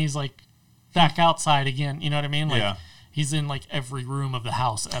McBride, and then he's like back outside again. You know what I mean? Like he's in like every room of the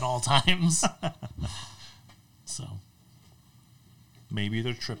house at all times. So maybe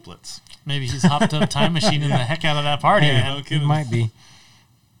they're triplets. Maybe he's Hot Tub Time Machining the heck out of that party. Yeah, no kidding. It might be.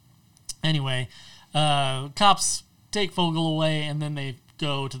 Anyway, cops take Fogel away, and then they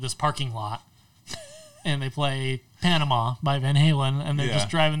go to this parking lot, and they play Panama by Van Halen, and they're just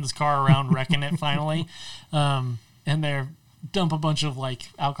driving this car around, wrecking it finally, and they dump a bunch of like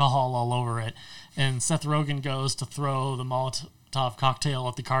alcohol all over it, and Seth Rogen goes to throw the Molotov cocktail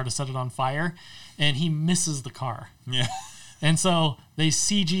at the car to set it on fire, and he misses the car. Yeah. And so they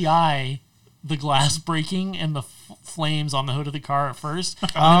CGI the glass breaking and the flames on the hood of the car at first, and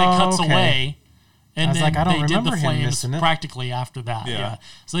then it cuts away, and then they did the flames practically after that. Yeah.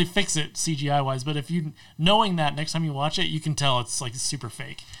 So they fix it CGI wise, but if you knowing that next time you watch it, you can tell it's like super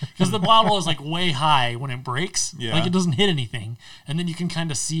fake because the bottle is like way high when it breaks, like it doesn't hit anything, and then you can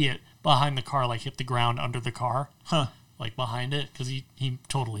kind of see it behind the car, like hit the ground under the car, like behind it, because he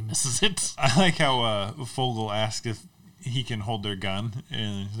totally misses it. I like how Fogel asked if he can hold their gun,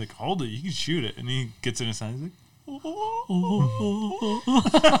 and he's like, "Hold it, you can shoot it," and he gets in his hand, he's like,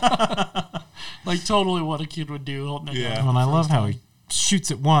 like totally what a kid would do holding a gun. And I love how he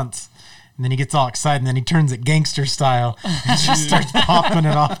shoots it once, and then he gets all excited, and then he turns it gangster style, and just starts popping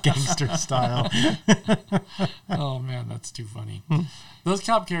it off gangster style. Oh man, that's too funny. Those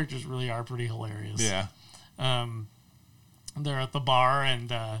cop characters really are pretty hilarious. Yeah. They're at the bar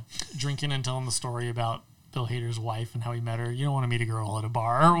and drinking and telling the story about Bill Hader's wife and how he met her. You don't want to meet a girl at a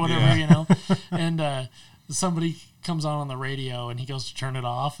bar or whatever, you know. And somebody comes on the radio, and he goes to turn it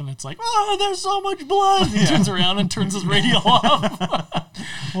off, and it's like, "Oh, there's so much blood!" And he turns around and turns his radio off.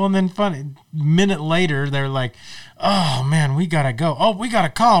 Well, and then funny, minute later, they're like, "Oh man, we gotta go. Oh, we got a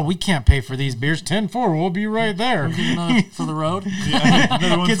call. We can't pay for these beers. 10-4, we'll be right there." For the road.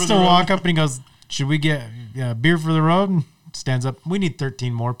 Yeah, gets to walk up, and he goes, "Should we get beer for the road?" And stands up. "We need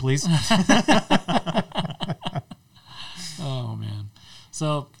 13 more, please." Oh man.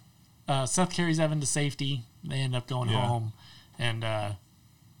 So Seth carries Evan to safety. They end up going home and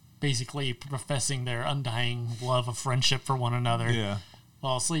basically professing their undying love of friendship for one another. Yeah.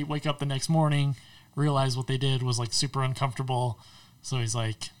 Fall asleep, wake up the next morning, realize what they did was like super uncomfortable. So he's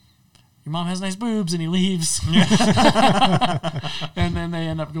like, "Your mom has nice boobs," and he leaves. And then they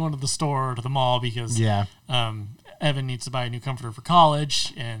end up going to the store or to the mall because Evan needs to buy a new comforter for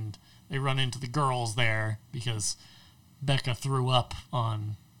college, and they run into the girls there because Becca threw up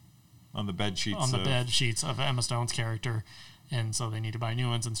on the bed sheets of Emma Stone's character, and so they need to buy new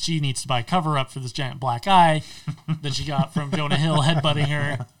ones, and she needs to buy cover-up for this giant black eye that she got from Jonah Hill headbutting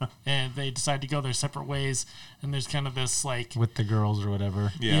her, and they decide to go their separate ways, and there's kind of this, like... With the girls or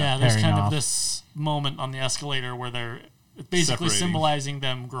whatever. Yeah, there's Pairing kind off. of this moment on the escalator where they're basically Separating. symbolizing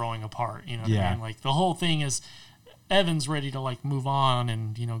them growing apart, you know what I Yeah. mean? Like, the whole thing is Evan's ready to, like, move on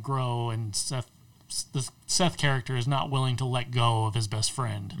and, you know, grow, and the Seth character is not willing to let go of his best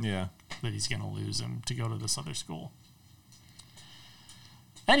friend Yeah. that he's going to lose him to go to this other school.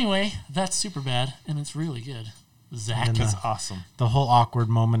 Anyway, that's Superbad, and it's really good. Zach. And That's awesome. The whole awkward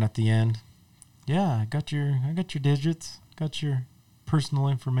moment at the end. Yeah, I got your digits, got your personal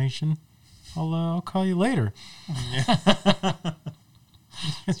information. I'll call you later.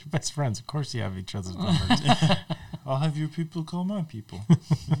 As your best friends, of course you have each other's numbers. I'll have your people call my people.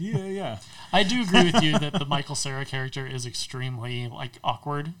 Yeah. I do agree with you that the Michael Cera character is extremely, like,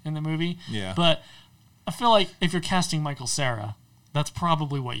 awkward in the movie. Yeah. But I feel like if you're casting Michael Cera, that's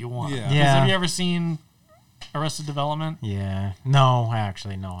probably what you want. Yeah. 'Cause Yeah. Have you ever seen Arrested Development? Yeah. No,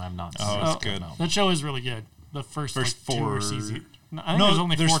 actually, no, I'm not. Oh, it's good. That show is really good. The first like, four. 2 seasons. No, I think there's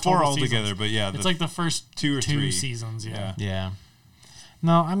only there's four four total altogether, seasons. but yeah, It's like the first two or three seasons. Yeah. Yeah.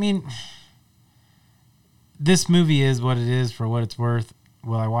 No, I mean, this movie is what it is for what it's worth.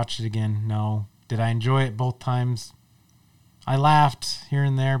 Will I watch it again? No. Did I enjoy it both times? I laughed here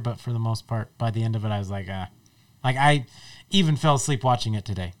and there, but for the most part, by the end of it, I was like, I even fell asleep watching it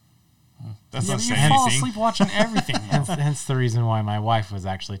today. That's Yeah, not but you saying fall anything. asleep watching everything. Hence the reason why my wife was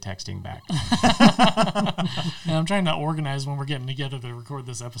actually texting back. And I'm trying to organize when we're getting together to record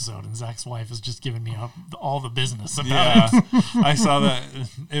this episode, and Zach's wife is just giving me all the business about Yeah, it. I saw that.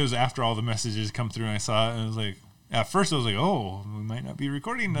 It was after all the messages come through, and I saw it, and I was like, at first I was like, oh, we might not be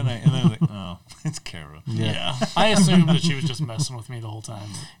recording tonight, and then I was like, oh, it's Kara. Yeah. I assumed that she was just messing with me the whole time.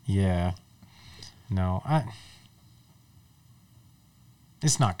 Yeah. No,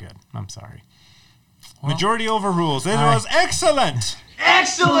 it's not good. I'm sorry. Majority overrules. It was excellent. You're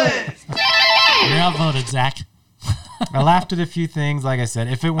outvoted, Zach. I laughed at a few things. Like I said,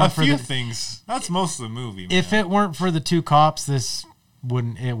 if it A weren't for few the, things. That's most of the movie. if man. it weren't for the two cops, this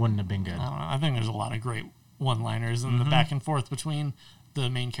wouldn't have been good. I don't know. I think there's a lot of great one-liners, and the back and forth between the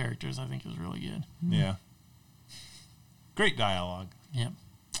main characters, I think, is really good. Yeah. Great dialogue. Yep.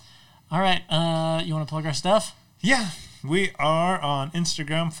 All right. You want to plug our stuff? Yeah, we are on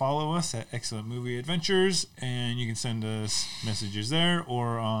Instagram. Follow us at Excellent Movie Adventures, and you can send us messages there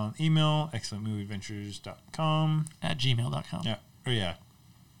or on email, excellentmovieadventures.com. At gmail.com. Yeah,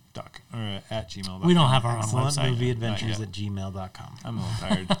 at gmail.com. We don't have our own Excellent website. movie adventures Not at gmail.com. I'm a little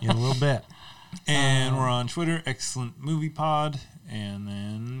tired. In a little bit. And we're on Twitter, Excellent Movie Pod, and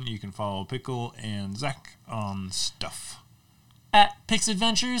then you can follow Pickle and Zach on stuff. At Pix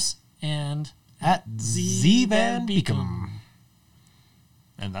Adventures and At Z Van Beacom.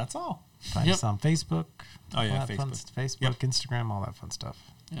 And that's all. Find Yep. us on Facebook. Oh, yeah, all that fun Facebook. Facebook, Yep. Instagram, all that fun stuff.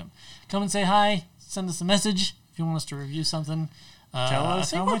 Yep. Come and say hi. Send us a message if you want us to review something. Tell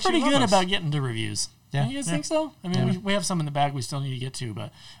us I think how we're much you pretty love good us. about getting to reviews. Yeah. You guys Yeah. think so? I mean, Yeah. we have some in the bag we still need to get to,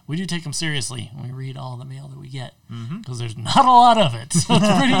 but we do take them seriously. We read all the mail that we get because there's not a lot of it, so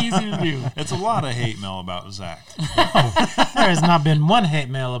it's pretty easy to do. It's a lot of hate mail about Zach. There has not been one hate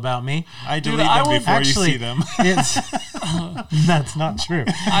mail about me. I Dude, delete I them would before actually- you see them. It's that's not true.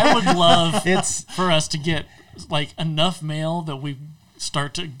 I would love It's for us to get like enough mail that we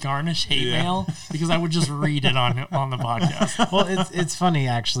start to garnish hate Yeah. mail because I would just read it on the podcast. well, it's funny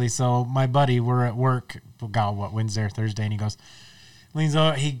actually. So my buddy, we're at work. God, what Wednesday or Thursday, and he goes, leans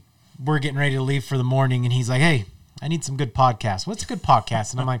over. We're getting ready to leave for the morning, and he's like, "Hey, I need some good podcasts. What's a good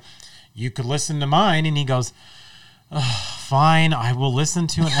podcast?" And I'm like, "You could listen to mine." And he goes, "Fine, I will listen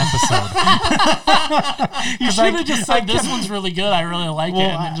to an episode." You should have just said this one's really good. I really like Well, it,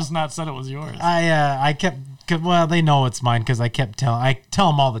 and then just not said it was yours. I kept. Well, they know it's mine because I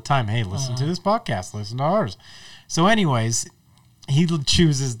tell them all the time, "Hey, listen to this podcast. Listen to ours." So, anyways, he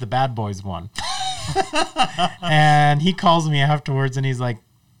chooses the Bad Boys one, and he calls me afterwards, and he's like,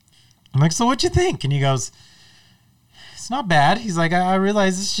 "I'm like, so what you think?" And he goes, "It's not bad." He's like, "I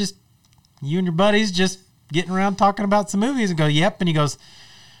realize it's just you and your buddies just getting around talking about some movies." And go, "Yep." And he goes,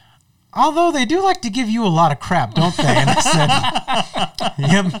 "Although they do like to give you a lot of crap, don't they?" And I said,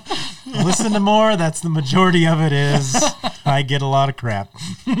 "Yep. Listen to more. That's the majority of it is I get a lot of crap."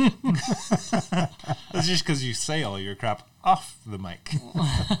 That's just because you say all your crap off the mic.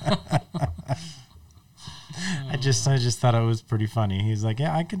 I just thought it was pretty funny. He's like,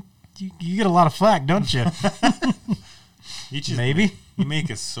 "Yeah, I could. You get a lot of flack, don't you?" You just, Maybe. You make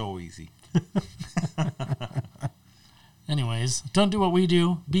it so easy. Anyways, don't do what we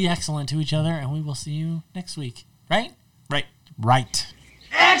do. Be excellent to each other, and we will see you next week. Right? Right. Right.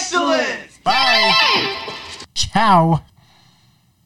 Excellent! Bye. Ciao.